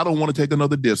what? I don't want to take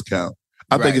another discount.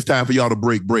 I think it's time for y'all to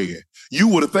break bread. You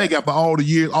would have think after all the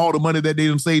years, all the money that they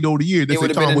done saved over the years, it would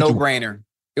have been a no-brainer.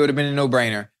 It would have been a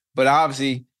no-brainer. But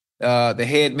obviously, the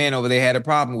head man over there had a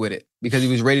problem with it because he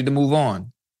was ready to move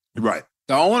on. Right.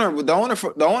 The owner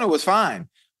was fine,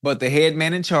 but the head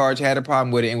man in charge had a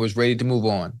problem with it and was ready to move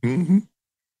on. Mm-hmm.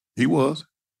 He was.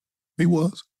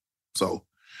 So,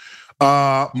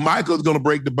 Michael's gonna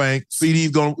break the bank.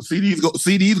 He's gonna want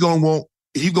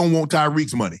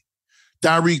Tyreek's money.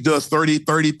 Tyreek does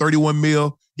 31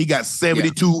 mil. He got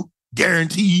 72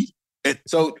 guaranteed.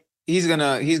 So he's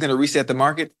gonna reset the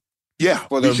market. Yeah,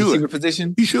 for the receiver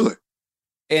position. He should.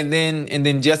 And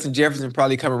then Justin Jefferson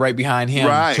probably coming right behind him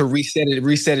to reset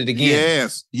it again.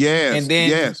 Yes. And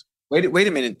then wait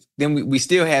a minute. Then we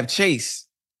still have Chase.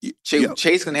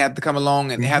 Chase gonna have to come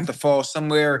along and have to fall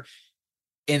somewhere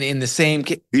in the same.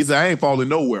 He said, I ain't falling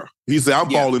nowhere. He said, I'm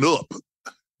falling up.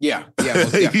 Yeah.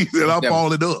 He said, I'm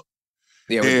falling up.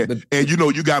 Yeah, and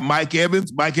you got Mike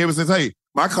Evans. Mike Evans says, hey,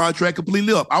 my contract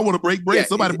completely up. I want to break bread.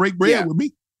 Somebody break bread with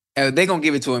me. They're gonna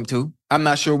give it to him too. I'm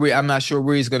not sure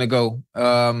where he's gonna go.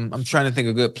 I'm trying to think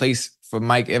of a good place for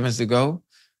Mike Evans to go.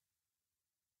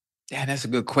 Yeah, that's a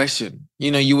good question.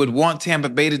 You would want Tampa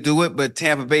Bay to do it, but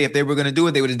Tampa Bay, if they were gonna do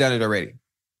it, they would have done it already.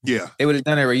 Yeah, they would have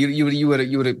done it already. You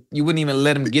wouldn't even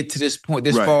let him get to this point,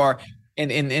 this far.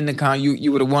 In the con,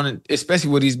 you would have wanted, especially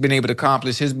what he's been able to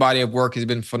accomplish. His body of work has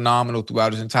been phenomenal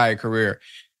throughout his entire career.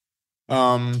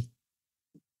 But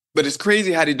it's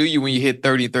crazy how they do you when you hit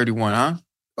 30, 31, huh?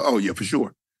 Oh yeah, for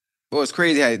sure. Well, it's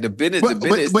crazy how the business.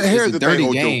 But here's the dirty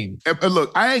thing, game. And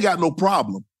look, I ain't got no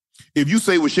problem if you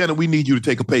say, "Well, Shannon, we need you to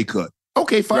take a pay cut."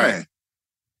 Okay, fine. Right.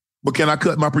 But can I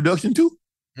cut my production too?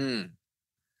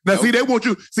 Now, see, they want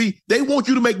you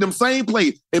to make them same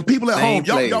plays, and people at home,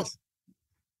 y'all.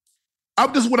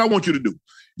 This is what I want you to do.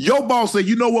 Your boss said,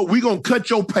 you know what, we're going to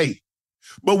cut your pay,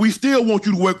 but we still want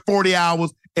you to work 40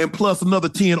 hours and plus another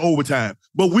 10 overtime,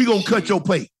 but we're going to cut your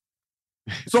pay.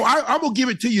 So I'm going to give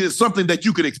it to you as something that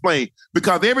you can explain,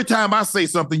 because every time I say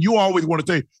something, you always want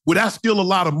to say, well, that's still a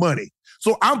lot of money.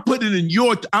 So I'm going to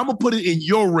put it in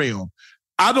your realm.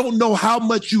 I don't know how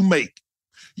much you make.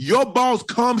 Your boss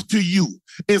comes to you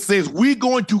and says, we're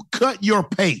going to cut your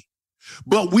pay,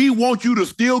 but we want you to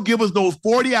still give us those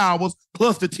 40 hours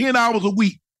plus the 10 hours a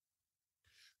week.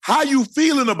 How you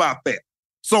feeling about that?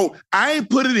 So I ain't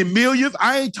putting in millions.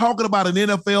 I ain't talking about an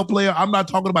NFL player. I'm not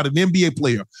talking about an NBA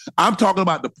player. I'm talking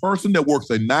about the person that works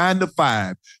a 9 to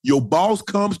 5. Your boss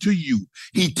comes to you.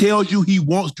 He tells you he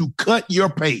wants to cut your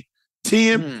pay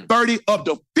 10, 30, up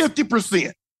to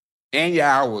 50%. And your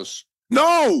hours.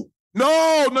 No.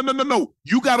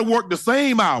 You got to work the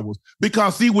same hours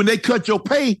because, see, when they cut your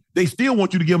pay, they still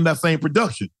want you to give them that same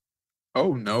production.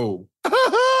 Oh, no.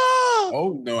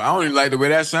 Oh, no. I don't even like the way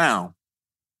that sounds.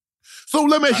 So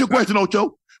let me ask you a question,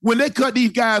 Ocho. When they cut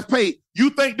these guys' pay, you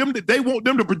think they want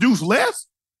them to produce less,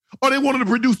 or they want them to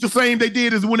produce the same they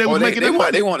did as when they were making their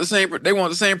money? They want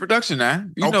the same production now.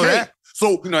 You know that.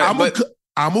 So I'm gonna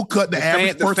cut the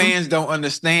average person. The fans don't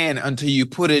understand until you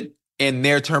put it in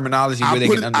their terminology where they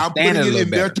can understand I'm putting it a little in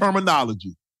better. their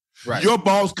terminology. Right. Your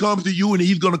boss comes to you and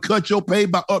he's going to cut your pay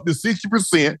by up to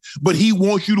 60%, but he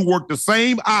wants you to work the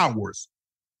same hours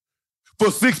for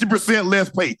 60%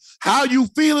 less pay. How you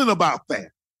feeling about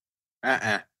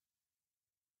that?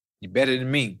 You're better than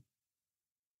me.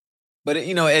 But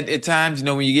at times,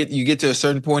 when you get to a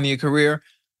certain point in your career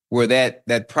where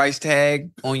that price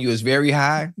tag on you is very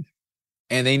high,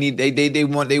 and they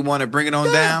want to bring it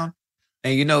on down,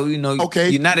 and okay,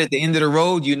 you're not at the end of the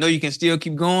road. You can still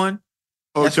keep going.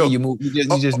 That's when you move. You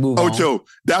just move on. Ocho,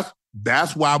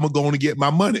 that's why I'm going to get my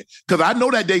money, because I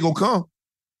know that day gonna come.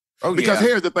 Because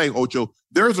here's the thing, Ocho.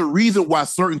 There's a reason why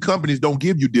certain companies don't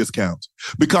give you discounts.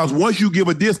 Because once you give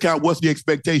a discount, what's the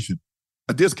expectation?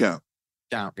 A discount.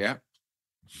 Yeah.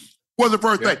 What's the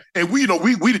first thing? And we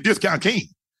the discount king.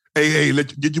 Hey,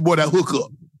 let's get your boy that hookup.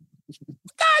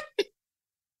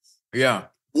 Yeah.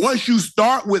 Once you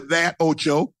start with that,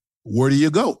 Ocho, where do you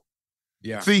go?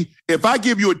 Yeah. See, if I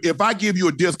give you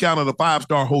a discount at a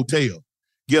 5-star hotel,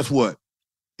 guess what?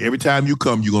 Every time you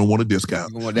come, you're gonna want a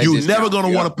discount. You're never gonna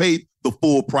want to pay the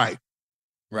full price.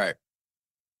 Right.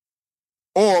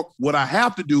 Or what I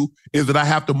have to do is that I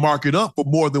have to mark it up for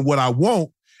more than what I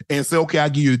want and say, okay, I'll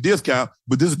give you a discount,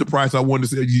 but this is the price I want to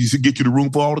say. You should get you the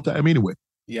room for all the time anyway.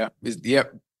 Yeah.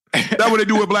 Yep. That's what they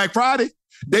do with Black Friday.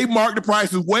 They mark the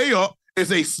prices way up and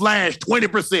say slash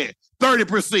 20%,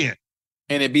 30%.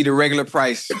 And it be the regular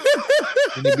price.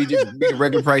 And it be the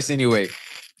regular price anyway.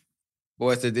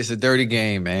 Boy, it's a dirty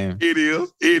game, man. It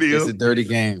is. It's a dirty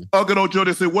game. Uncle Ocho,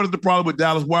 they said, what is the problem with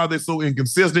Dallas? Why are they so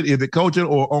inconsistent? Is it coaching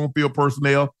or on-field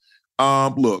personnel?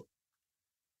 Look,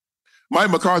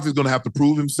 Mike McCarthy's going to have to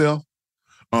prove himself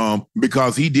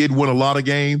because he did win a lot of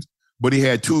games, but he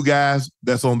had two guys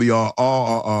that's on the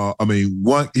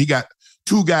he got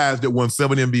two guys that won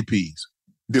 7 MVPs.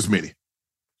 This many.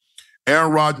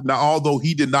 Aaron Rodgers, now, although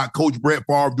he did not coach Brett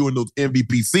Favre during those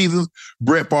MVP seasons,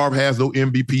 Brett Favre has those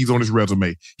MVPs on his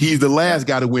resume. He's the last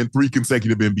guy to win 3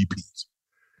 consecutive MVPs.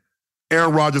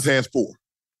 Aaron Rodgers has 4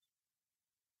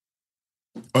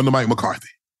 under Mike McCarthy.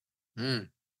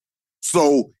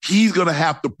 So he's going to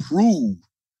have to prove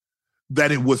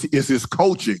that it's his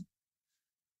coaching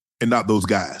and not those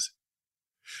guys.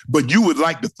 But you would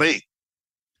like to think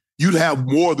you'd have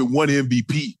more than 1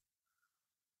 MVP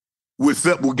with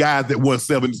guys that won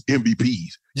 7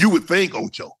 MVPs. You would think,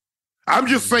 Ocho. I'm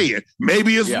just saying,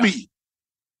 maybe it's me.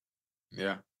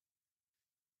 Yeah.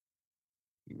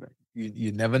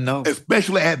 You never know.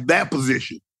 Especially at that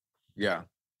position. Yeah.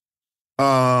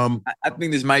 I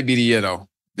think this might be the year, though.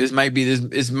 This might be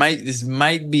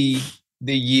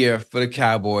the year for the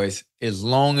Cowboys, as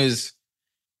long as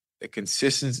the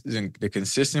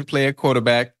consistent play at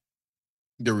quarterback,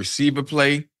 the receiver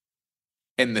play,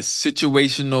 and the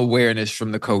situational awareness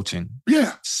from the coaching.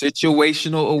 Yeah.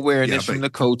 Situational awareness from the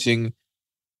coaching.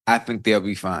 I think they'll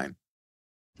be fine.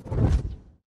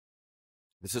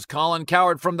 This is Colin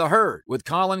Cowherd from The Herd with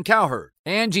Colin Cowherd.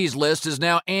 Angie's List is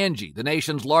now Angie, the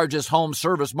nation's largest home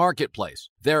service marketplace.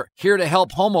 They're here to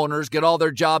help homeowners get all their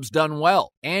jobs done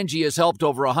well. Angie has helped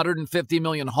over 150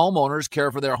 million homeowners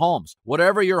care for their homes.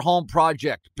 Whatever your home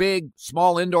project, big,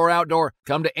 small, indoor, outdoor,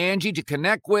 come to Angie to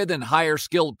connect with and hire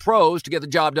skilled pros to get the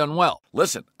job done well.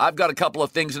 Listen, I've got a couple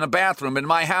of things in a bathroom in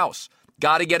my house.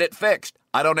 Got to get it fixed.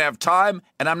 I don't have time,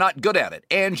 and I'm not good at it.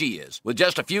 Angie is. With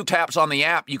just a few taps on the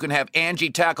app, you can have Angie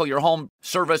tackle your home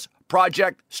service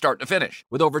project start to finish.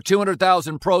 With over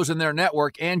 200,000 pros in their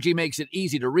network, Angie makes it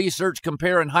easy to research,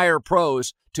 compare, and hire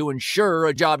pros to ensure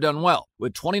a job done well.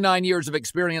 With 29 years of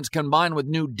experience combined with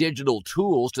new digital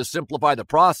tools to simplify the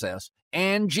process,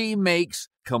 Angie makes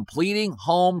completing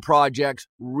home projects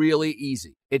really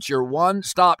easy. It's your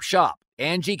one-stop shop.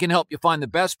 Angie can help you find the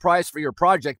best price for your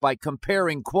project by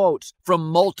comparing quotes from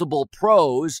multiple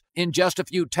pros in just a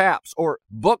few taps, or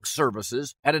book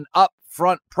services at an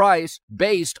upfront price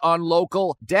based on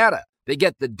local data. They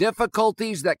get the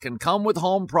difficulties that can come with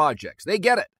home projects. They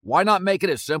get it. Why not make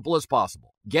it as simple as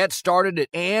possible? Get started at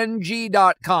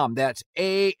Angie.com. That's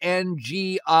ANGI.com,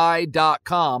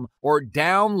 or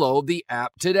download the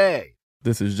app today.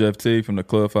 This is Jeff T from the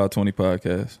Club 520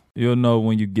 podcast. You'll know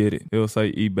when you get it. It'll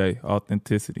say eBay,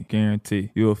 authenticity, guarantee.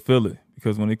 You'll feel it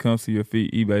because when it comes to your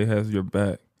feet, eBay has your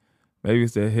back. Maybe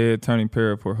it's that head-turning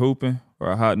pair for hooping or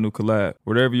a hot new collab.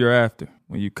 Whatever you're after,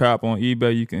 when you cop on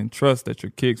eBay, you can trust that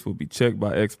your kicks will be checked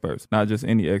by experts, not just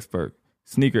any expert.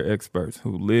 Sneaker experts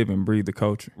who live and breathe the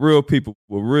culture. Real people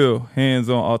with real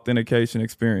hands-on authentication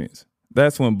experience.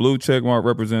 That's when blue checkmark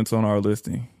represents on our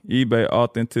listing. eBay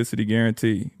Authenticity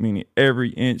Guarantee, meaning every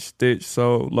inch, stitch,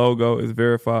 sole, logo is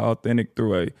verified authentic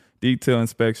through a detailed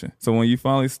inspection. So when you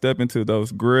finally step into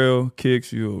those grill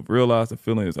kicks, you'll realize the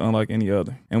feeling is unlike any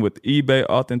other. And with eBay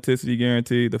Authenticity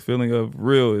Guarantee, the feeling of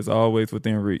real is always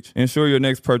within reach. Ensure your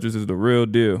next purchase is the real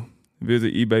deal.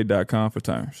 Visit ebay.com for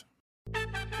terms.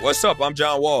 What's up? I'm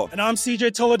John Wall. And I'm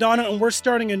CJ Toledano, and we're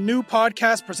starting a new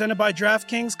podcast presented by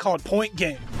DraftKings called Point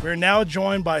Game. We're now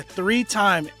joined by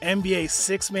three-time NBA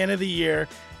Sixth Man of the Year,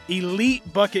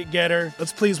 elite bucket getter.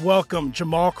 Let's please welcome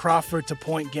Jamal Crawford to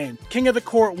Point Game. King of the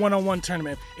Court one-on-one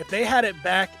tournament. If they had it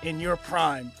back in your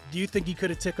prime, do you think you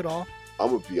could have took it all? I'm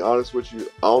going to be honest with you.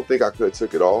 I don't think I could have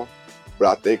took it all, but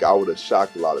I think I would have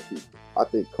shocked a lot of people. I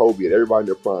think Kobe and everybody in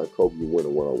their prime, Kobe would win a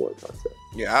one-on-one contest.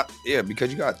 Yeah, because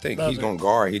you got to think he's going to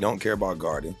guard. He don't care about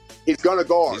guarding. He's going to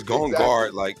guard. He's going to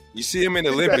guard. Like, you see him in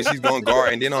the Olympics, he's going to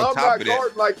guard. And then on top of that. I'm not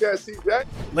guarding like that, CJ.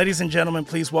 Ladies and gentlemen,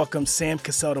 please welcome Sam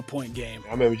Cassell to Point Game.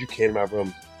 I remember you came to my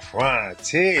room crying,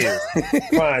 tears,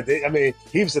 crying. I mean,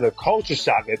 he was in a culture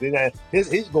shock. And then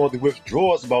he's going through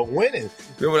withdrawals about winning.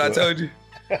 Remember what I told you?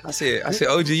 I said,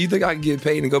 OG, you think I can get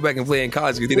paid and go back and play in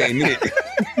college because it ain't it?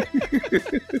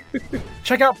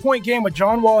 Check out Point Game with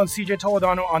John Wall and CJ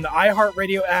Toledano on the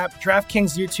iHeartRadio app,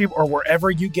 DraftKings YouTube, or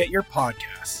wherever you get your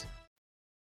podcasts.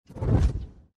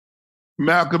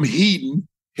 Malcolm Heaton,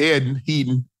 I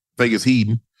think it's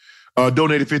Heaton,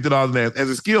 donated $50 and asked, as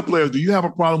a skill player, do you have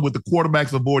a problem with the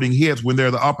quarterbacks avoiding hits when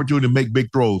there's the opportunity to make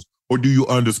big throws, or do you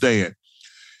understand?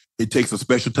 It takes a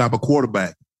special type of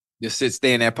quarterback. Just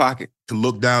stay in that pocket. To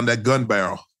look down that gun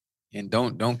barrel. And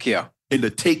don't care. And to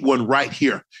take one right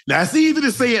here. Now, it's easy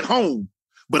to say at home,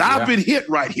 but I've been hit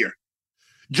right here.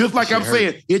 Just like I'm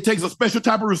saying, it takes a special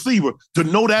type of receiver to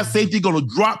know that safety going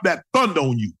to drop that thunder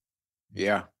on you.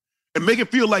 Yeah. And make it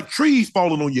feel like trees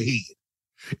falling on your head.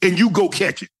 And you go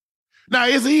catch it. Now,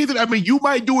 it's easy. I mean, you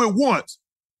might do it once.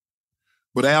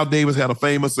 But Al Davis had a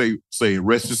famous saying,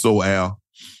 rest your soul, Al.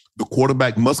 The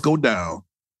quarterback must go down,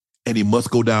 and he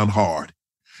must go down hard.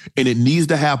 And it needs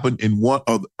to happen in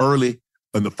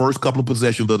in the first couple of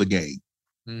possessions of the game.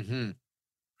 Mm-hmm.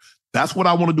 That's what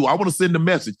I want to do. I want to send a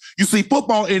message. You see,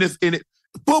 football in its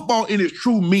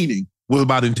true meaning was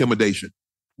about intimidation.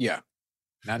 Yeah.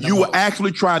 You were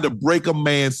actually trying to break a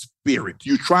man's spirit.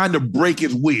 You're trying to break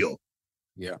his will.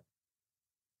 Yeah.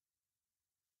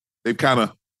 They've kind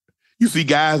of, you see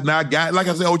guys, like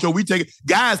I said, Ocho,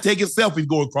 guys taking selfies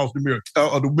going across the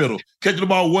middle, catching the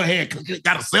ball with one hand,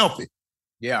 got a selfie.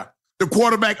 Yeah. The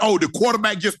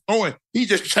quarterback just throwing. He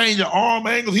just changing arm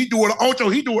angles. He doing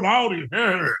all these.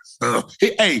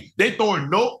 Hey, they throwing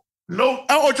no.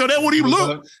 Ocho, they wouldn't even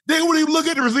look. They wouldn't even look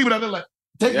at the receiver. They're like,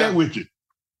 take that with you.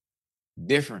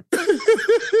 Different.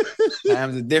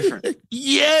 Times are different.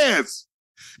 Yes.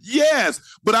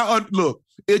 But look,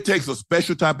 it takes a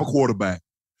special type of quarterback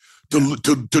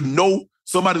to know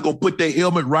somebody's gonna put their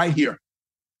helmet right here.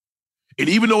 And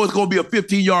even though it's gonna be a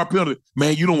 15-yard penalty,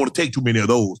 man, you don't want to take too many of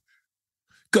those.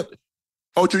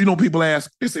 Ocho, you know, people ask,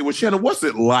 they say, well, Shannon, what's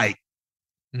it like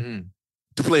to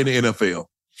play in the NFL?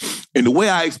 And the way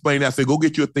I explain it, I say, go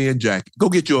get you a thin jacket. Go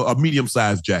get you a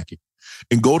medium-sized jacket.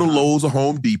 And go to Lowe's or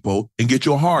Home Depot and get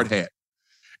you a hard hat.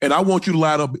 And I want you to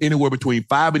line up anywhere between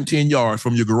 5 and 10 yards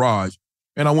from your garage.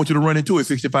 And I want you to run into it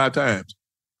 65 times.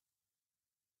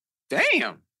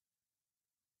 Damn.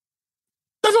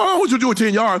 That's all I want you to do with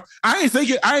 10 yards. I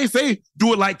ain't say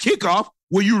do it like kickoff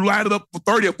where you line it up for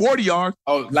 30 or 40 yards.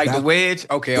 Oh, like the wedge?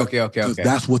 Okay.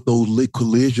 That's what those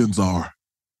collisions are.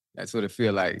 That's what it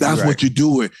feel like. That's what you're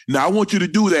doing. Now, I want you to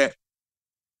do that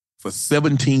for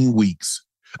 17 weeks.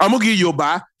 I'm going to give you a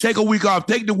bye. Take a week off.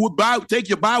 Take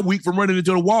your bye week from running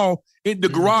into the wall in the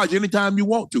garage anytime you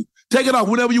want to. Take it off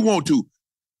whenever you want to.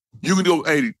 You can go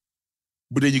 80,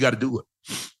 but then you got to do it.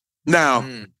 Now,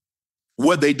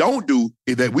 what they don't do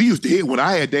is that we used to hit when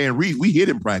I had Dan Reeves, we hit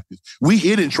in practice. We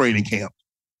hit in training camp.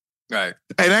 Right.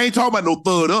 And I ain't talking about no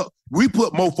thud up. We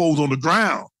put mofos on the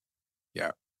ground.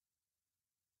 Yeah.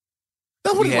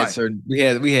 That's what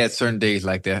we had certain days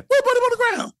like that. We put them on the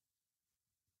ground.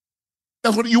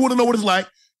 That's what you want to know what it's like.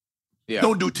 Yeah.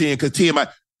 Don't do 10 because 10 might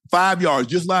 5 yards.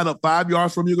 Just line up 5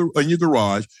 yards from your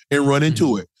garage and run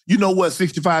into it. You know what?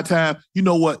 65 times. You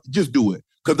know what? Just do it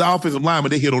because the offensive lineman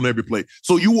they hit on every play.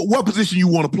 So what position you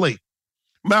want to play?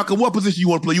 Malcolm, what position you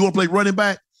want to play? You want to play running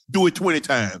back? Do it 20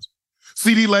 times.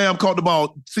 CeeDee Lamb caught the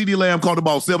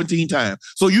ball 17 times.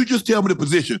 So you just tell me the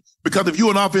position. Because if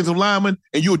you're an offensive lineman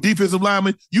and you're a defensive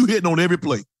lineman, you hitting on every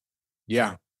play.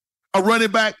 Yeah. A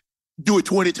running back, do it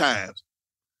 20 times.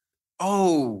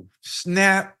 Oh,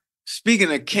 snap. Speaking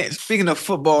of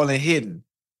football and hitting,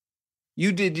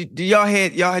 y'all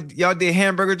did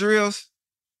hamburger drills?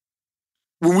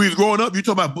 When we was growing up, you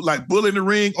talking about like Bull in the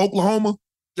Ring, Oklahoma?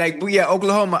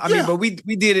 Oklahoma. I mean, but we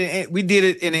did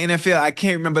it in the NFL. I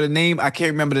can't remember the name. I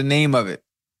can't remember the name of it.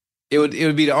 It would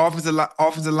be the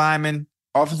offensive lineman,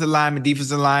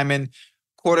 defensive lineman,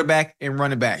 quarterback, and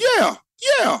running back. Yeah.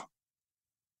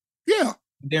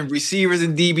 Then receivers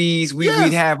and DBs, we'd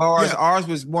have ours. Yeah. Ours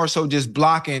was more so just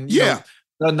blocking.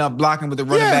 Not blocking with the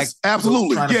running back.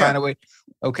 Absolutely. Trying to find a way.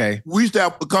 Okay. We used to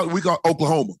have we call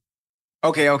Oklahoma.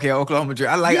 Okay, Oklahoma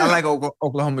drill. I like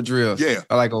Oklahoma drills. Yeah.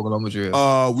 I like Oklahoma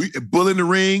drills. We Bull in the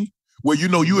Ring, where you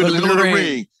know you in the middle of the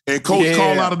ring and coach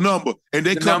call out a number and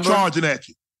they come charging at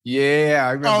you. Yeah,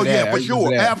 I remember that. Oh, yeah, for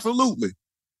sure. Absolutely.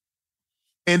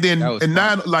 And then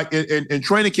in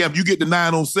training camp, you get the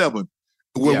 9-on-7.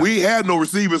 Well, we had no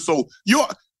receivers, so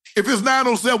if it's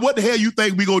 9-on-7, what the hell you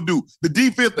think we gonna do? The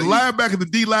defense, the linebacker, the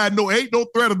D line, ain't no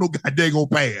threat of no goddamn gonna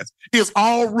pass. It's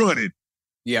all running.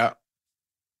 Yeah.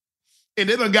 And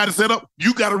they done got to set up.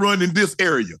 You got to run in this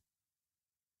area.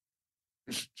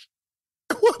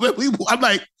 I'm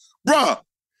like, bruh.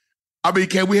 I mean,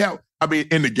 can we have? I mean,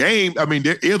 in the game, I mean,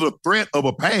 there is a threat of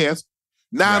a pass.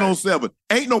 9-on-7,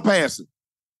 ain't no passing.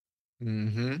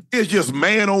 Mm-hmm. It's just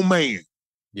man on man.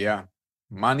 Yeah.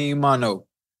 Mano a mano.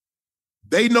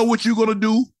 They know what you're going to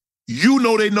do. You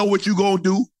know they know what you're going to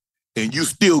do. And you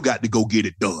still got to go get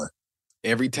it done.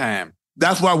 Every time.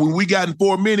 That's why when we got in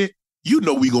 4 minutes, you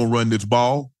know we going to run this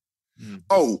ball. Mm-hmm.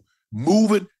 Oh,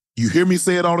 moving. You hear me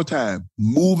say it all the time.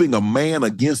 Moving a man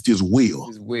against his will.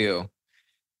 His will.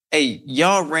 Hey,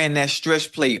 y'all ran that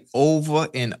stretch play over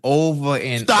and over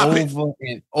and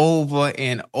over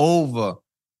and over.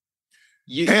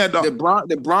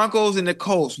 The Broncos and the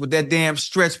Colts with that damn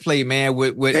stretch play, man,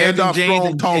 with Evan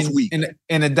James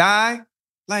and a die.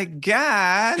 Like,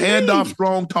 God. Handoff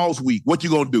strong, toss weak. What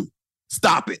you gonna do?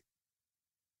 Stop it.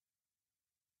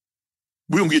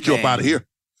 We gonna get you up out of here.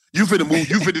 You finna move.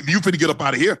 You finna get up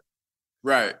out of here.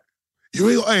 Right.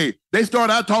 They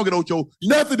start out talking, Ocho.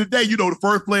 Nothing today. You know, the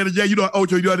first play of the day, you know,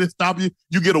 Ocho, you know, they stop you.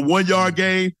 You get a 1 yard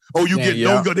gain. Oh, you get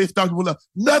no go. They stop you.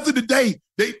 Nothing today.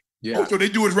 Ocho, they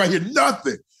do it right here.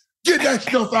 Nothing. Get that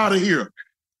stuff out of here.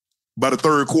 By the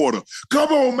third quarter.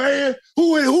 Come on, man.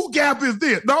 Who gap is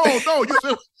this? No. You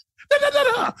said,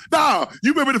 no.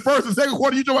 You remember the first and second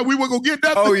quarter? You talking about we weren't gonna get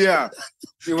nothing? Oh yeah.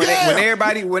 When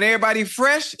everybody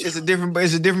fresh, it's a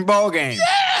different ball game.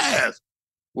 Yes.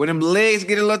 When them legs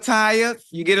get a little tired,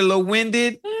 you get a little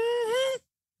winded. Mm-hmm.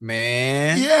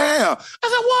 Man. Yeah. I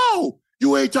said, whoa.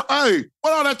 You ain't hey,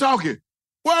 what all that talking?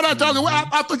 What all that talking?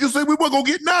 I thought you said we weren't gonna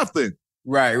get nothing.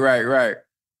 Right.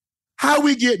 How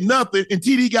we get nothing and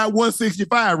TD got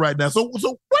 165 right now. So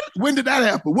when did that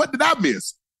happen? What did I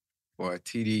miss? Boy,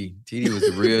 TD was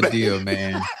the real deal,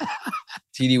 man.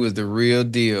 TD was the real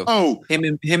deal. Oh, him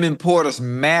and Portis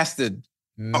mastered.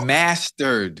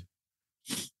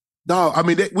 No, I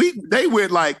mean they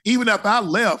went like even after I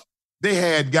left, they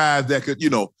had guys that could,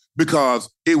 you know,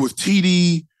 because it was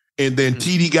TD and then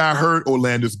TD got hurt,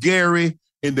 Orlando's Gary,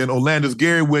 and then Orlando's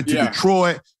Gary went to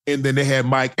Detroit, and then they had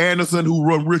Mike Anderson who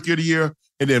run Rookie of the Year,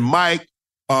 and then Mike.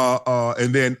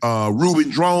 And then Ruben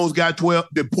Drones got 12.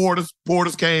 Then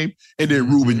Portis came, and then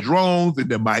Ruben Drones, and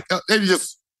then Mike. They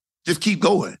just keep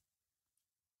going.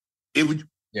 It was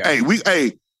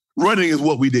running is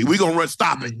what we did. We gonna run,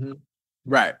 stop it,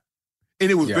 right?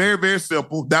 And it was very, very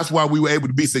simple. That's why we were able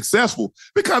to be successful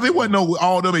because it wasn't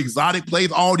all them exotic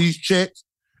plays, all these checks.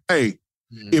 Hey,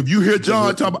 if you hear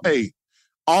John talk about,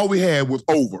 all we had was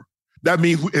over. That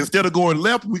means instead of going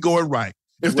left, we going right.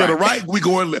 Instead of right, we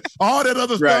going left. All that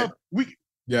other stuff, we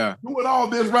doing all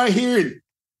this right here.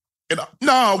 And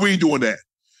no, we ain't doing that.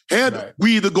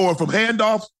 We either going from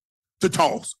handoff to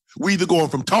toss. We either going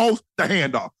from toss to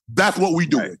handoff. That's what we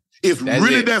doing. It's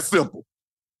really that simple.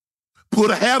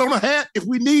 Put a hat on a hat if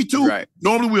we need to. Right.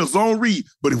 Normally we'll zone read,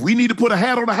 but if we need to put a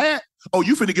hat on a hat,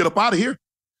 you finna get up out of here.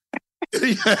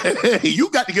 You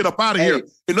got to get up out of here.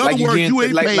 In other words, you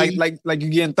ain't paid. Like you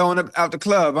getting thrown out the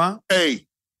club, huh? Hey.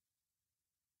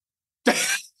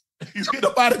 You get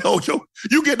up out of there, Ocho.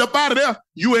 You getting up out of there,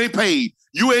 you ain't paid.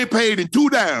 You ain't paid in 2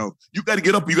 down. You got to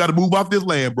get up. You got to move off this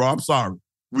land, bro. I'm sorry.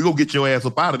 We gonna get your ass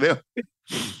up out of there.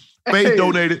 Faith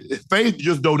donated. Faith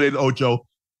just donated, Ocho.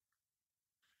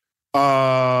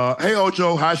 Hey,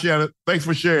 Ocho. Hi, Shannon. Thanks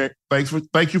for sharing.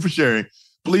 Thank you for sharing.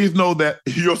 Please know that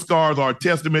your scars are a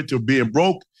testament to being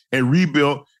broke and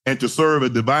rebuilt and to serve a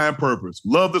divine purpose.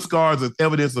 Love the scars as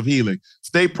evidence of healing.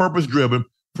 Stay purpose-driven.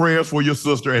 Prayers for your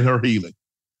sister and her healing.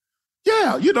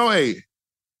 Yeah, hey,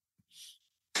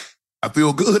 I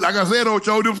feel good. Like I said,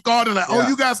 Ocho, them scars. Like, oh,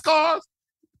 you got scars?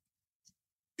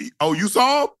 Oh, you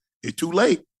saw them? It's too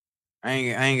late. I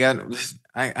ain't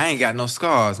got no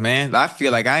scars, man. I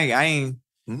feel like I ain't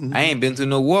been through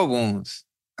no war wounds.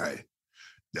 Hey,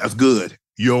 that's good.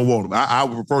 You don't want them. I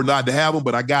would prefer not to have them,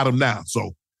 but I got them now.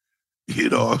 So, you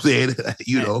know what I'm saying?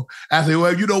 I say,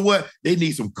 well, you know what? They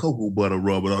need some cocoa butter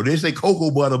rubbing on. They say cocoa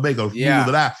butter make them smooth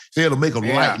it out. Say it'll make them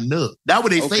lighten up. That's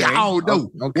what they say. I don't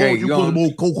know. Okay, you put some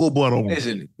more cocoa butter on them.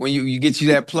 Listen, when you get you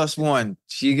that +1,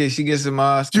 she gets some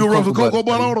she'll rub some cocoa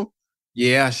butter on them?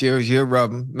 Yeah, she'll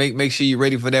rub them. Make sure you're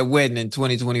ready for that wedding in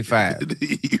 2025.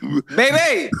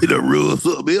 Baby! It'll rub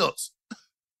something else.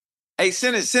 Hey,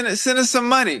 send us some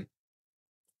money.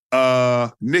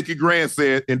 Nikki Grant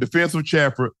said, in defense of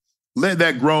Chafford, let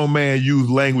that grown man use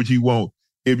language he wants.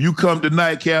 If you come to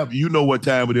Nightcap, you know what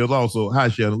time it is also. Hi,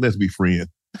 Shannon. Let's be friends.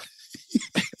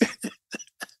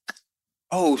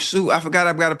 Oh, shoot. I forgot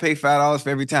I've got to pay $5 for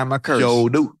every time I curse. Sure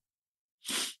do.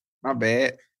 My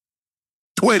bad.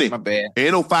 20. My bad.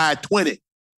 Ain't no 5.20.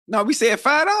 No, we said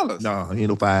 $5. No, ain't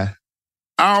no 5.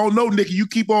 I don't know, Nikki. You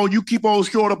keep on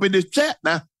short up in this chat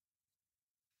now.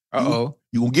 Uh-oh.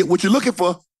 You gonna get what you're looking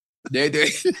for. They.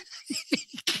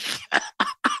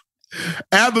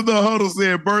 After the huddle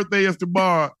said birthday is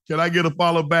tomorrow, can I get a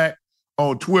follow back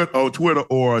on Twitter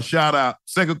or a shout out?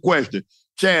 Second question.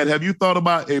 Chad, have you thought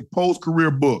about a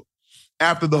post-career book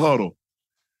after the huddle?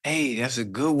 Hey, that's a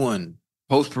good one.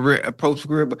 Post-career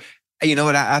book. You know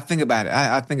what? I think about it.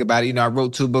 I think about it. I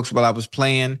wrote 2 books while I was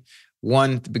playing.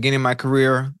 One at the beginning of my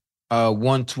career,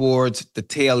 one towards the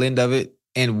tail end of it,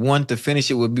 and one to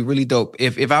finish it would be really dope.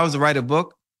 If I was to write a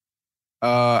book,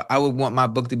 I would want my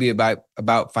book to be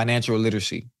about financial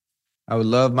literacy. I would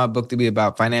love my book to be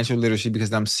about financial literacy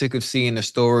because I'm sick of seeing the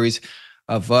stories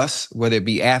of us, whether it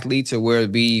be athletes or whether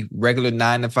it be regular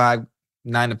 9 to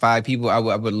 5 people. I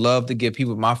would love to give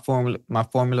people my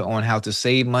formula on how to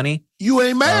save money. You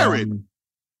ain't married.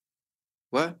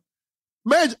 What?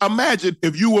 Imagine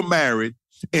if you were married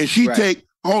and she take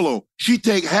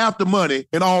half the money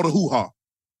and all the hoo-ha.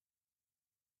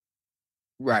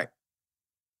 Right.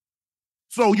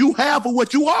 So you half of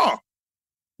what you are.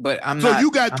 But So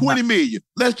you got 20 million.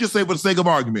 Let's just say for the sake of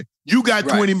argument, you got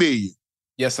 20 million.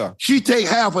 Yes, sir. She take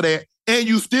half of that and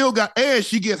you still got, and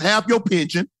she gets half your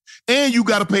pension and you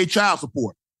got to pay child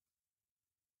support.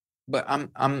 But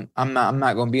I'm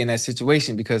not going to be in that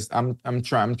situation because I'm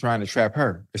trying to trap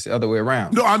her. It's the other way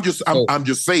around. No, I'm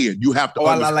just saying you have to.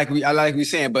 I like what you're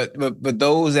saying, but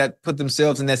those that put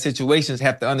themselves in that situations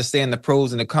have to understand the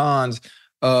pros and the cons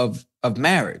of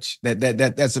marriage.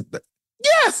 That's a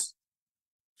yes.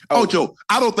 Ocho,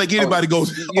 I don't think anybody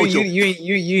goes. Ocho, you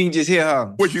ain't just hear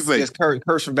her. What you say? Just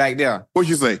curse from back there. What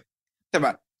you say? Talk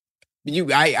about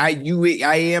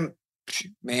I am.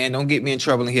 Man, don't get me in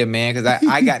trouble in here, man, because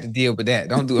I got to deal with that.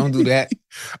 Don't do that.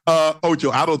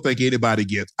 Ocho, I don't think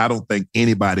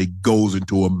anybody goes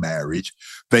into a marriage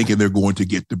thinking they're going to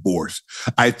get divorced.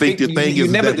 I think the thing you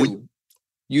is never that do.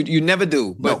 You never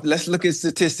do. But let's look at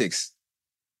statistics.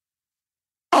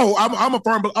 Oh, I'm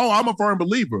a firm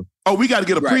believer. Oh, we got to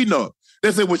get a prenup.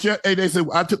 They say, because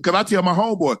I tell my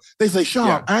homeboy, they say,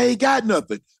 Sharp, I ain't got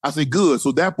nothing. I say, good.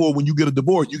 So therefore, when you get a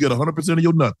divorce, you get 100% of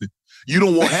your nothing. You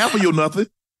don't want half of your nothing.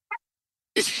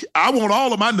 I want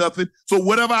all of my nothing. So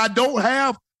whatever I don't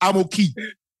have, I'm gonna keep.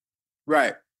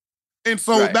 Right. And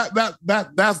so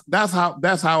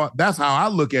that's how I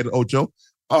look at it, Ocho.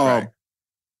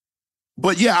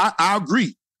 But yeah, I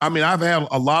agree. I mean, I've had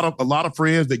a lot of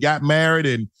friends that got married,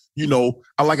 and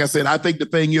like I said, I think the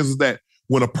thing is that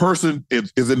when a person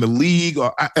is in the league,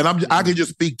 I can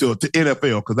just speak to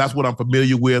NFL because that's what I'm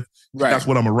familiar with. Right. That's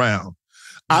what I'm around.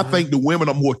 I think the women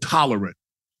are more tolerant.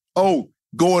 Oh,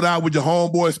 going out with your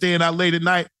homeboy, staying out late at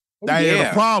night, that ain't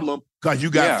a problem because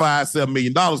you got $5-7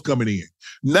 million coming in.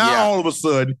 Now all of a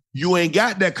sudden you ain't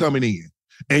got that coming in,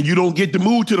 and you don't get to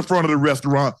move to the front of the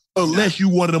restaurant unless you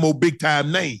one of them old big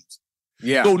time names.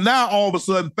 Yeah. So now all of a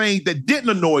sudden things that didn't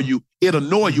annoy you, it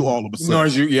annoy you all of a sudden.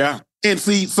 Annoys you, yeah. And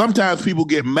see, sometimes people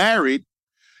get married.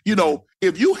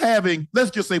 If you having,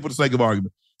 let's just say for the sake of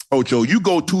argument, Ocho, you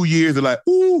go 2 years and like,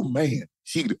 ooh man,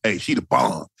 she the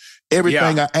bomb.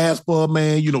 Everything I ask for,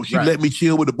 man, you know, she let me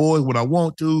chill with the boys when I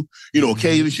want to. You know,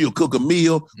 occasionally she'll cook a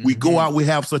meal. We go out, we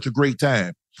have such a great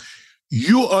time.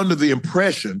 You're under the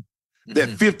impression that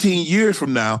 15 years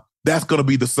from now, that's going to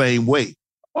be the same way.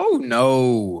 Oh,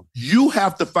 no. You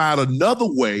have to find another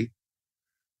way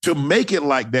to make it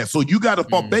like that. So you got to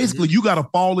fall, basically, you got to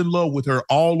fall in love with her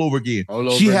all over again.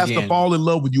 She has to fall in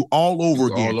love with you all over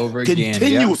again.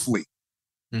 Continuously.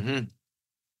 Mm-hmm.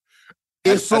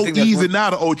 It's so easy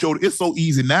now to Ocho. It's so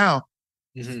easy now.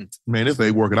 Man, this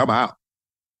ain't working. I'm out.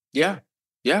 Yeah.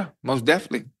 Yeah, most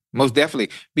definitely. Most definitely.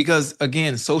 Because,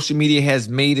 again, social media has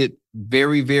made it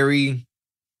very, very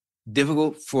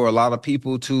difficult for a lot of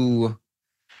people to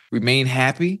remain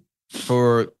happy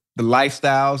for the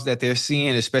lifestyles that they're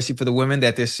seeing, especially for the women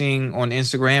that they're seeing on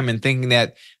Instagram and thinking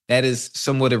that that is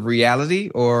somewhat of reality,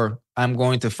 or I'm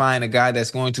going to find a guy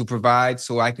that's going to provide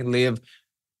so I can live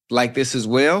like this as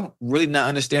well. Really not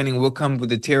understanding what comes with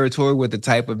the territory with the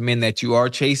type of men that you are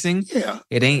chasing. Yeah.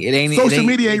 It ain't social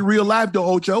media ain't real life though,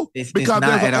 Ocho. Because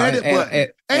there's an edit button.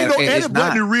 Ain't no edit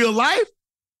button in real life.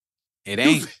 It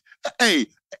ain't. Hey,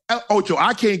 Ocho,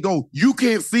 I can't go. You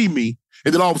can't see me.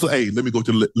 And then all of a sudden, hey, let me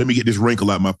get this wrinkle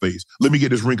out my face. Let me get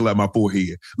this wrinkle out my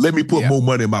forehead. Let me put more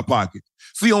money in my pocket.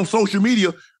 See, on social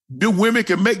media, the women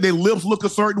can make their lips look a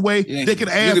certain way. Yeah. They can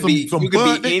add some You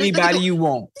can be anybody you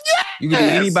want. Yes. You can be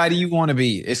anybody you want to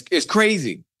be. It's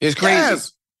crazy. It's crazy.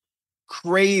 Yes.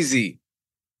 Crazy.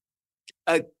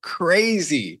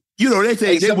 Crazy. You know, they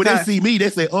say when they see me, they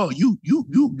say, "Oh, you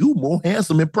more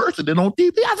handsome in person than on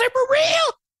TV." I say, "For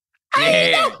real?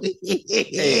 I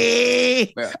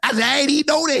ain't even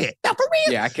know that. Now, for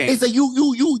real? Yeah, I can't. They say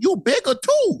you bigger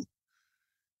too."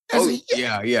 Oh,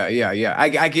 yeah.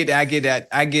 I get that.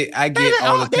 I get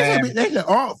all the time.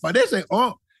 They say,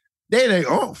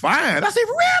 fine. I say,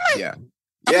 really?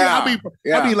 Yeah.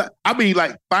 I mean,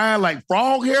 like fine, like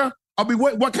frog hair. I mean,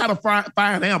 what kind of fine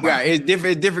am I? Yeah, it's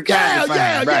different kinds of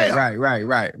fine.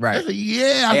 Right.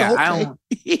 Yeah. I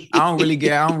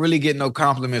don't really get no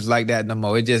compliments like that no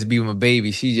more. It just be my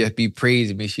baby. She just be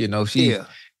praising me. She tell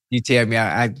me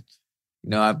I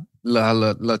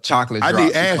little chocolate. I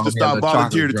need Ash to stop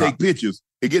volunteering to take pictures.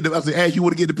 And I said, Ash, you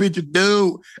want to get the picture?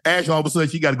 Dude. Ash, all of a sudden,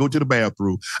 she got to go to the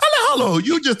bathroom. I'm like, hold on.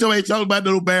 You just ain't talking about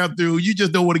no bathroom. You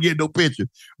just don't want to get no picture.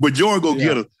 But Jordan gonna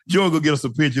get her. Jordan gonna get us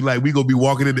a picture like we gonna be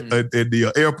walking in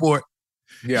the airport.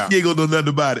 Yeah. She ain't gonna know nothing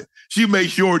about it. She made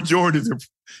sure Jordan is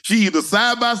she either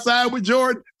side by side with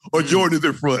Jordan or Jordan is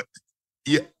in front.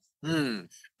 Yeah. Baby.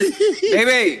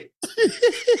 We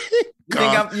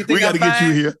got to get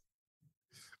you here.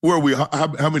 Where are we?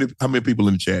 How many people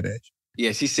in the chat, Ash?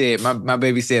 Yeah, she said, my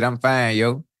baby said, I'm fine,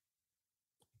 yo.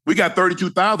 We got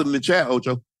 32,000 in the chat,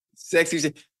 Ocho. Sexy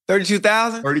shit.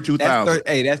 32,000? 32,000.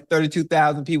 Hey, that's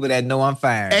 32,000 people that know I'm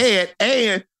fine.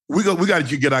 And we got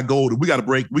to get our goal. We got to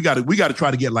break. We got to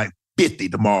try to get like 50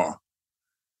 tomorrow.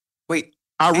 Wait.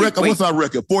 What's our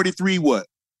record? 43 what?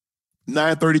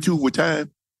 932 with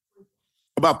time?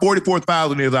 About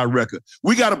 44,000 is our record.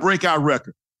 We got to break our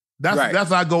record.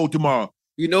 That's our goal tomorrow.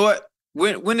 You know what?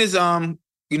 When is you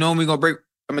know when we're gonna break?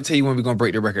 I'm gonna tell you when we're gonna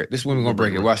break the record. This is when we're gonna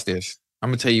break it. Watch this.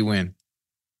 I'm gonna tell you when.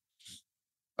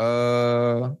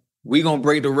 We gonna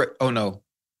break the record. Oh no.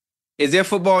 Is there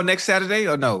football next Saturday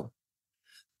or no?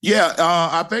 Yeah,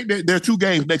 I think there are 2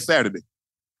 games next Saturday.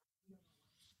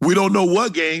 We don't know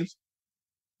what games.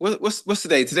 What's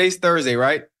today? Today's Thursday,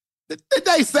 right?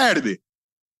 Today's Saturday.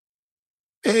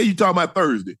 Hey, you talking about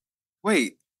Thursday?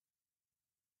 Wait,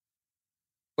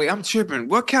 I'm tripping.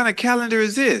 What kind of calendar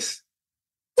is this?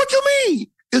 What you mean?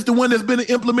 It's the one that's been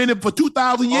implemented for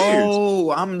 2,000 years.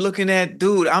 Oh, I'm looking at,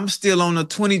 dude, I'm still on the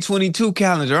 2022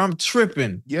 calendar. I'm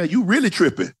tripping. Yeah, you really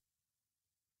tripping.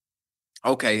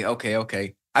 Okay.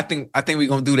 I think we're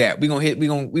gonna do that. We're gonna hit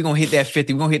that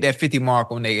 50. We're gonna hit that 50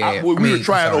 mark on their ass. We were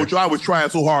trying, Ocho. I was trying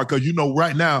so hard because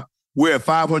right now we're at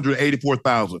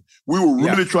 584,000. We were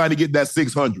really trying to get that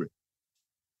 600.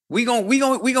 We gonna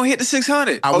hit the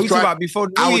 600. You talking about before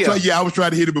the New Year? I was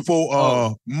trying to hit it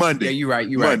before Monday. Yeah, you're right.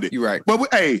 You're right. But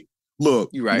hey, look,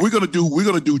 you're right. We're gonna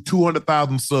do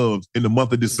 200,000 subs in the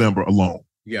month of December alone.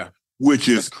 Yeah, which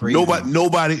is crazy.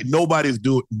 Nobody's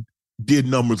did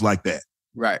numbers like that.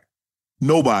 Right.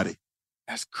 Nobody.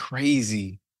 That's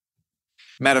crazy.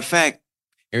 Matter of fact,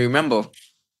 and remember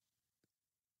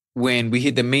when we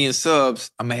hit the 1 million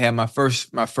subs, I'm gonna have my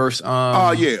first.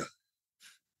 Oh yeah.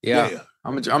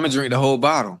 I'm gonna drink the whole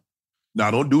bottle. No,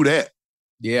 don't do that.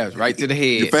 Yeah, right to the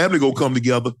head. Your family gonna come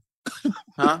together.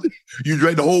 Huh? You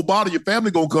drink the whole bottle, your family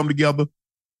gonna come together.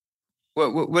 Where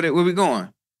we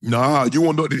going? Nah, you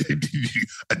want to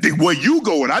know where you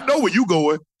going? I know where you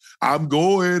going. I'm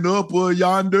going up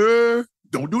yonder.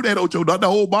 Don't do that, Ocho. Not the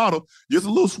whole bottle. Just a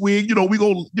little swig. We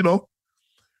go,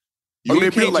 You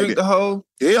can't drink like the whole?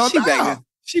 Hell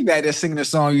She back there singing the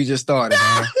song you just started,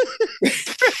 man.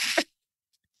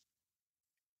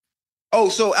 Oh,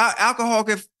 so alcohol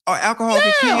can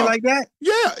kill you like that?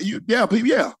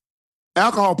 Yeah.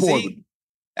 Alcohol poison.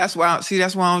 That's why I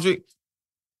don't drink.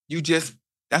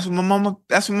 That's what my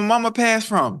mama passed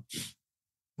from.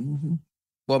 Mm-hmm.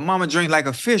 Well, mama drink like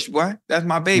a fish, boy. That's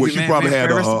my baby, well, she man. probably had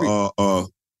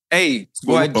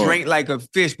drink like a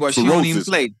fish, boy. She don't even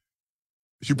play.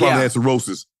 She probably had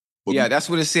cirrhosis. Yeah, that's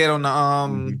what it said on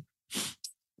the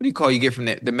what do you call you get from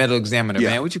the medical examiner,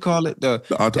 man? What you call it? The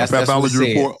pathology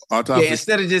report. Autopsy. Yeah,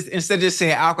 instead of just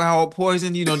saying alcohol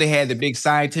poison, they had the big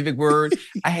scientific word.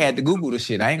 I had to Google the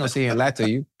shit. I ain't gonna sit here and lie to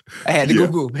you. I had to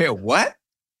Google. Hey, what?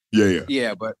 Yeah.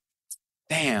 Yeah, but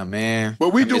damn, man. But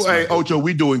we Ocho,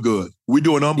 we doing good. We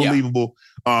doing unbelievable.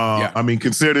 I mean,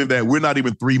 considering that we're not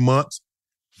even 3 months,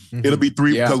 it'll be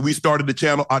 3 because we started the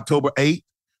channel October 8th,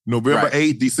 November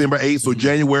 8th, December 8th. So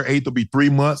January 8th will be 3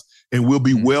 months, and we'll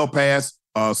be well past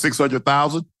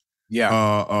 600,000.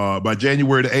 By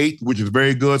January the 8th, which is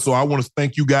very good. So I want to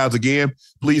thank you guys again.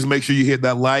 Please make sure you hit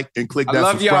that like and click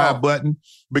that subscribe button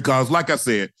because, like I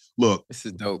said, look, this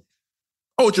is dope.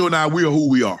 Ocho and I, we are who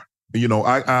we are.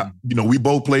 We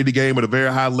both played the game at a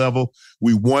very high level.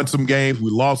 We won some games,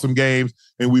 we lost some games,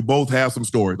 and we both have some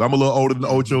stories. I'm a little older than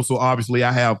Ocho, so obviously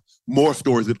I have more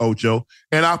stories than Ocho,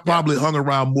 and I probably hung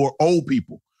around more old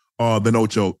people than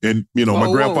Ocho. And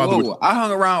my grandfather. I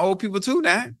hung around old people too,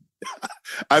 now.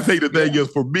 I think the thing is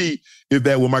for me is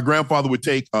that when my grandfather would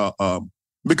take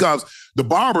because the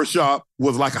barber shop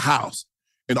was like a house,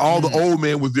 and all the old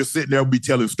men was just sitting there and be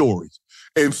telling stories.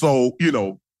 And so,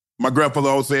 my grandfather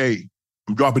always say, hey,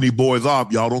 I'm dropping these boys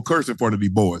off. Y'all don't curse in front of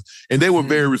these boys. And they were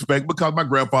very respectful because my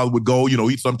grandfather would go,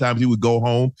 sometimes he would go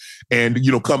home and,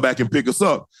 come back and pick us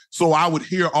up. So I would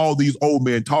hear all these old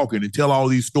men talking and tell all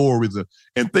these stories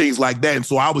and things like that. And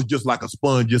so I was just like a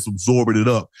sponge, just absorbing it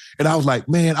up. And I was like,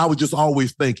 man, I was just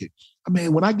always thinking,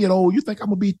 man, when I get old, you think I'm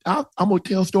going to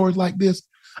tell stories like this?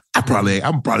 I'm probably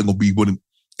going to be one.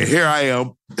 And here I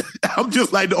am. I'm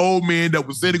just like the old man that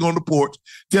was sitting on the porch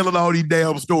telling all these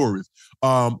damn stories.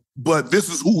 But this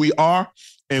is who we are,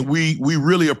 and we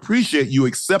really appreciate you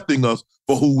accepting us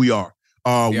for who we are.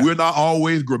 We're not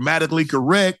always grammatically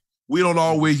correct. We don't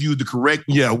always use the correct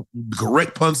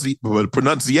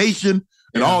pronunciation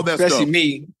and all that stuff. Especially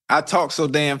me. I talk so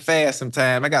damn fast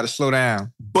sometimes. I got to slow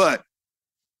down. But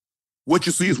what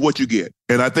you see is what you get.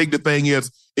 And I think the thing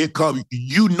is,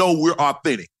 we're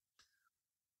authentic.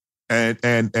 And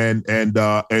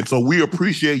so we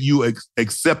appreciate you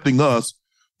accepting us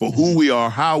for who we are,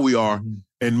 how we are,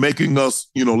 and making us,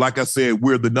 like I said,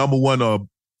 we're the number one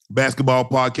basketball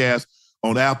podcast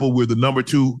on Apple. We're the number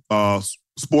 2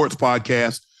 sports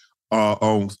podcast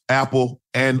on Apple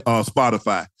and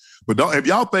Spotify. But if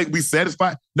y'all think we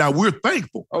satisfied, now we're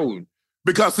thankful.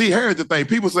 Because see, here's the thing.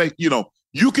 People say,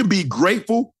 you can be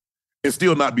grateful and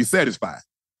still not be satisfied.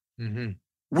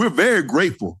 We're very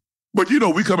grateful. But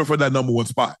we coming for that number 1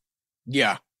 spot.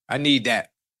 Yeah, I need that.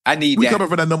 We coming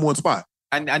for that number 1 spot.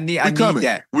 I need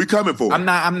that. We coming for it.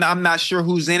 I'm not sure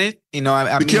who's in it.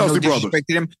 I the Kelsey brothers. To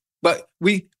them, but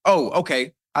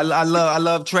okay. I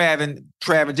love Trav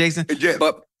and Jason.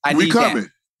 But we coming.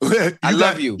 I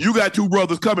love you. You got 2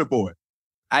 brothers coming for it.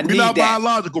 We're not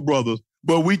biological brothers,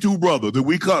 but we 2 brothers and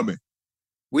we coming.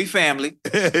 We family.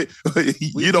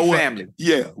 You know what? Family.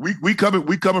 Yeah, we coming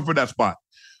for that spot.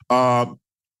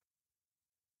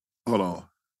 Hold on.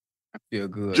 I feel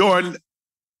good. Jordan.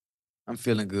 I'm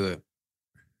feeling good.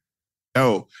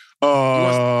 Hold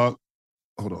on.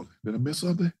 Did I miss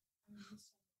something?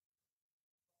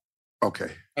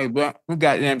 Okay. Hey, bro, we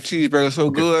got them cheeseburgers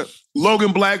so good.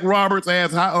 Logan Black Roberts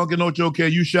asks, hi, Uncle Ocho,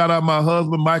 can you shout out my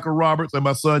husband, Michael Roberts, and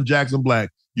my son, Jackson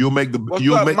Black? You'll make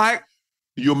Mike?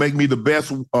 You'll make me the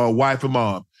best wife and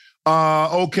mom.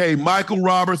 Okay, Michael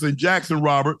Roberts and Jackson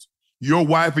Roberts. Your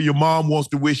wife and your mom wants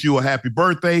to wish you a happy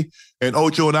birthday, and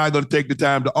Ocho and I are going to take the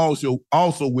time to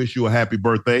also wish you a happy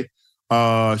birthday.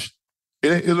 No,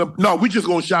 we're just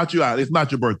going to shout you out. It's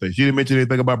not your birthday. She didn't mention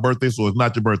anything about birthday, so it's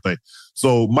not your birthday.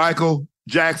 So Michael,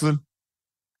 Jackson,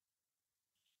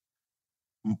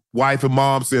 wife and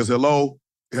mom says hello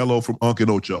from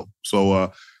Uncle Ocho.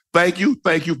 So thank you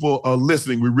for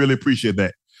listening. We really appreciate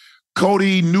that.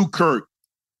 Cody Newkirk,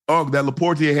 that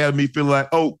Laportier had me feeling like,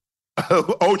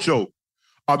 Ocho.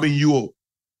 I mean, you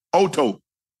Oto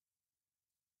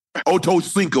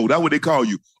Cinco. That's what they call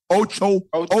you.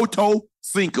 Oto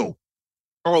Cinco.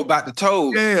 Oh, about the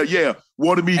toes. Yeah.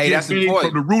 Wanted me to get from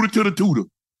the rooter to the tutor.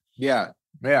 Yeah.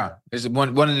 Yeah, it's one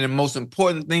of the most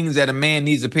important things that a man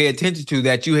needs to pay attention to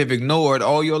that you have ignored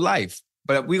all your life.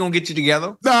 But we're gonna get you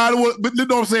together. No, I don't want, but you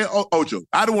know what I'm saying, Ocho.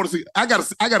 I don't want to see. I gotta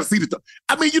see the stuff.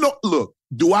 I mean, look.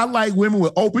 Do I like women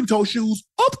with open toe shoes?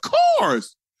 Of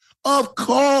course.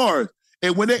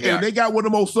 And when they got one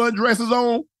of those sundresses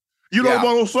on, you know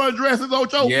about those sundresses,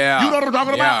 Ocho? Yeah. You know what I'm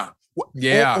talking about?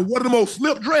 Yeah. Or one of those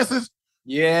slip dresses.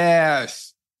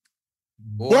 Yes.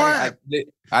 Boy,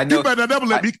 I know. You better never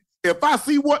let me. If I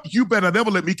see what, you better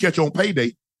never let me catch on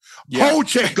payday. Yeah. Whole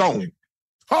check gone.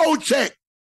 Whole check.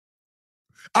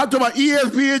 I'm talking about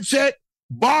ESPN check,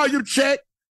 volume check,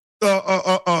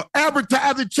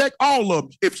 advertising check, all of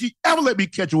them. If she ever let me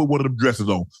catch her with one of them dresses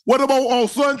on, one of them on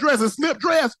sundress, slip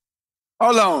dress.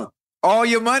 Hold on. All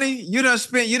your money, you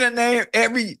done name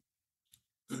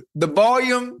the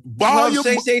volume Club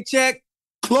Shay check.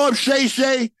 Club Shay,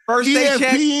 First ESPN,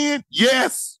 day check.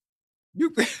 Yes. You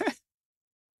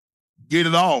get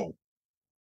it all.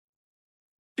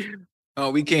 Oh,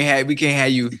 we can't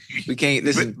have you. We can't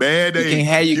listen. Man, we can't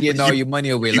have you getting all your money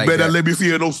away like that. You better let me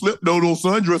see no slip, no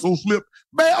sundress, no slip.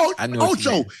 Man,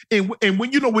 Ocho. And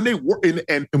when when they work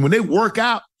and when they work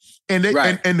out and they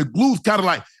and the glue's kind of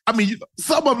like, I mean,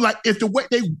 some of them like it's the way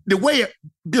it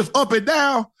just up and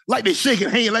down, like they shaking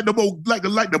hand, like a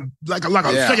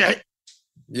shaking hand.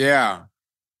 Yeah.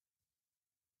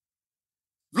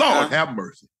 Lord have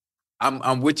mercy.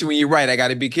 I'm with you when you're right. I got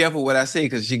to be careful what I say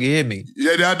because she can hear me.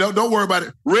 Yeah, don't worry about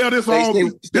it. Real, this all me.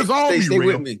 Stay real.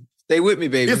 with me. Stay with me,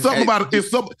 baby. It's something about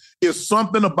it's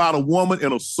something about a woman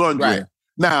in a sundress. Right.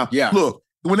 Now, look,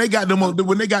 when they got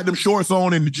them shorts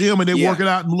on in the gym and they working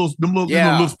out in little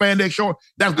spandex shorts,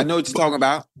 I know what you're talking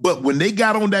about. But when they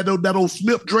got on that old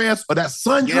slip dress or that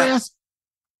sundress,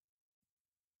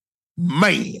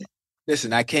 man.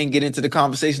 Listen, I can't get into the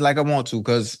conversation like I want to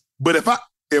because. But if I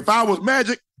was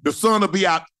Magic, the sun would be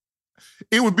out.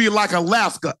 It would be like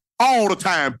Alaska all the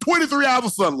time, 23 hours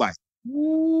of sunlight.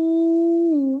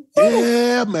 Ooh.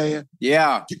 Yeah, man.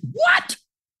 Yeah. What?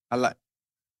 I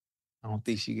don't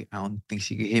think she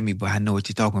can hear me, but I know what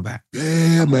you're talking about.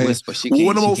 Yeah, man.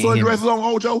 One of those sundresses on,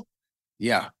 Ojo?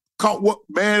 Yeah. Caught what,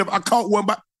 man? If I caught one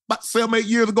about 7-8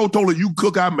 years ago, told her, you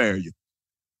cook, I marry you.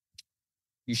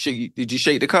 Did you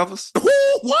shake the covers?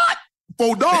 What?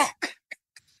 For dark.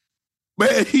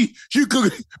 Man, she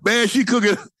cooking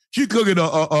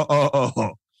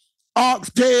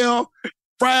oxtail,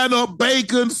 frying up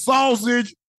bacon,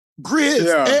 sausage, grits.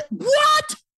 Yeah.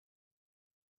 What?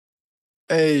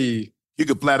 Hey. You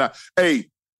could flat out. Hey.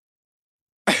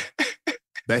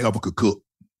 That helper could cook.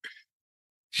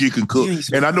 She can cook.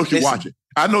 And I know she watching.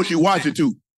 I know she watching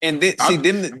too. And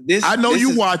I know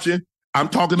you watching. I'm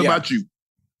talking about you.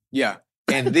 Yeah.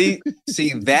 And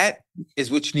that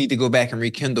is what you need to go back and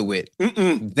rekindle with.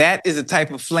 That is a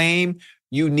type of flame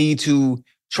you need to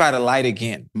try to light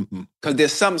again. Because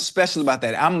there's something special about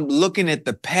that. I'm looking at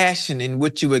the passion in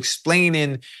which you're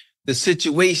explaining the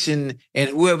situation and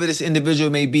whoever this individual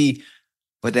may be.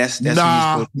 But that's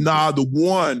the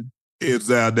one is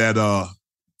that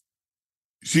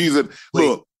she's a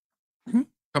look.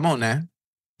 Come on now.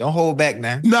 Don't hold back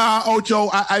now. Nah, Ocho,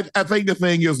 I think the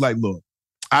thing is like, look.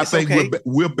 I think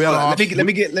we're better off. Let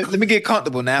me get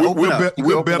comfortable now.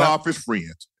 We're better off as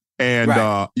friends, and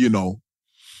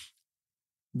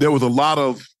there was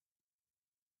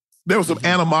some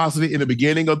animosity in the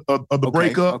beginning of the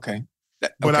breakup. Okay,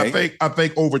 but I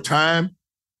think over time,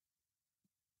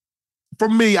 for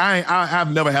me,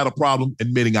 I've never had a problem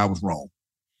admitting I was wrong.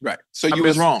 Right. So you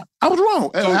was wrong. I was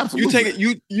wrong. So absolutely. You take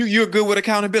it. You're good with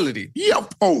accountability. Yeah.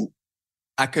 Oh,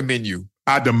 I commend you.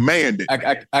 I demand it.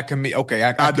 I commend. Okay.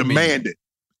 I demand it.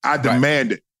 I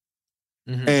demand it.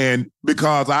 Mm-hmm. And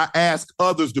because I ask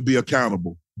others to be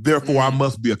accountable, therefore I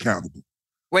must be accountable.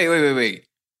 Wait.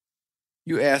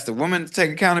 You asked a woman to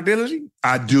take accountability?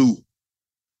 I do.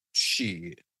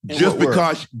 Shit. Just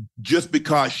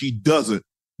because she doesn't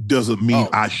mean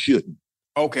I shouldn't.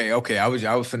 Okay. I was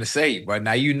finna say, but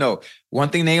now you know one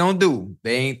thing they don't do.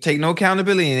 They ain't take no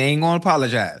accountability and they ain't gonna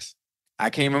apologize. I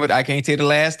can't tell the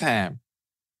last time.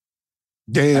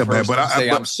 Damn, man. But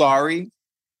I'm sorry.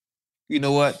 You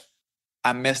know what?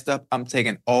 I messed up. I'm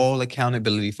taking all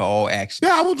accountability for all actions.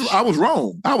 Yeah, I was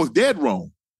wrong. I was dead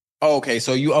wrong. Oh, okay.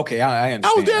 So I understand.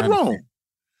 I was dead wrong.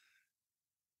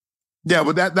 Yeah,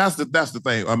 but that's the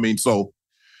thing. I mean, so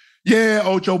yeah,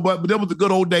 Ocho, but that was the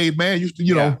good old days, man. Used to,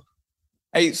 you know.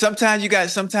 Hey, sometimes you got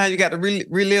to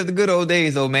relive the good old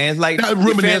days, though, man. It's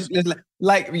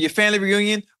like your family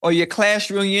reunion or your class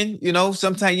reunion. You know,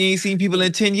 sometimes you ain't seen people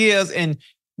in 10 years, and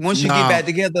once you get back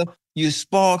together, you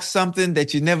spark something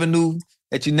that you never knew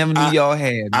that you never knew y'all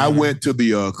had? Man? I went to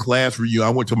the class reunion. I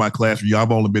went to my class reunion.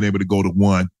 I've only been able to go to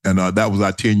one, and that was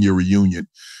our 10-year reunion.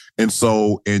 And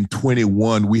so in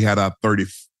 21, we had our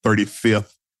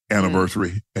 35th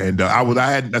anniversary. And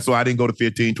that's why I didn't go to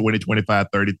 15, 20, 25,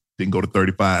 30, didn't go to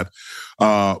 35.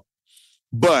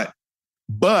 But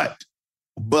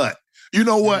you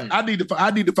know what? I need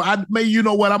to maybe, you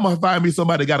know what? I'm going to find me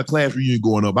somebody that got a class reunion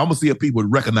going up. I'm going to see if people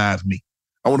recognize me.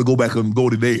 I want to go back and go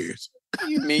to theirs.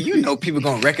 You mean, you know, people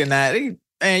going to recognize you.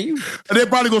 Man, you. And they're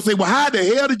probably going to say, well, how the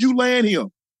hell did you land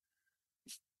him?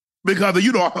 Because,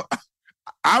 you know,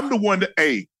 I'm the one that,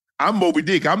 I'm Moby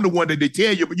Dick. I'm the one that they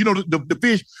tell you, but you know, the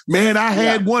fish, man, I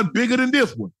had one bigger than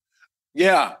this one.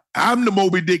 Yeah. I'm the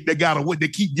Moby Dick that got away, they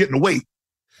keep getting away.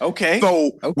 Okay.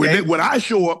 So when I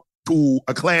show up to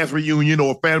a class reunion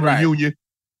or a family reunion.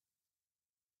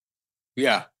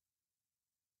 Yeah.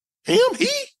 He?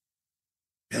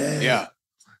 Yeah.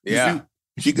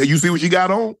 You see what she got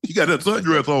on? She got that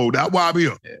sundress on. That's why I'm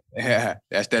here. Yeah,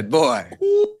 that's that boy.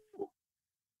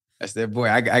 That's that boy.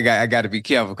 I got to be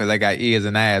careful because I got ears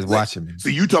and eyes watching me.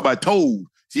 See, you talk about toes.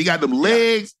 She got them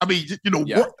legs. I mean, you know,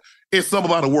 it's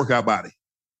something about a workout body.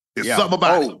 It's something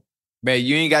about it. Man,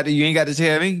 you ain't got to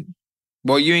tell me.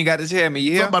 Boy, you ain't got to tell me.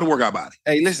 You hear? Something about a workout body.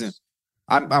 Hey, listen,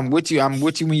 I'm with you. I'm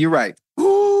with you when you're right.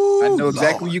 Ooh, I know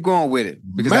exactly where you're going with it.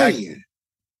 Because man.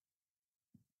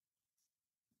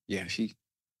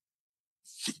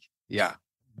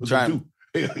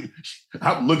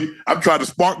 I'm trying to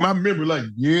spark my memory like,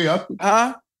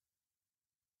 Huh?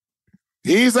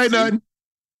 He ain't say nothing.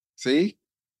 See?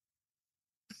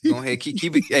 Go ahead,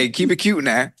 keep it. Hey, keep it cute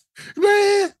now,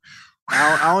 man.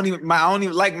 I don't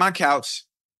even like my couch.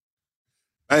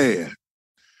 Man,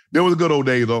 there was a good old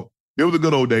days though.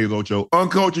 Joe.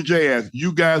 Uncultured Jazz,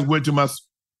 you guys went to my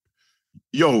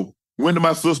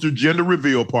sister's gender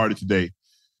reveal party today.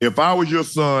 If I was your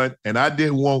son and I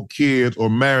didn't want kids or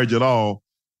marriage at all,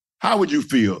 how would you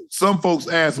feel? Some folks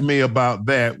asked me about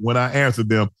that. When I answered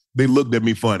them, they looked at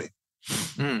me funny.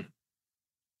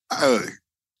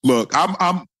 Look,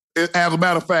 I'm. As a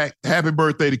matter of fact, happy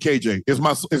birthday to KJ. It's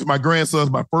my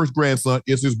grandson's, my first grandson.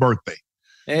 It's his birthday.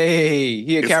 Hey,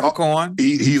 he a Capricorn.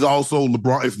 He's also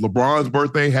LeBron. It's LeBron's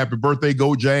birthday. Happy birthday,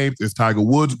 Go James. It's Tiger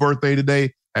Woods' birthday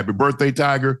today. Happy birthday,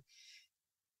 Tiger.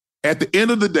 At the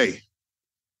end of the day,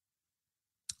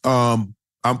 I'm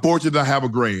fortunate to have a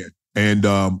grand. And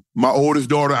my oldest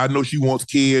daughter, I know she wants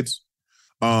kids.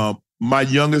 My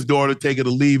youngest daughter, take it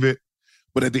or leave it.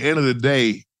 But at the end of the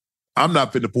day, I'm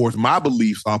not fit to force my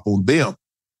beliefs off on them.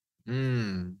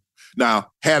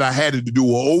 Now, had I had it to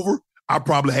do over, I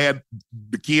probably had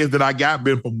the kids that I got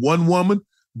been from one woman.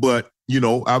 But, you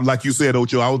know, I'm like you said,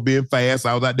 Ocho, I was being fast.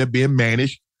 I was out there being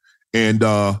mannish. And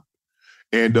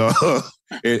things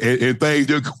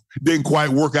didn't quite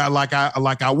work out like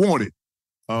I wanted.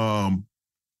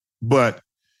 But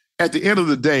at the end of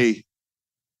the day,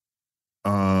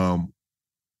 I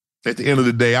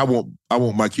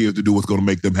want my kids to do what's going to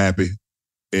make them happy.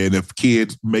 And if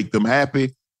kids make them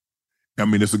happy, I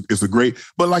mean, it's a great.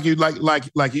 But like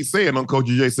he's saying, Uncle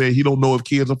J said, he don't know if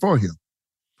kids are for him.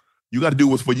 You got to do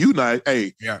what's for you now.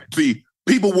 Hey, see,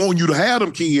 people want you to have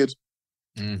them kids.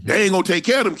 Mm-hmm. They ain't gonna take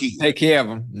care of them kids. Take care of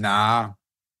them. Nah,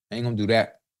 they ain't gonna do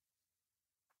that.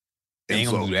 They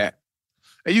ain't gonna do that.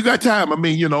 And you got time. I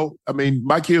mean,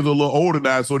 my kids are a little older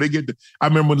now, so they get. I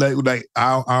remember like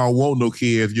I don't want no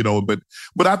kids, you know. But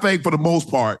I think for the most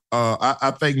part,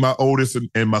 I think my oldest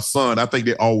and my son, I think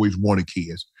they always wanted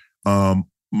kids. My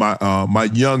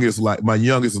youngest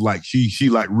is like she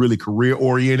like really career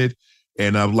oriented,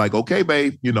 and I'm like, okay,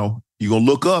 babe, you know, you're gonna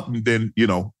look up, and then you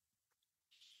know,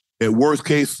 at worst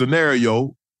case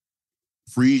scenario,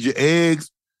 freeze your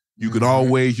eggs. You can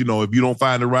always, you know, if you don't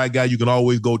find the right guy, you can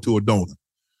always go to a donor.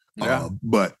 Yeah.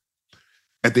 But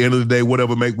at the end of the day,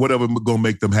 whatever gonna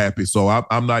make them happy. So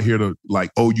I'm not here to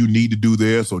like, oh, you need to do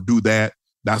this or do that.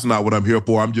 That's not what I'm here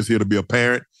for. I'm just here to be a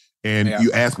parent. And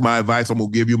you ask my advice, I'm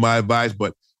gonna give you my advice.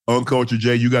 But Uncultured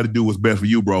Jay, you got to do what's best for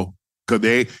you, bro.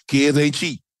 Because kids ain't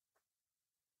cheap.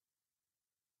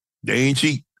 They ain't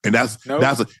cheap, and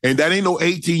that ain't no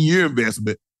 18-year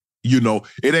investment. You know,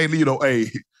 it ain't. You know, hey,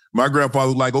 my grandfather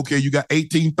was like, okay, you got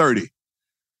 1830.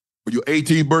 For your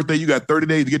 18th birthday, you got 30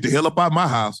 days to get the hell up out of my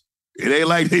house. It ain't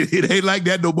like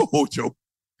that no more, Joe.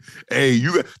 Hey,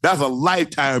 that's a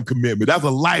lifetime commitment. That's a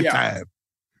lifetime.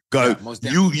 Cause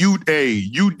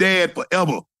you dad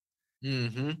forever.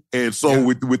 Mm-hmm. And so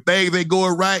with things ain't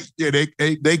going right,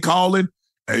 they calling.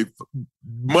 Hey,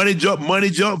 money jump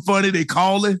funny. They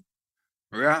calling.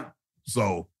 Yeah.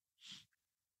 So,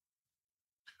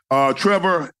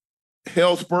 Trevor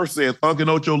Hellspur says, Uncle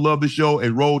Ocho, love the show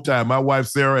and roll tide. My wife,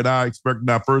 Sarah, and I expecting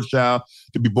our first child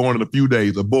to be born in a few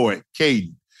days. A boy,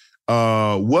 Caden.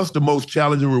 What's the most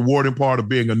challenging, rewarding part of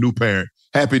being a new parent?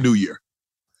 Happy New Year.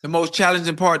 The most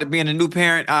challenging part of being a new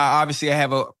parent, obviously I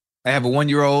have a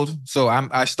 1-year-old, so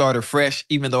I started fresh.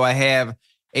 Even though I have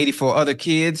 84 other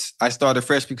kids, I started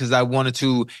fresh because I wanted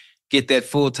to get that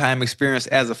full-time experience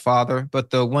as a father. But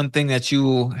the one thing that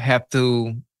you have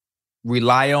to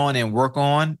rely on and work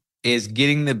on is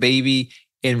getting the baby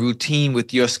in routine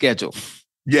with your schedule.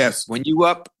 Yes. When you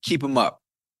up, keep him up.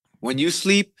 When you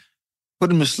sleep,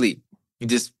 put him to sleep. You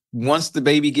just, once the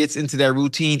baby gets into that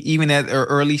routine, even at an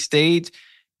early stage,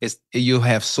 you'll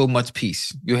have so much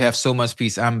peace. You'll have so much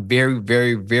peace. I'm very,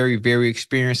 very, very, very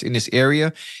experienced in this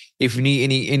area. If you need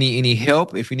any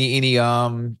help, if you need any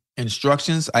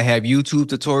instructions, I have YouTube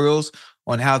tutorials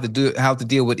on how to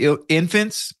deal with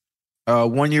infants,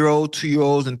 1-year-old,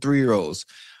 2-year-olds, and 3-year-olds.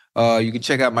 You can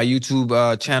check out my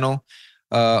YouTube channel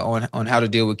on how to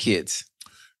deal with kids.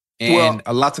 And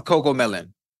lots of Coco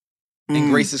Melon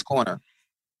in Grace's Corner.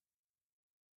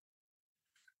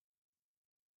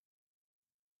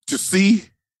 To see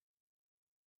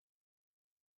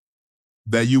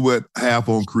that you would have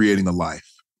on creating a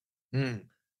life. And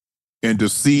to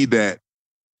see that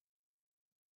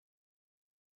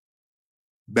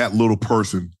little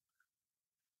person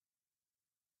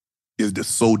is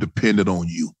just so dependent on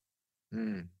you.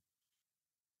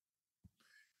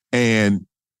 And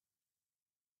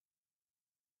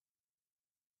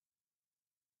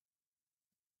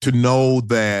to know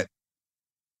that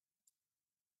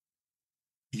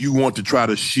you want to try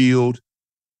to shield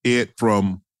it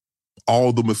from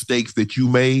all the mistakes that you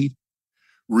made,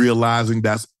 realizing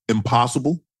that's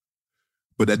impossible,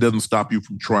 but that doesn't stop you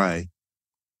from trying.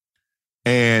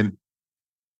 And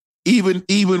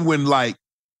even when like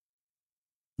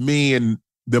me and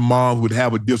the moms would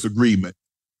have a disagreement,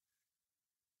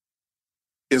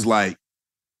 it's like,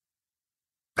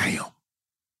 damn.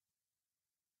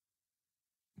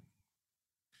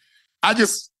 I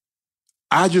just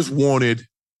wanted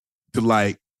to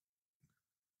like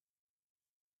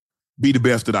be the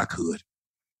best that I could.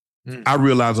 I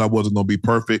realized I wasn't going to be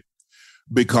perfect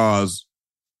because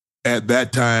at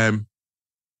that time,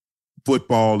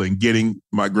 football and getting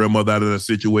my grandmother out of that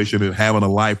situation and having a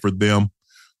life for them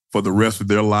for the rest of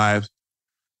their lives,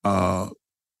 that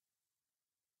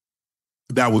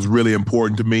was really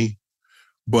important to me.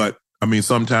 But I mean,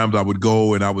 sometimes I would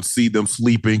go and I would see them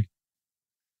sleeping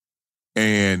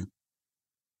and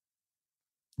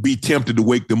be tempted to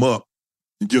wake them up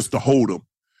just to hold them.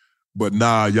 But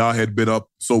nah, y'all had been up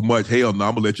so much. Hell no,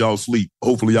 I'm gonna let y'all sleep.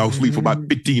 Hopefully y'all sleep for about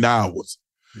 15 hours.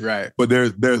 Right. But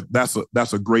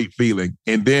that's a great feeling.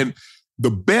 And then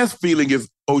the best feeling is,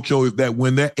 Ocho, is that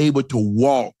when they're able to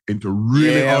walk and to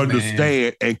really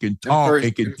understand and can talk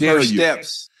and can tell you.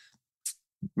 Steps.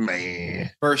 Man.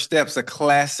 First Steps, a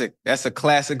classic. That's a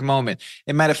classic moment.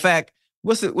 And matter of fact,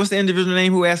 what's the individual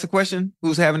name who asked the question?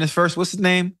 Who's having his first? What's his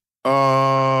name?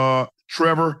 Trevor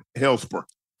Hellspur.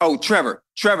 Oh, Trevor,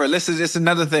 listen, it's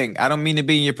another thing. I don't mean to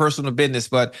be in your personal business,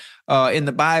 but in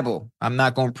the Bible, I'm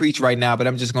not going to preach right now, but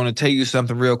I'm just going to tell you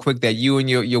something real quick that you and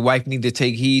your wife need to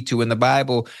take heed to. In the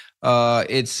Bible,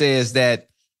 it says that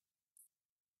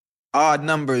odd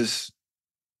numbers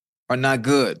are not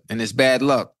good and it's bad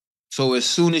luck. So as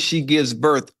soon as she gives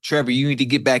birth, Trevor, you need to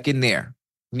get back in there.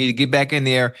 You need to get back in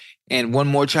there and one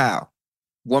more child.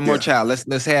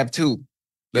 Let's have 2.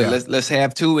 Let's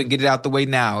have 2 and get it out the way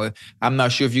now. I'm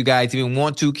not sure if you guys even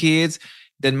want 2 kids.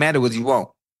 Doesn't matter what you want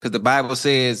because the Bible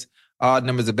says odd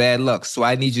numbers are bad luck. So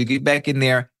I need you to get back in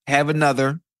there, have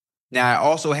another. Now I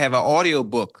also have an audio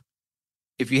book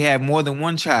if you have more than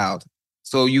one child.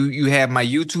 So you have my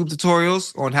YouTube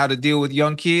tutorials on how to deal with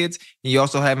young kids, and you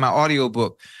also have my audio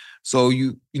book. So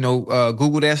you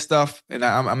Google that stuff, and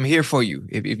I'm here for you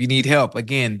if you need help.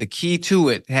 Again, the key to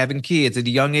it, having kids at a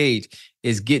young age,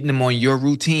 is getting them on your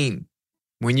routine.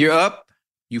 When you're up,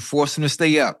 you force them to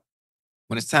stay up.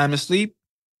 When it's time to sleep,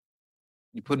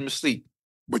 you put them to sleep.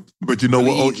 But you know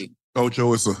really what,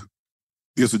 Ocho,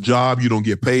 it's a job you don't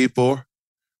get paid for.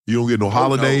 You don't get no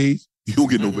holidays. No. You don't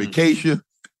get no vacation.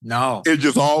 No. It's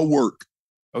just all work.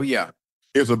 Oh, yeah.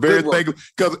 It's a very thing.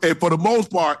 Because for the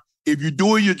most part, if you're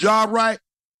doing your job right,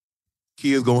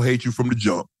 kids going to hate you from the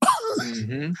jump.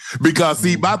 Because,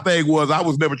 see, my thing was I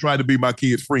was never trying to be my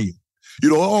kid's friend.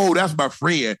 Oh, that's my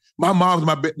friend. My mom's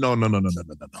my bit. No.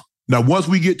 Now, once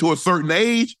we get to a certain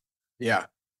age,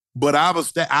 but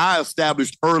I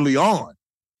established early on,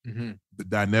 the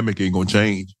dynamic ain't going to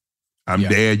change. I'm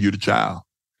dad, you're the child.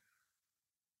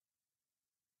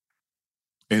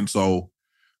 And so,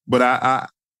 but I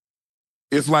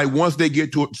it's like once they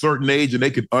get to a certain age and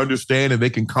they can understand and they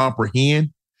can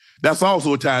comprehend, that's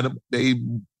also a time that they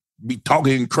be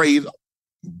talking crazy.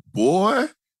 Boy,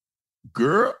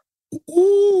 girl,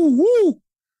 ooh, woo.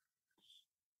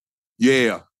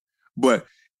 Yeah. But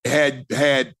had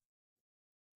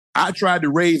I tried to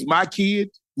raise my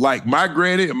kids like my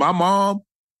granny and my mom,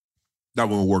 that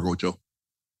wouldn't work, Ocho.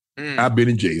 I've been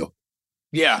in jail.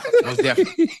 Yeah, most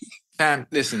definitely.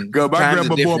 Listen, girl,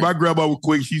 my grandma was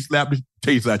quick. She slapped the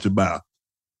taste out your mouth.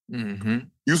 Mm-hmm.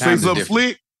 You say something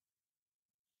slick,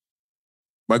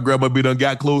 my grandma be done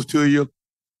got close to you.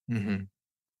 Mm-hmm.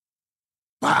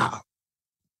 Wow.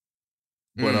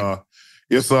 But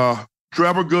it's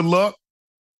Trevor, good luck.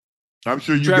 I'm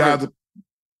sure you guys are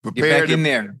prepared. Get back in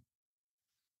there.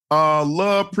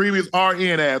 Love previous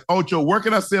RN asks, Ocho, where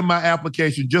can I send my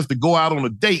application just to go out on a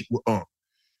date with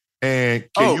And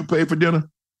can you pay for dinner?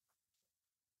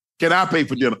 Can I pay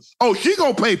for dinner? Oh, she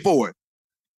gonna pay for it.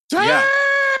 Damn.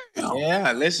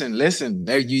 Yeah. Listen.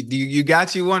 You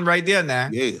got you one right there now.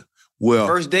 Yeah. Well,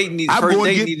 first date needs. I'm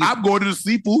going to the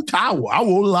seafood tower. I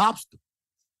want lobster.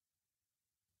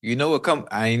 You know what?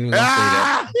 I ain't even gonna say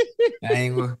that. I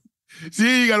ain't gonna.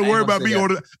 See, you got to worry about me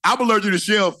ordering. I'm allergic to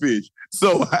shellfish,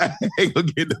 so I ain't gonna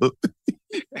get no.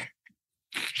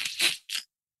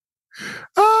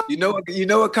 You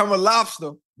know what? Come with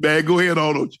lobster. Man, go ahead,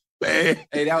 Arnold. Man.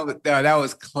 Hey, that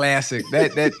was classic.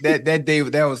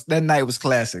 That night was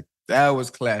classic. That was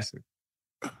classic.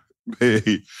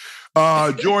 Hey,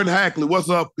 Jordan Hackley, what's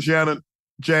up, Shannon?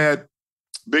 Chad,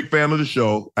 big fan of the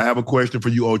show. I have a question for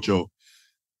you, Ocho.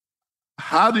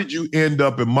 How did you end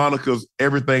up in Monica's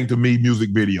Everything to Me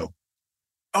music video?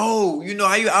 Oh,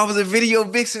 I was a video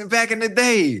vixen back in the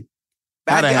day.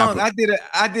 I did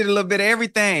a little bit of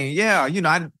everything. Yeah, I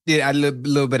did a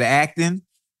little bit of acting.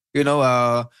 I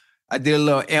did a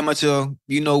little amateur.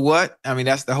 You know what? I mean,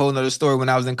 that's the whole nother story. When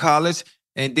I was in college,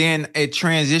 and then it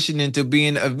transitioned into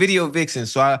being a video vixen.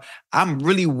 So I'm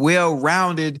really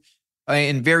well-rounded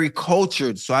and very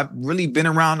cultured. So I've really been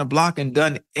around the block and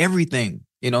done everything.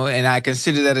 And I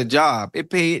consider that a job.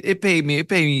 It paid me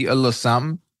a little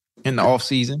something in the off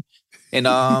season. And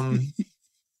and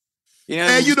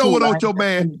you know what, Ocho,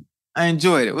 man? I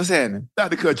enjoyed it. What's happening? Not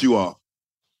to cut you off.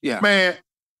 Yeah. Man,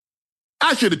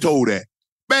 I should have told that.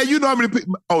 Man, you know how many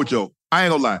people, Ocho, I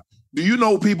ain't gonna lie. Do you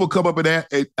know people come up and ask?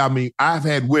 I mean, I've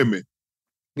had women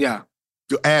to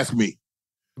ask me.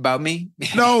 About me?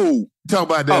 No. Talk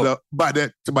about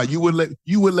that. About you wouldn't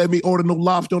let me order no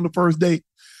lobster on the first date.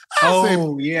 Yeah.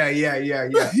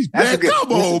 Man,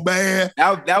 come on, man.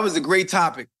 That was a great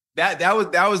topic. That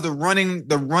was the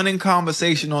running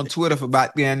conversation on Twitter for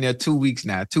about 2 weeks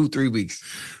now, 2-3 weeks.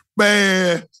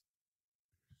 Man.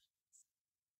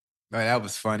 Man, that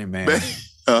was funny, man.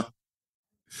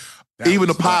 Even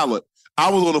the pilot. I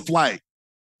was on a flight.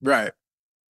 Right.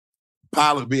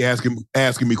 Pilot be asking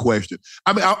me questions.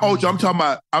 I mean, Ocho, I'm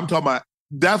talking about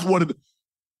that's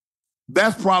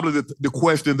probably the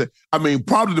question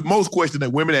probably the most question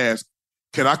that women ask.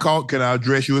 Can I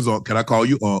address you as Unc? Can I call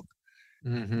you Unc?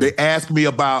 Mm-hmm. They ask me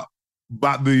about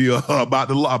the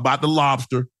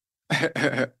lobster.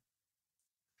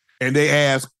 And they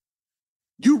ask,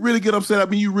 you really get upset? I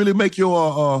mean, you really make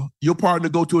your partner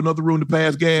go to another room to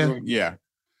pass gas? Yeah.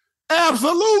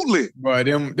 Absolutely. But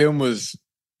them was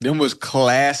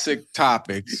classic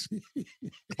topics.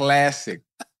 Classic.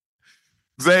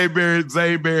 Zay Berry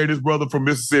and his brother from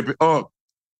Mississippi.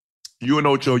 You and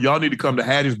Ocho, y'all need to come to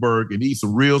Hattiesburg and eat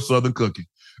some real Southern cooking.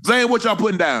 Zay, what y'all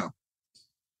putting down?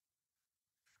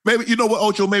 Maybe, you know what,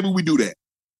 Ocho, maybe we do that.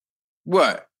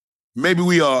 What? Maybe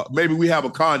we have a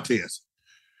contest.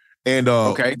 And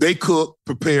they cook,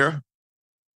 prepare.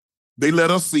 They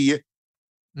let us see it.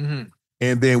 Mm-hmm.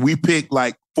 And then we pick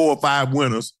like 4 or 5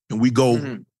 winners and we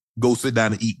go sit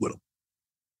down and eat with them.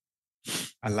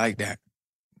 I like that.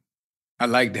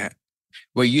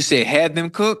 Well, you said had them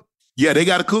cook? Yeah, they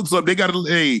got to cook something. They got to,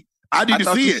 I need to see it. I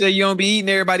thought you said you don't be eating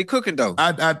everybody cooking though.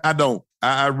 I don't.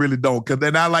 I really don't. Because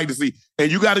then I like to see.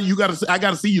 And I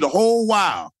got to see you the whole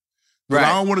while. Right. I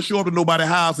don't want to show up to nobody's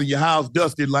house and your house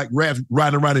dusted like rats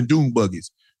riding around in dune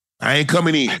buggies. I ain't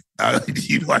coming in. I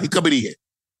ain't coming in.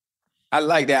 I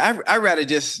like that. I rather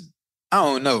just, I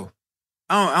don't know.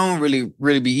 I don't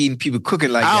really be eating people cooking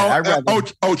like that. I'd rather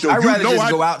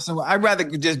just go out somewhere. I'd rather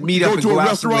just meet up and go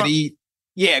out somewhere to eat.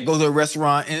 Yeah, go to a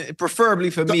restaurant, and preferably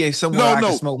for me, somewhere I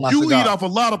can smoke my cigar. You eat off a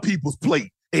lot of people's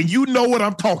plate, and you know what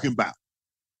I'm talking about.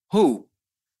 Who?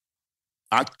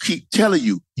 I keep telling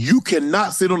you, you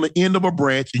cannot sit on the end of a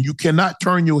branch, and you cannot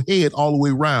turn your head all the way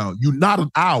around. You're not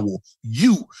an owl.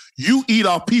 You eat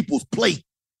off people's plate.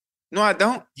 No, I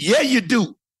don't. Yeah, you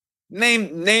do.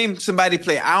 Name somebody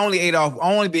play. I've been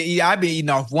eating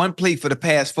off one plate for the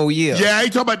past 4 years. Yeah, I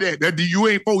ain't talking about that. You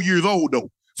ain't 4 years old though.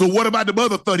 So what about the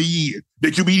other 30 years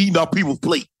that you be eating off people's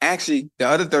plate? Actually, the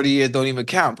other 30 years don't even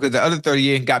count because the other 30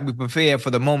 years got me prepared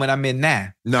for the moment I'm in now.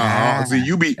 No, see,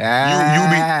 you be. Oh,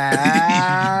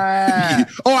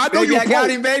 I know you. I got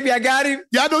him, baby. I got him.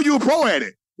 Yeah, I know you a pro at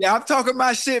it. Yeah, I'm talking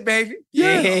my shit, baby.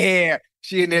 Yeah.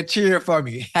 She in there cheering for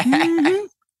me. Mm-hmm.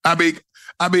 I mean,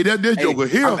 this joker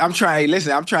here. I'm trying.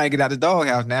 Listen, I'm trying to get out the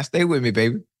doghouse now. Stay with me,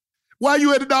 baby. Why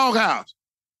you at the doghouse?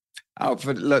 Oh,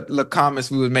 for the comments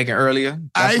we was making earlier.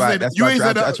 I tried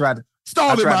to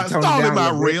stall him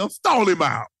out, real. Stall him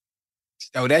out.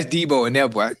 Oh, that's Debo in there,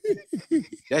 boy.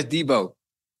 That's Debo.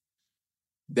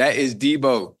 That is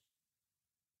Debo.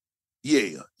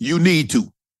 Yeah, you need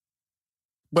to.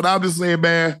 But I'm just saying,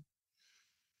 man.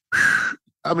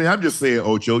 I mean, I'm just saying,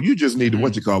 Ocho, you just need to,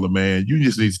 what you call it, man. You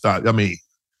just need to start. I mean,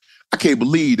 I can't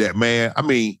believe that, man. I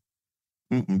mean,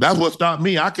 that's what stopped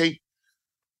me.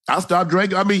 I stopped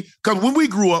drinking. I mean, because when we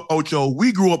grew up, Ocho,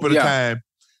 we grew up at a time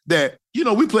that,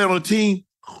 we played on a team.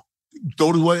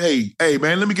 Throw this way, hey,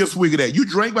 man, let me get a swig of that. You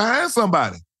drank behind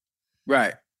somebody.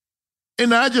 Right.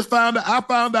 And I found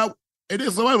out, and then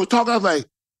somebody was talking, I was like,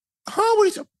 what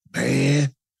is it?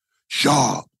 Man,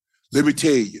 Sharp, let me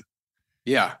tell you.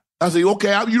 Yeah. I say,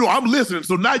 okay, I'm listening.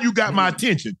 So now you got my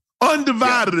attention,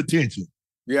 undivided attention.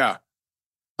 Yeah.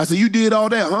 I said, you did all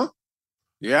that, huh?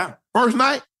 Yeah. First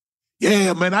night?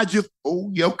 Yeah, man, okay.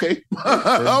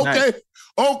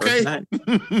 Okay.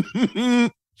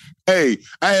 Hey,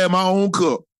 I had my own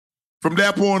cup from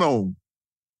that point on.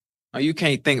 Oh, you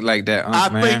can't think like that,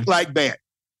 man. Think like that.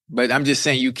 But I'm just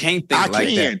saying you can't think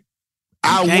like that.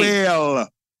 I will.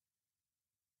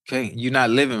 Okay, you're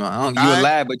not living, man.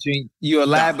 You're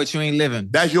alive, but you ain't living.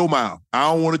 That's your mouth. I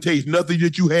don't want to taste nothing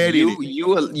that you had in it.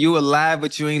 You alive,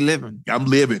 but you ain't living. I'm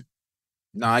living.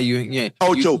 Nah, you ain't.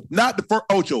 Ocho, not the first.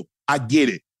 Ocho, I get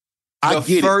it. The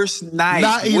first night.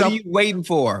 What are you waiting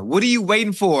for? What are you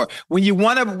waiting for? When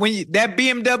that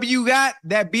BMW you got,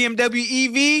 that BMW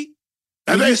EV,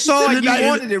 when you saw it, you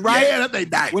wanted it, right? Yeah, that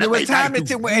ain't nice. When it was time to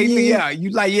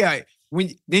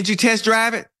didn't you test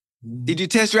drive it? Did you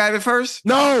test drive it first?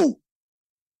 No.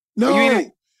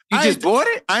 You just bought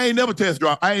it? I ain't never test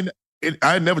drive. I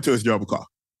ain't never test drive a car.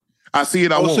 I see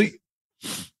it, I want it.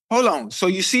 Hold on. So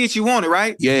you see it, you want it,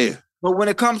 right? Yeah. But when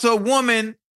it comes to a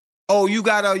woman, you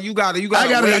gotta wait.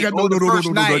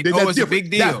 It's a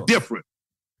big deal. That's different.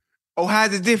 Oh,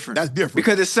 how's it different? That's different.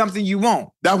 Because it's something you want.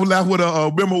 That's what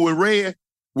remember with Red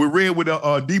with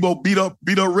Debo beat up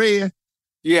Red.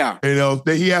 Yeah. And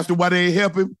he asked him why they ain't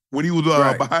help him when he was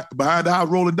behind the house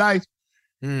rolling dice.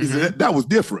 Mm-hmm. He said that was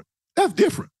different. That's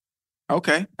different.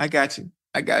 Okay, I got you.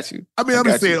 I mean, I'm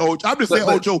just saying,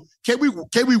 Ocho, can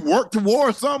we work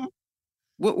towards something?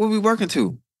 What we working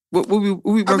to? What we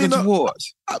working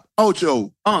towards?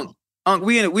 Ocho. Unc,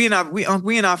 we in our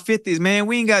 50s, man.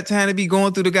 We ain't got time to be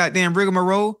going through the goddamn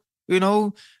rigmarole.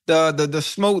 The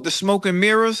smoke and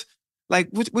mirrors. Like,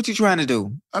 what you trying to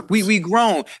do? We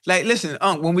grown. Like, listen,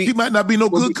 Unc, when he might not be no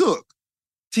good cook.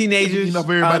 Teenagers, I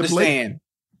understand.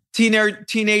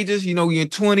 Teenagers, you're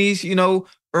 20s,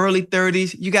 early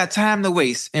 30s, you got time to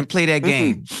waste and play that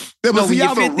game. Yeah, but see,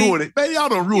 y'all don't ruin it. Man, y'all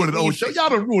don't ruin it, Ocho. Y'all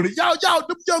don't ruin it. Y'all,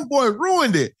 them young boys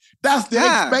ruined it. That's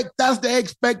the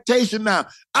expectation now.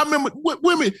 I remember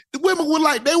the women were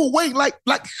like, they were waiting like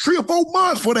 3 or 4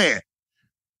 months for that.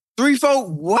 3, 4,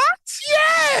 what?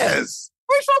 Yes.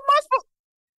 3, 4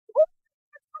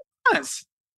 months.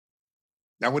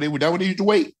 That what they used to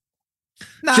wait.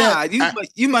 Nah,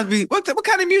 you must be. What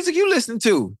kind of music you listen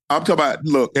to? I'm talking about.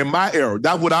 Look, in my era,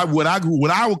 that's what I grew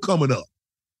when I was coming up.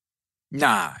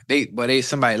 Nah,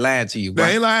 somebody lying to you. Bro.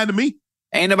 They ain't lying to me.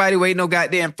 Ain't nobody waiting no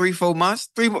goddamn 3, 4 months.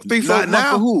 3, 4 months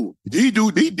for who? They ain't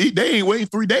waiting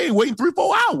 3. They ain't waiting 3,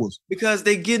 4 hours because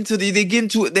they get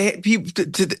into it. People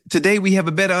today we have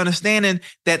a better understanding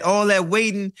that all that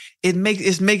waiting it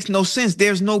makes no sense.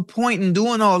 There's no point in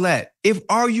doing all that.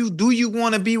 Do you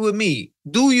want to be with me?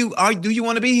 Do you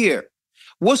want to be here?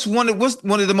 What's one of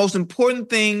the most important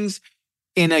things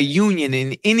in a union,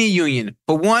 in any union?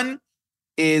 For one,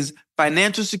 is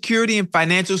financial security and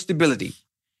financial stability.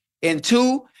 And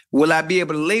 2, will I be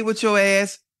able to lay with your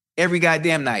ass every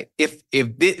goddamn night? If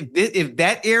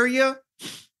that area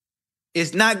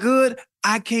is not good,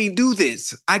 I can't do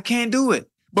this. I can't do it.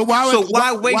 But why waste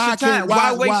your time?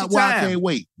 Why waste your time? Why I can't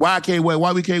wait? Why I can't wait?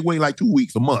 Why we can't wait like 2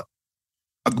 weeks, a month?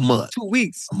 2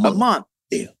 weeks, a month.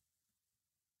 Yeah.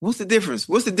 What's the difference?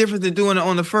 What's the difference in doing it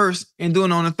on the 1st and doing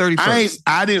it on the 31st?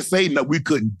 I didn't say no, we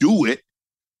couldn't do it.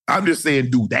 I'm just saying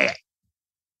do that.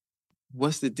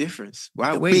 What's the difference?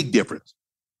 Why wait? Big difference.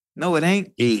 No, it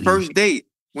ain't. 80. First date.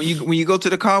 When you go to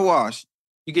the car wash,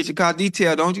 you get your car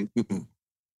detailed, don't you?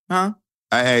 Huh?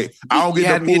 I don't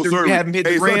get the full service. You haven't hit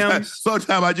the rims.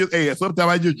 Sometimes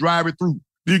I just drive it through.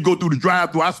 You go through the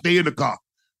drive-through. I stay in the car.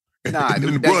 Nah,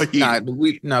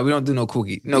 we don't do no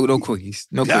quickies. No quickies.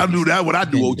 No quickies. I do that. What I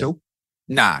do, Ocho.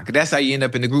 Nah, because that's how you end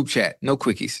up in the group chat. No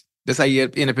quickies. That's how you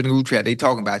end up in the group chat. They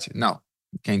talking about you. No,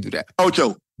 you can't do that.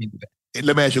 Ocho,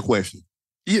 let me ask you a question.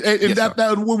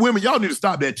 That women, y'all need to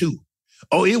stop that too.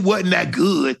 Oh, it wasn't that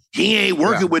good. He ain't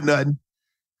working with nothing.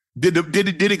 Did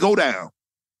it go down?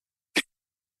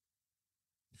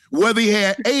 Whether he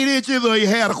had 8 inches or he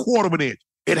had a quarter of an inch,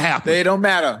 it happened. It don't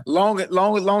matter. Long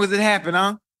as it happened,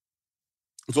 huh?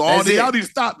 So y'all need to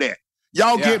stop that.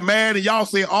 Y'all get mad and y'all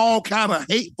say all kind of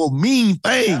hateful, mean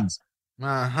things.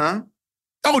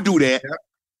 Don't do that.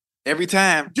 Every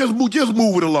time. Just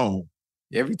move it along.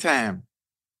 Every time.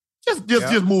 Just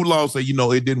move along. Say,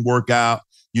 it didn't work out.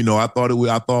 I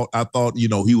thought,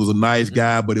 he was a nice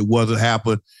guy, but it wasn't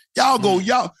happening.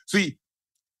 Y'all see,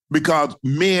 because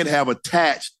men have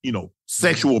attached,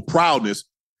 sexual proudness.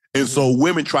 And so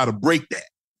women try to break that.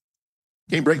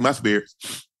 Can't break my spirit.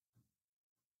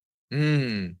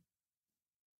 Yeah,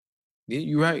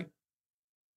 you're right.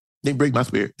 They break my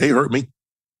spirit. They hurt me.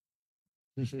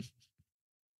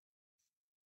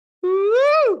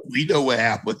 We know what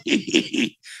happened.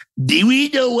 Do we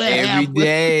know what happened? Every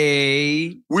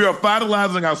day. We are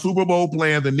finalizing our Super Bowl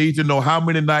plans and need to know how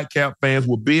many Nightcap fans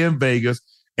will be in Vegas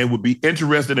and would be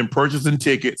interested in purchasing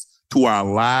tickets to our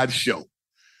live show.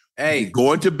 We're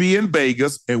going to be in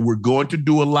Vegas and we're going to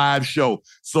do a live show.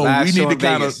 So we need to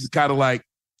kind of like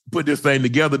put this thing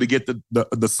together to get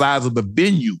the size of the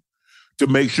venue to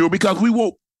make sure, because we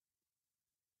won't.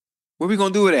 Where we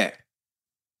going to do it at?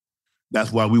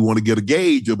 That's why we want to get a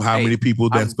gauge of how many people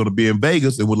that's going to be in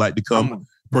Vegas and would like to come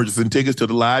purchasing tickets to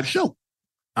the live show.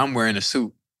 I'm wearing a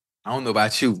suit. I don't know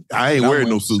about you. I ain't wearing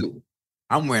no suit.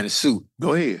 I'm wearing a suit.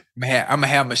 Go ahead. I'm going to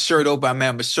have my shirt open. I'm going to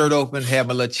have my shirt open, have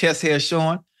my little chest hair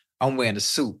showing. I'm wearing a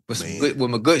suit with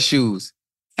my good shoes.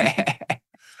 They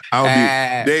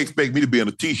expect me to be in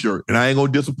a T-shirt, and I ain't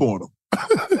going to disappoint them.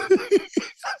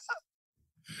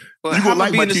 Well, you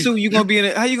gonna be in a suit? You gonna be in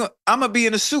a? How you gonna? I'm gonna be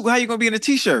in a suit. How you gonna be in a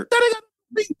T-shirt?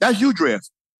 That's you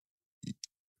dress.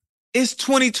 It's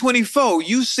 2024.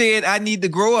 You said I need to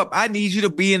grow up. I need you to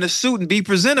be in a suit and be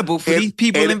presentable for these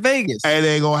people in Vegas. It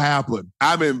ain't gonna happen.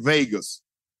 I'm in Vegas.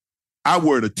 I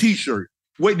wear the T-shirt.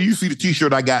 Wait till you see the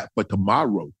T-shirt I got for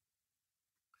tomorrow.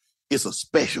 It's a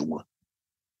special one.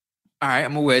 All right,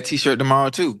 I'm gonna wear a T-shirt tomorrow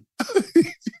too.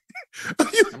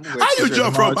 How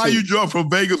you jump from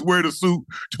Vegas wearing a suit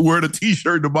to wear the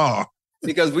T-shirt tomorrow?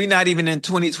 Because we're not even in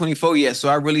 2024 yet, so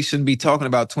I really shouldn't be talking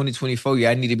about 2024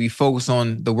 yet. I need to be focused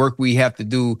on the work we have to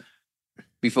do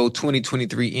before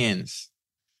 2023 ends.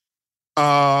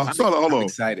 Hold on. I'm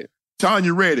excited.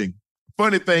 Tanya Redding.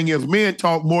 Funny thing is, men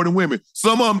talk more than women.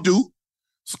 Some of them do.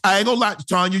 I ain't gonna lie to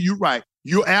Tanya. You're right.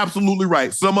 You're absolutely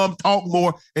right. Some of them talk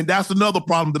more, and that's another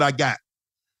problem that I got.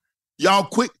 Y'all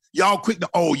quick to,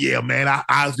 oh yeah, man,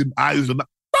 I used to. I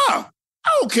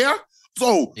don't care.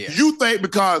 So you think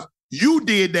because you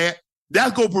did that,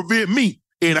 that's gonna prevent me?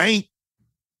 It ain't.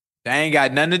 That ain't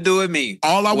got nothing to do with me.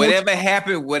 Whatever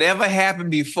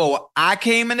happened before I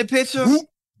came in the picture,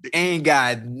 ain't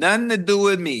got nothing to do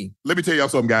with me. Let me tell y'all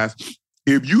something, guys.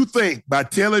 If you think by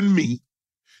telling me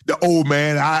the old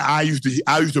man, I used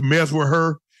to mess with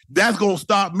her, that's gonna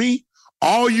stop me,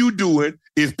 all you doing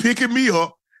is picking me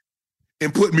up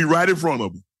and putting me right in front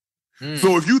of them.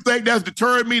 So if you think that's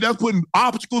deterring me, that's putting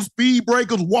obstacles, speed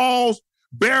breakers, walls,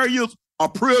 barriers, a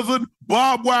prison,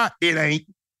 barbed wire. It ain't.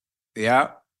 Yeah.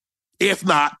 It's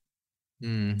not.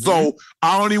 So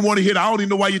I don't even want to I don't even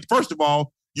know why first of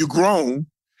all, you're grown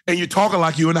and you're talking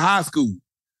like you're in high school.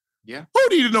 Yeah. Who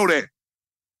need to know that?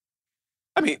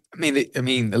 I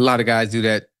mean, a lot of guys do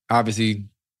that, obviously,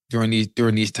 during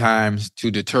these times to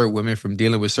deter women from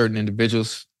dealing with certain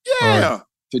individuals. Yeah.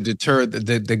 To deter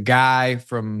the guy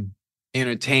from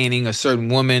entertaining a certain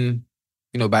woman,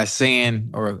 by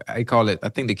saying, or I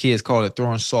think the kids call it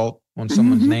throwing salt on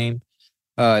someone's name.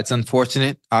 It's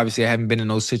unfortunate. Obviously, I haven't been in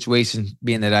those situations,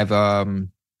 being that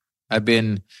I've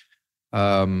been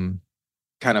kind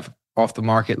of off the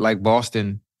market like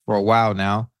Boston for a while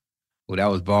now. Well, that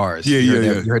was bars. Yeah.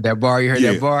 You heard that bar? You heard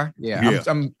that bar? Yeah.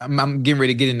 I'm getting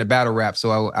ready to get into battle rap,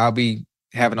 so I'll be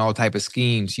having all type of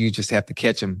schemes. You just have to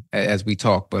catch them as we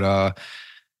talk. But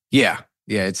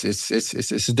it's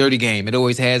a dirty game. It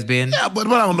always has been. Yeah, but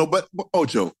I don't know. But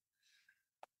Ocho,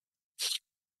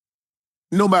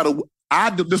 no matter what,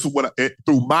 this is what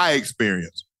through my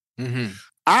experience.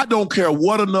 I don't care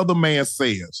what another man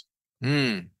says.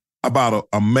 about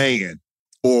a man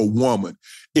or a woman.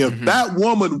 If that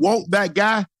woman want that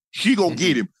guy, she gonna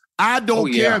get him. I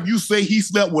don't care if you say he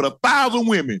slept with 1,000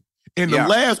 women in the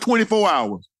last 24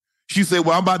 hours. She said,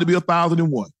 well, I'm about to be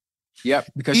 1,001.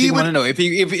 Yep, because she want to know if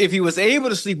he was able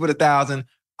to sleep with 1,000.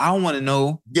 I want to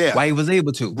know why he was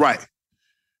able to. Right.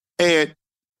 And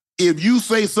if you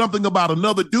say something about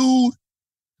another dude,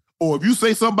 or if you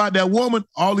say something about that woman,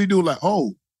 all he do is like,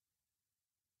 oh,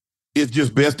 it's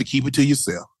just best to keep it to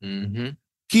yourself.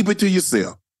 Keep it to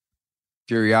yourself.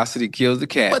 Curiosity kills the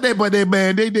cat. But they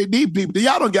man, these people,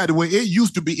 y'all don't got the way it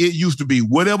used to be. It used to be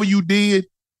whatever you did,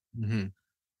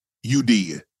 you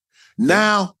did.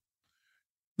 Now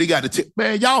they got to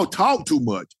man, y'all talk too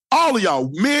much. All of y'all,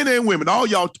 men and women, all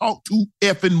y'all talk too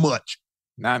effing much.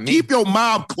 Not me. Keep your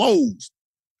mouth closed.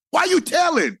 Why you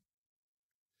telling?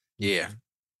 Yeah.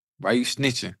 Why you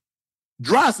snitching?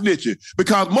 Dry snitching.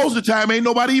 Because most of the time ain't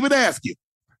nobody even ask you.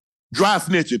 Dry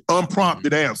snitching,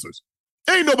 unprompted answers.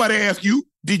 Ain't nobody ask you,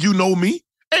 did you know me?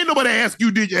 Ain't nobody ask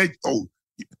you, did you?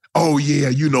 Oh yeah,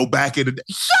 you know, back in the day.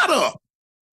 Shut up.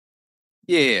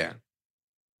 Yeah.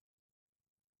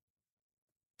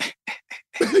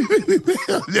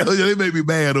 They make me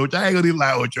mad, Ocho. I ain't gonna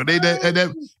lie, Ocho.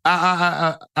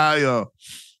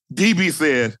 DB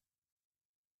said,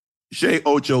 Shay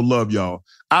Ocho, love y'all.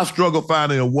 I struggle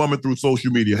finding a woman through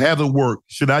social media. Hasn't worked.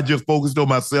 Should I just focus on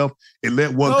myself and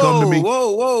let one come to me?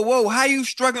 Whoa. How you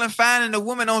struggling finding a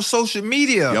woman on social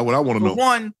media? Yeah, what I want to know.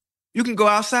 One, you can go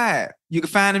outside. You can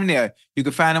find them there. You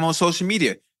can find them on social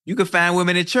media. You can find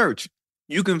women in church.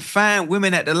 You can find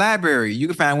women at the library. You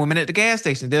can find women at the gas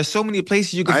station. There's so many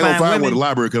places you can find women. I ain't gonna find one at the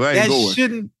library because I ain't going.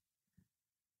 Shouldn't.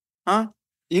 Huh?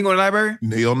 You ain't going to the library?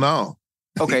 Hell no.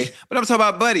 Okay, but I'm talking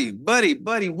about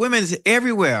buddy. Women's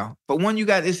everywhere. But one you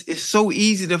got, it's so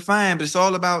easy to find, but it's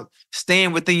all about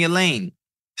staying within your lane.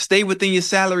 Stay within your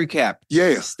salary cap.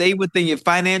 Yeah. Stay within your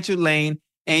financial lane,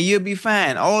 and you'll be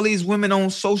fine. All these women on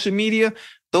social media,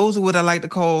 those are what I like to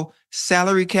call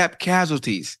salary cap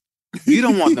casualties. You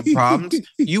don't want the problems.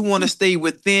 You want to stay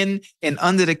within and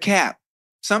under the cap.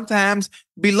 Sometimes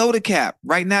below the cap.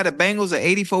 Right now, the Bengals are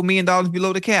 $84 million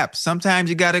below the cap. Sometimes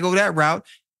you got to go that route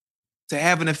to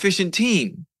have an efficient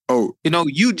team. Oh, you know,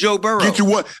 you Joe Burrow. Get you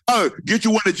one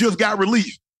that just got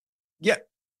released. Yeah,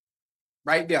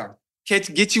 right there.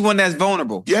 Get you one that's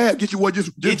vulnerable. Yeah, get you one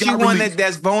just get you one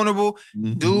that's vulnerable.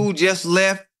 Dude just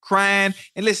left crying.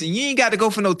 And listen, you ain't got to go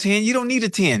for no 10. You don't need a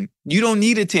 10. You don't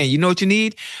need a 10. You know what you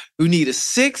need? You need a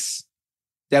 6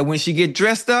 that when she get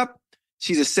dressed up,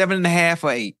 she's a 7.5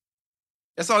 or 8.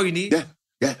 That's all you need.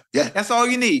 Yeah. That's all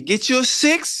you need. Get your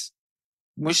 6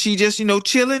 when she just,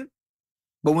 chilling.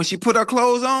 But when she put her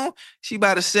clothes on, she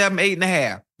about a 7,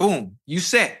 8.5. Boom. You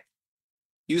set.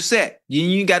 You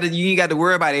ain't got to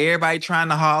worry about everybody trying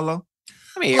to holler.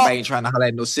 I mean, everybody ain't trying to holler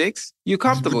at no 6. You're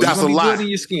comfortable. That's You're a lie. good in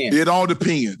your skin. It all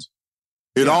depends.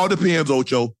 All depends,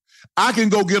 Ocho. I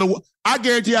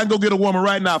guarantee I can go get a woman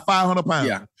right now, 500 pounds.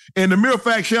 Yeah. And the mere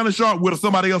fact Shannon Sharp with her,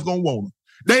 somebody else gonna want her.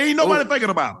 There ain't nobody thinking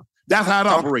about her. That's how it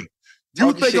operates.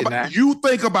 You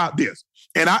think about this.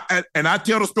 And I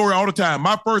tell the story all the time.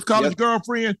 My first college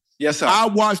girlfriend, yes, sir. I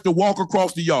watched her walk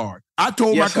across the yard. I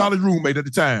told my college roommate at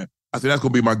the time, I said, that's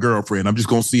gonna be my girlfriend. I'm just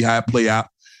gonna see how it play out.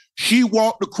 She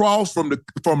walked across from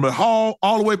the hall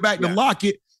all the way back to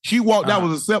Lockett. She walked, that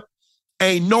was a step.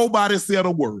 Ain't nobody said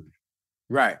a word.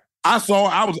 Right. I saw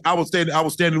her, I was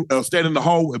standing in the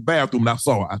hall bathroom, and I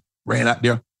saw her. I ran out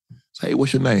there. Say, hey,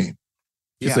 what's your name?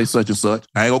 She say such and such.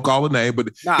 I ain't gonna call her name,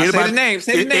 but say the name.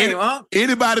 Say the name, huh?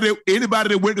 Anybody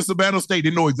that went to Savannah State,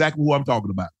 they know exactly who I'm talking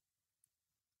about.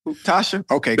 Tasha?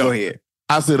 Okay, go ahead.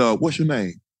 I said, what's your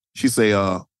name? She say,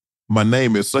 my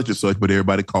name is such and such, but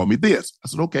everybody call me this. I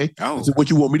said, okay. Oh. I said, what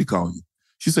you want me to call you?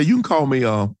 She said, you can call me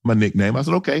my nickname. I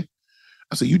said, okay.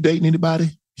 I said, you dating anybody?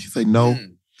 She said, no.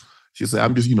 She said,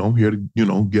 I'm just, I'm here to,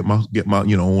 get my, I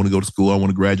want to go to school. I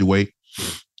want to graduate.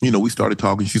 We started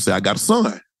talking. She said, I got a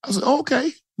son. I said,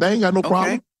 okay, they ain't got no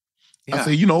problem. Yeah. I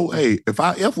said, hey, if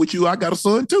I F with you, I got a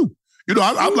son too. I'm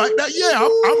like that. Yeah,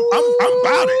 I'm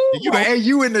about it. Hey,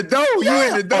 you in the dough. You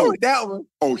in the dough with that one.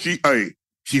 Oh, she fine.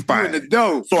 You in the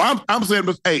dough. So I'm saying,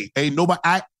 hey, ain't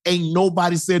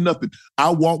nobody said nothing.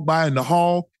 I walked by in the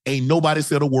hall, ain't nobody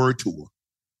said a word to her.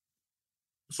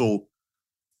 So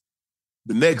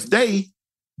the next day,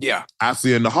 I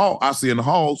see her in the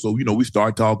hall. So, we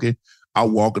start talking. I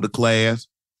walk her to class.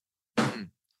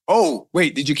 Oh,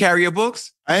 wait, did you carry your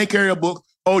books? I ain't carry a book.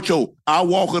 Ocho, I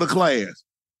walk her to class.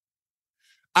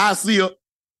 I see her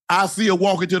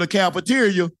walking to the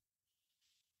cafeteria.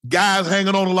 Guys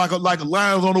hanging on her like a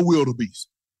lions on a wildebeest.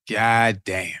 God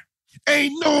damn.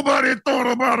 Ain't nobody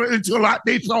thought about it until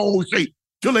they saw, say,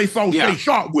 till they saw Shay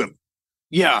Sharp with him.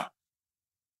 Yeah.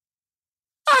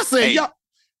 I said, y'all,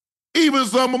 even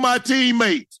some of my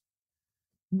teammates.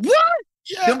 What?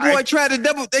 Yeah, Them boy tried to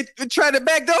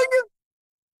backdoor you?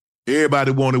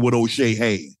 Everybody wanted what O'Shea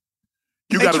had. You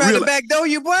They got to tried to realize, backdoor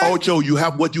you, boy? Ocho, you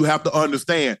have to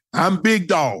understand. I'm big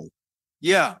dog.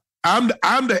 Yeah. I'm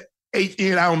the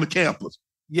HN out on the campus.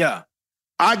 Yeah.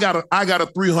 I got a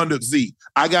 300Z.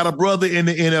 I got a brother in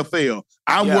the NFL.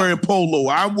 I'm wearing polo.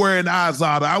 I'm wearing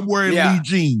Izada. I'm wearing Lee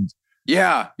jeans.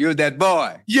 Yeah, you're that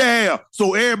boy. Yeah.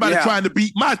 So everybody trying to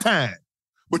beat my time.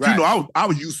 But you know, I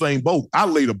was Usain Bolt. I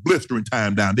laid a blistering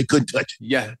time down. They couldn't touch it.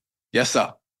 Yeah. Yes,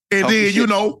 sir. And then, you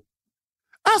know,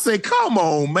 I said, come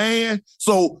on, man.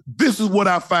 So this is what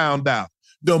I found out.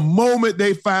 The moment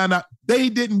they found out,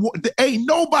 ain't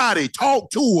nobody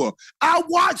talked to her. I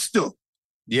watched her.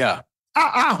 Yeah.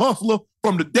 I hustle her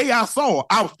from the day I saw her.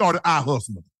 I started eye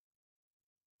hustling.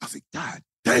 I said, God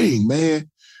dang, man.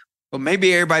 Well,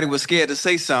 maybe everybody was scared to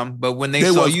say something, but when they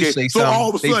saw you say so something.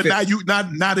 all of a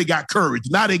sudden, now they got courage.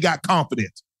 Now they got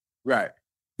confidence. Right.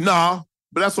 Nah,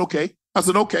 but that's okay. I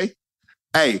said, okay.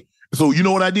 Hey, so you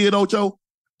know what I did, Ocho?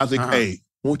 I said, hey,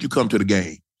 won't you come to the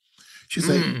game? She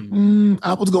said,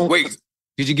 I was going. Wait,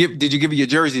 did you give her your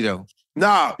jersey though?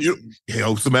 Nah,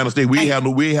 hell, Savannah State, we ain't have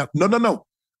no.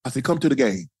 I said, come to the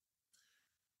game.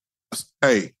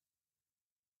 Hey,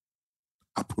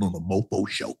 I put on a mofo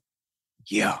show.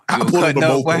 Yeah. I put on a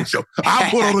mofo show. I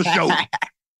put on a show.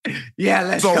 Yeah,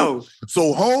 let's go.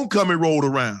 So homecoming rolled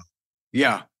around.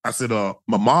 Yeah. I said,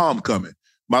 my mom coming.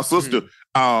 My sister,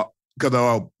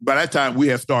 because by that time we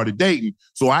had started dating.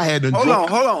 So I had to Hold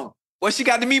on. Well, she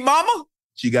got to meet mama?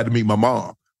 She got to meet my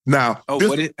mom. Now,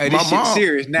 this shit's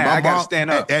serious now. I got to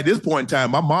stand up. At this point in time,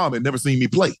 my mom had never seen me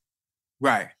play.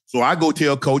 Right. So I go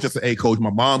tell coach, I said, hey, coach, my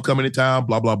mom coming to town,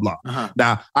 blah, blah, blah.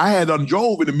 Now, I had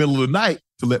drove in the middle of the night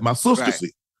to let my sister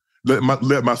see. Let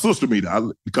my sister meet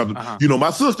her. Because, my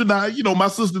sister now, my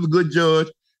sister's a good judge.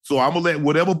 So I'm going to let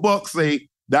whatever Buck say,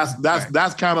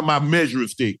 that's kind of my measuring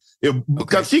stick.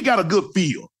 Because she got a good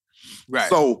feel. Right.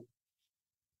 So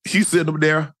she's sitting up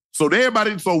there. So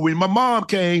when my mom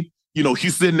came,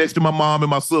 she's sitting next to my mom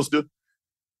and my sister.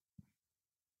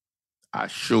 I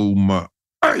showed my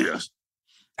ass.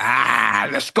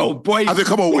 Let's go, boy. I said,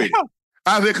 come on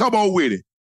with it.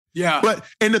 Yeah.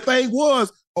 And the thing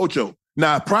was, Ocho,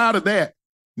 now prior to that,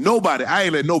 I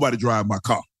ain't let nobody drive my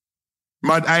car.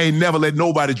 I ain't never let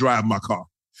nobody drive my car.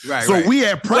 Right. So we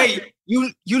had practice.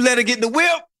 Wait, you let her get in the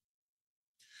whip?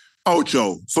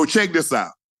 Ocho, so check this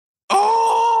out.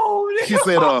 Oh, she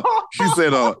said,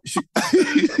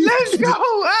 let's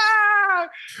go.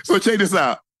 So check this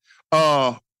out.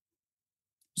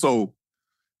 So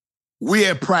we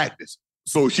had practice.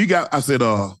 So I said,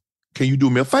 can you do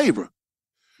me a favor?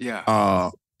 Yeah.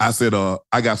 I said,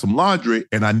 I got some laundry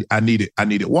and I need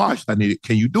it washed. Can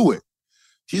you do it?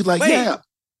 She's like, yeah.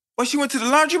 Well, she went to the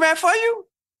laundromat for you?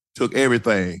 Took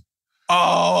everything.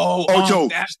 Oh, Ocho.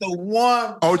 That's the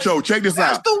one. Ocho, check this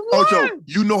out. That's the one. Ocho,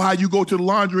 you know how you go to the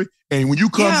laundry and when you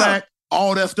come back,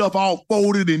 all that stuff all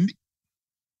folded and.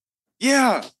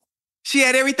 Yeah. She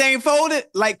had everything folded,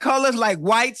 like colors, like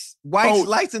whites,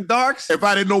 lights, and darks. If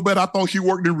I didn't know better, I thought she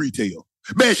worked in retail.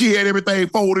 Man, she had everything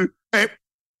folded.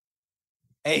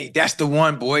 Hey, that's the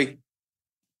one, boy.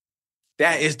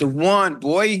 That is the one,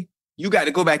 boy. You got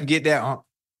to go back and get that.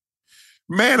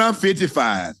 Man, I'm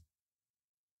 55.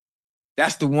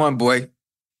 That's the one, boy.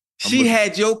 She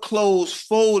had your clothes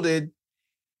folded,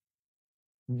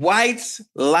 whites,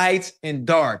 lights, and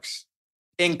darks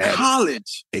in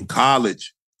college. In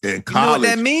college. You know what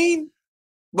that mean?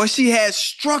 But she had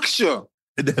structure.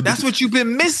 That's what you've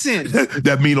been missing.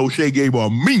 That mean O'Shea gave her a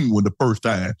mean one the first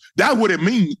time. That's what it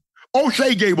means.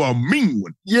 O'Shea gave her a mean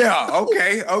one. Yeah,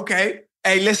 okay.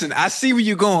 Hey, listen, I see where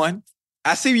you're going.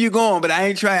 But I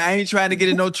ain't trying to get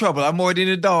in no trouble. I'm already in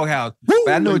the doghouse. But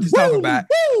I know what you're talking about.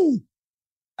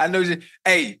 I know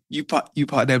you bought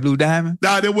that blue diamond?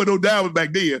 Nah, there wasn't no diamond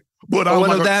back then. But I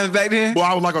was no diamond back then? But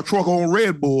I was like a truck on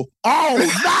Red Bull all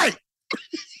night.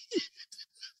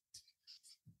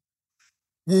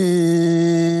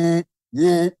 Hey,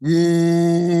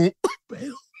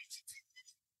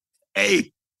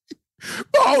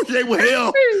 boy, O'Shea was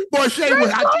hell. Boy,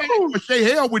 O'Shea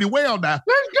hell with it well now.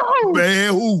 Let's go.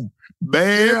 Man, who?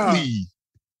 Man, me.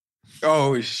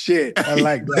 Oh, shit. I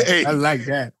like that. Hey. I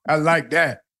like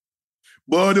that.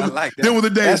 Boy, there was a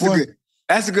day,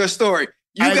 That's a good story.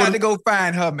 You got to go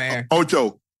find her, man.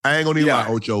 Ocho, I ain't gonna need lie,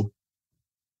 Ocho.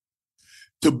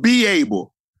 To be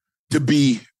able to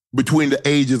be between the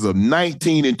ages of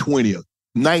 19 and 20,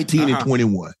 19 and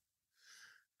 21,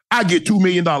 I get $2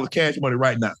 million cash money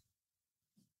right now.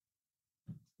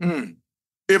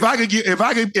 If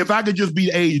I could just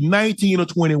be age 19 or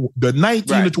 20, the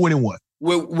 19 or 21.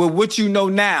 With what you know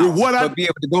now, with what be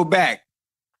able to go back,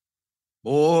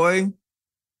 boy.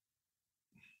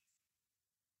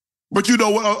 But you know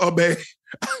what, man?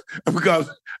 Because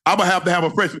I'm gonna have to have a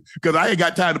freshman because I ain't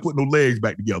got time to put no legs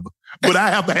back together. But I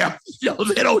have to have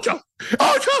Ocho.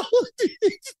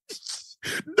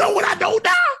 Know what I know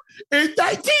now? It's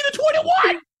 19 to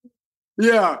 21.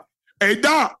 Yeah. Hey,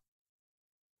 Doc.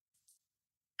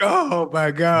 Oh my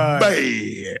God.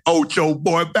 Man, Ocho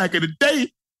boy back in the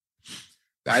day.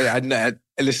 I know.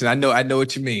 Listen, I know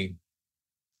what you mean.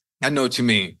 I know what you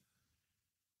mean.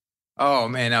 Oh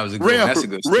man, that was a good. That's a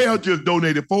good story. Rail just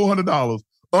donated $400.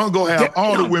 I'm gonna have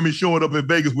all the women showing up in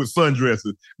Vegas with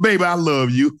sundresses. Baby, I love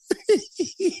you.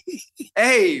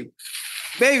 Hey,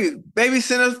 baby,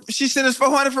 she sent us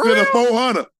 400 for real. Sent us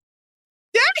 400.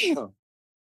 Damn,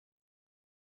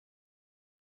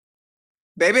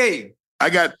 baby.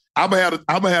 I'm gonna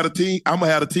have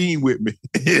a team with me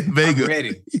in Vegas. I'm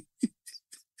ready.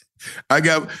 I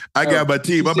got my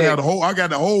team. I got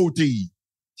the whole team.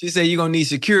 She said you're gonna need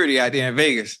security out there in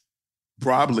Vegas.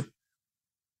 Probably.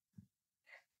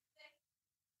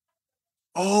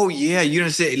 Oh yeah, you done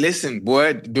said, listen,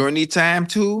 boy, during these time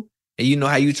too, and you know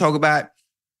how you talk about,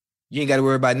 you ain't got to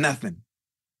worry about nothing.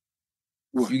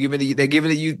 They're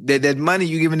giving you that money.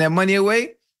 You giving that money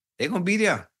away? They're gonna be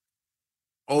there.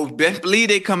 Oh, best believe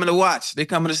they coming to watch. They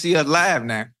coming to see us live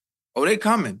now. Oh, they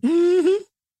coming. Mm-hmm.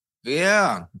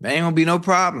 Yeah, there ain't gonna be no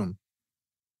problem.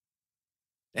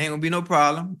 There ain't gonna be no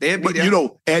problem. They'll be there. You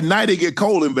know, at night it get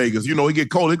cold in Vegas. You know, it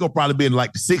get cold. It gonna probably be in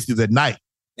like the 60s at night.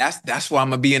 That's why I'm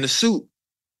gonna be in a suit.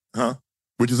 Huh?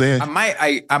 What you saying? I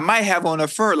might have on a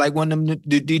fur like one of them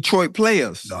the Detroit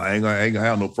players. No, I ain't gonna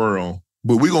have no fur on.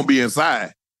 But we gonna be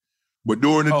inside. But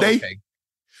during the day, okay.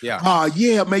 Yeah.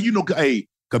 Yeah, man. You know, hey,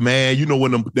 man, you know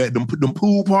when them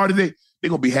pool parties they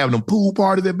gonna be having them pool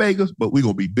parties at Vegas, but we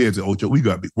gonna be busy, Ocho. We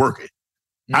gotta be working.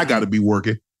 Mm-hmm. I gotta be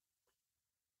working.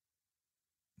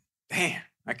 Damn,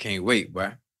 I can't wait,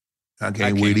 boy. I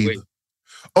can't wait either.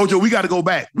 Ocho, we gotta go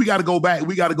back. We gotta go back,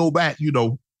 you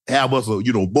know, have us a,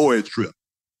 you know, boys trip.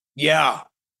 Yeah.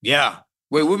 Wait,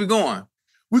 where we going?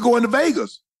 We going to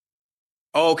Vegas.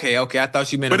 Okay. I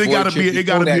thought you meant. But it gotta be in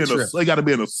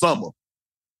the summer.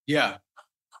 Yeah.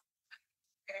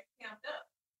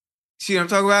 See what I'm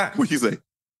talking about? What you say?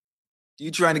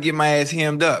 You trying to get my ass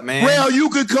hemmed up, man. Well, you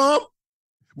could come,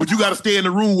 but you gotta stay in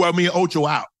the room while me and Ocho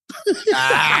out.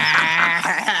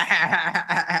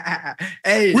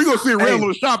 Hey, we gonna see Rail on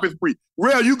the shopping spree.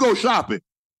 Rail, you go shopping.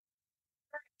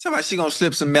 Somebody she gonna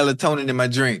slip some melatonin in my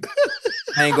drink.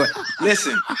 I ain't going.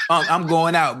 Listen, I'm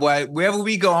going out, boy. Wherever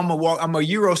we go, I'm gonna walk. I'm a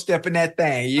Euro step in that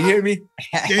thing. You hear me?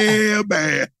 Yeah,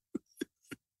 man.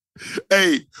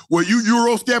 Hey, when you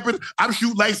Euro stepping, I'm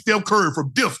shooting like Steph Curry from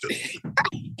distance.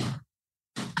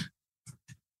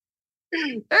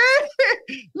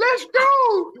 Let's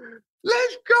go.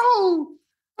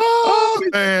 Oh,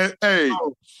 man.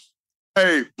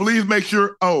 Hey, please make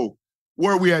sure. Oh,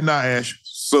 where are we at now, Ash?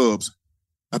 Subs.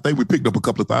 I think we picked up a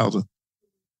couple of thousand.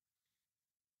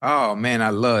 Oh, man, I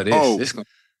love this. Oh. This gonna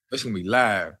be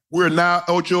live. We're now,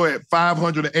 Ocho, at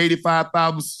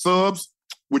 585,000 subs,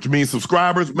 which means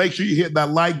subscribers. Make sure you hit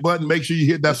that like button. Make sure you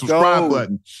hit that subscribe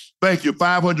button. Thank you.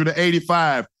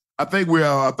 585. I think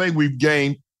we've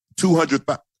gained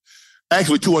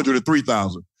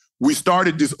 203,000. We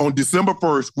started this on December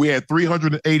 1st. We had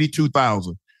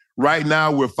 382,000. Right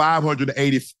now we're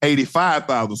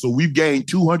 585,000. So we've gained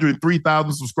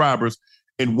 203,000 subscribers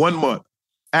in 1 month.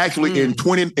 Actually, in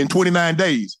 29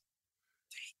 days.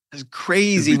 That's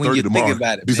crazy when you think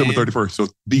about it. December 31st. So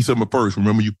December 1st.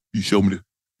 Remember you showed me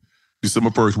December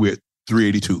 1st. We're at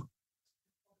 382.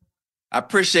 I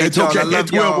appreciate y'all. I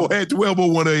love y'all. At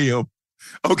 12:01 a.m.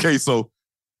 Okay, so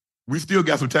we still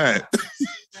got some time.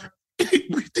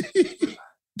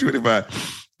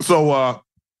 25. So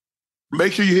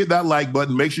make sure you hit that like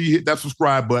button. Make sure you hit that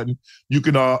subscribe button. You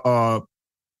can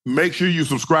make sure you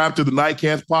subscribe to the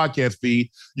Nightcap podcast feed.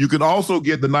 You can also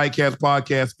get the Nightcap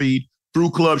podcast feed through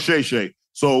Club Shay Shay.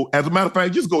 So as a matter of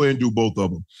fact, just go ahead and do both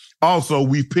of them. Also,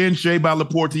 we've pinned Shay by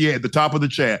Laportier at the top of the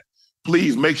chat.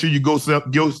 Please make sure you go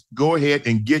ahead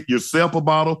and get yourself a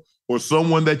bottle or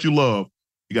someone that you love.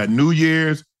 You got New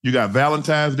Year's, you got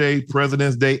Valentine's Day,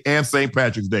 President's Day, and St.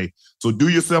 Patrick's Day. So do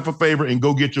yourself a favor and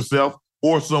go get yourself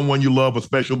or someone you love a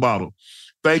special bottle.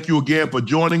 Thank you again for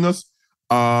joining us.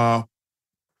 What's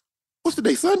the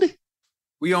day? Sunday?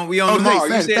 We on tomorrow.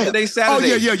 You said today's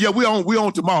Saturday. Oh yeah. We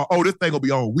on tomorrow. Oh, this thing gonna be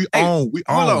on. We on.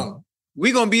 Hold on.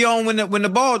 We gonna be on when the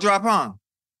ball drop, huh?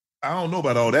 I don't know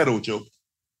about all that, Ocho.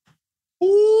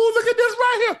 Ooh, look at this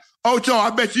right here. Ocho, I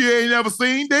bet you ain't never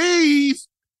seen these.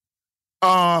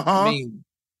 I mean,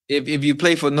 if you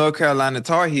play for North Carolina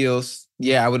Tar Heels,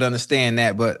 yeah, I would understand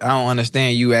that, but I don't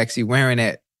understand you actually wearing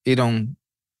that. It on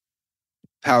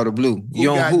powder blue. Who You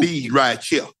don't got hoop. these right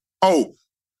here? Oh,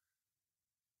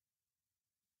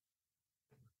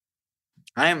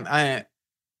 I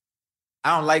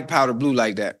don't like powder blue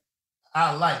like that.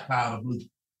 I like powder blue.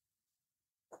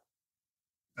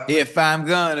 If I'm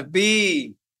gonna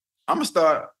be, I'm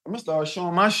gonna start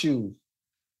showing my shoes.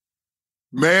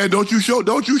 Man, don't you show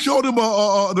them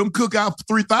them Cookout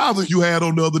 3000s you had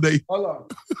on the other day. Hold on.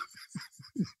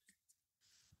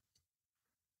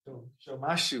 Show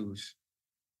my shoes.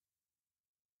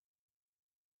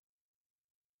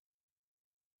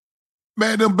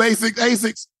 Man, them basic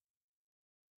Asics.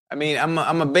 I mean,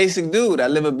 I'm a basic dude. I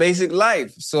live a basic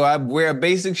life, so I wear a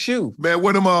basic shoe. Man,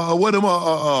 them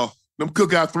Cookout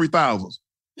 3000s.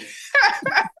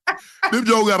 Them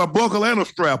Joe got a buckle and a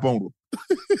strap on them.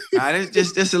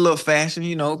 It's just a little fashion,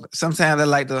 you know. Sometimes I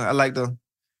like to,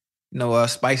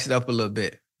 spice it up a little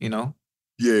bit, you know.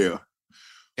 Yeah.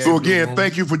 So again,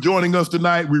 thank you for joining us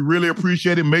tonight. We really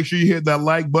appreciate it. Make sure you hit that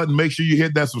like button. Make sure you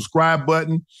hit that subscribe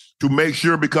button to make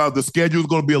sure, because the schedule is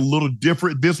going to be a little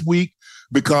different this week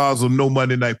because of no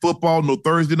Monday Night Football, no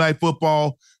Thursday Night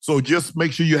Football. So just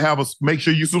make sure you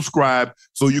subscribe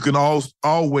so you can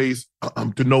always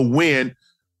to know when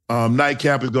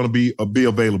Nightcap is going to be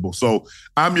available. So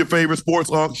I'm your favorite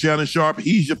sports unc, Shannon Sharp.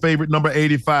 He's your favorite number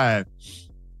 85.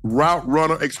 Route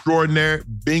runner extraordinaire,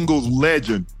 Bengals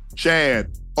legend,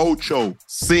 Chad Ocho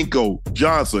Cinco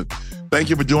Johnson. Thank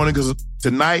you for joining us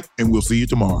tonight, and we'll see you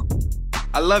tomorrow.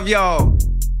 I love y'all.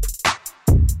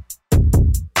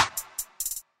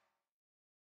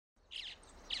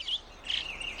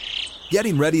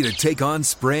 Getting ready to take on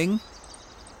spring?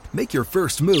 Make your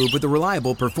first move with the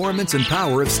reliable performance and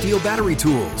power of Steel battery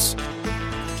tools.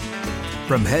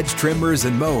 From hedge trimmers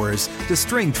and mowers to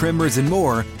string trimmers and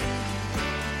more,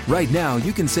 right now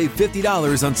you can save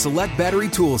 $50 on select battery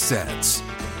tool sets.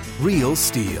 Real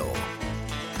Steel.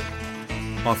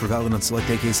 Offer valid on select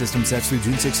AK system sets through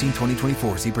June 16,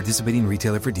 2024. See participating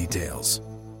retailer for details.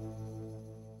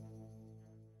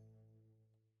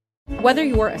 Whether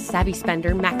you're a savvy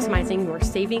spender maximizing your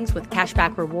savings with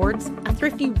cashback rewards, a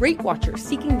thrifty rate watcher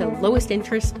seeking the lowest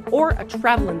interest, or a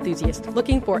travel enthusiast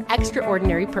looking for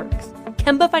extraordinary perks,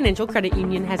 Kemba Financial Credit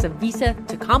Union has a visa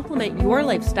to complement your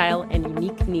lifestyle and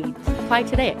unique needs. Apply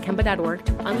today at Kemba.org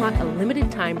to unlock a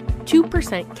limited-time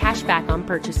 2% cash back on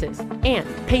purchases and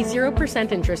pay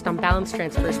 0% interest on balance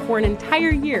transfers for an entire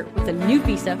year with a new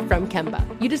visa from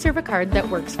Kemba. You deserve a card that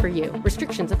works for you.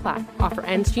 Restrictions apply. Offer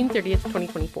ends June 30th,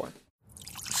 2024.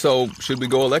 So, should we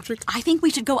go electric? I think we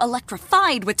should go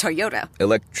electrified with Toyota.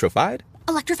 Electrified?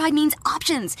 Electrified means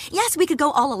options. Yes, we could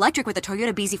go all electric with the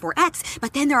Toyota BZ4X,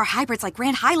 but then there are hybrids like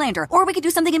Grand Highlander, or we could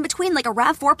do something in between like a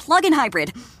RAV4 plug-in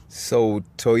hybrid. So,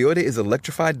 Toyota is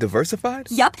electrified diversified?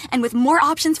 Yup, and with more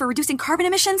options for reducing carbon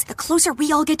emissions, the closer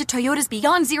we all get to Toyota's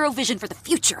Beyond Zero vision for the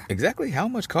future. Exactly how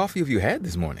much coffee have you had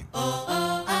this morning?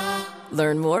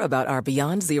 Learn more about our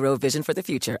Beyond Zero vision for the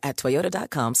future at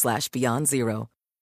toyota.com/Beyond Zero.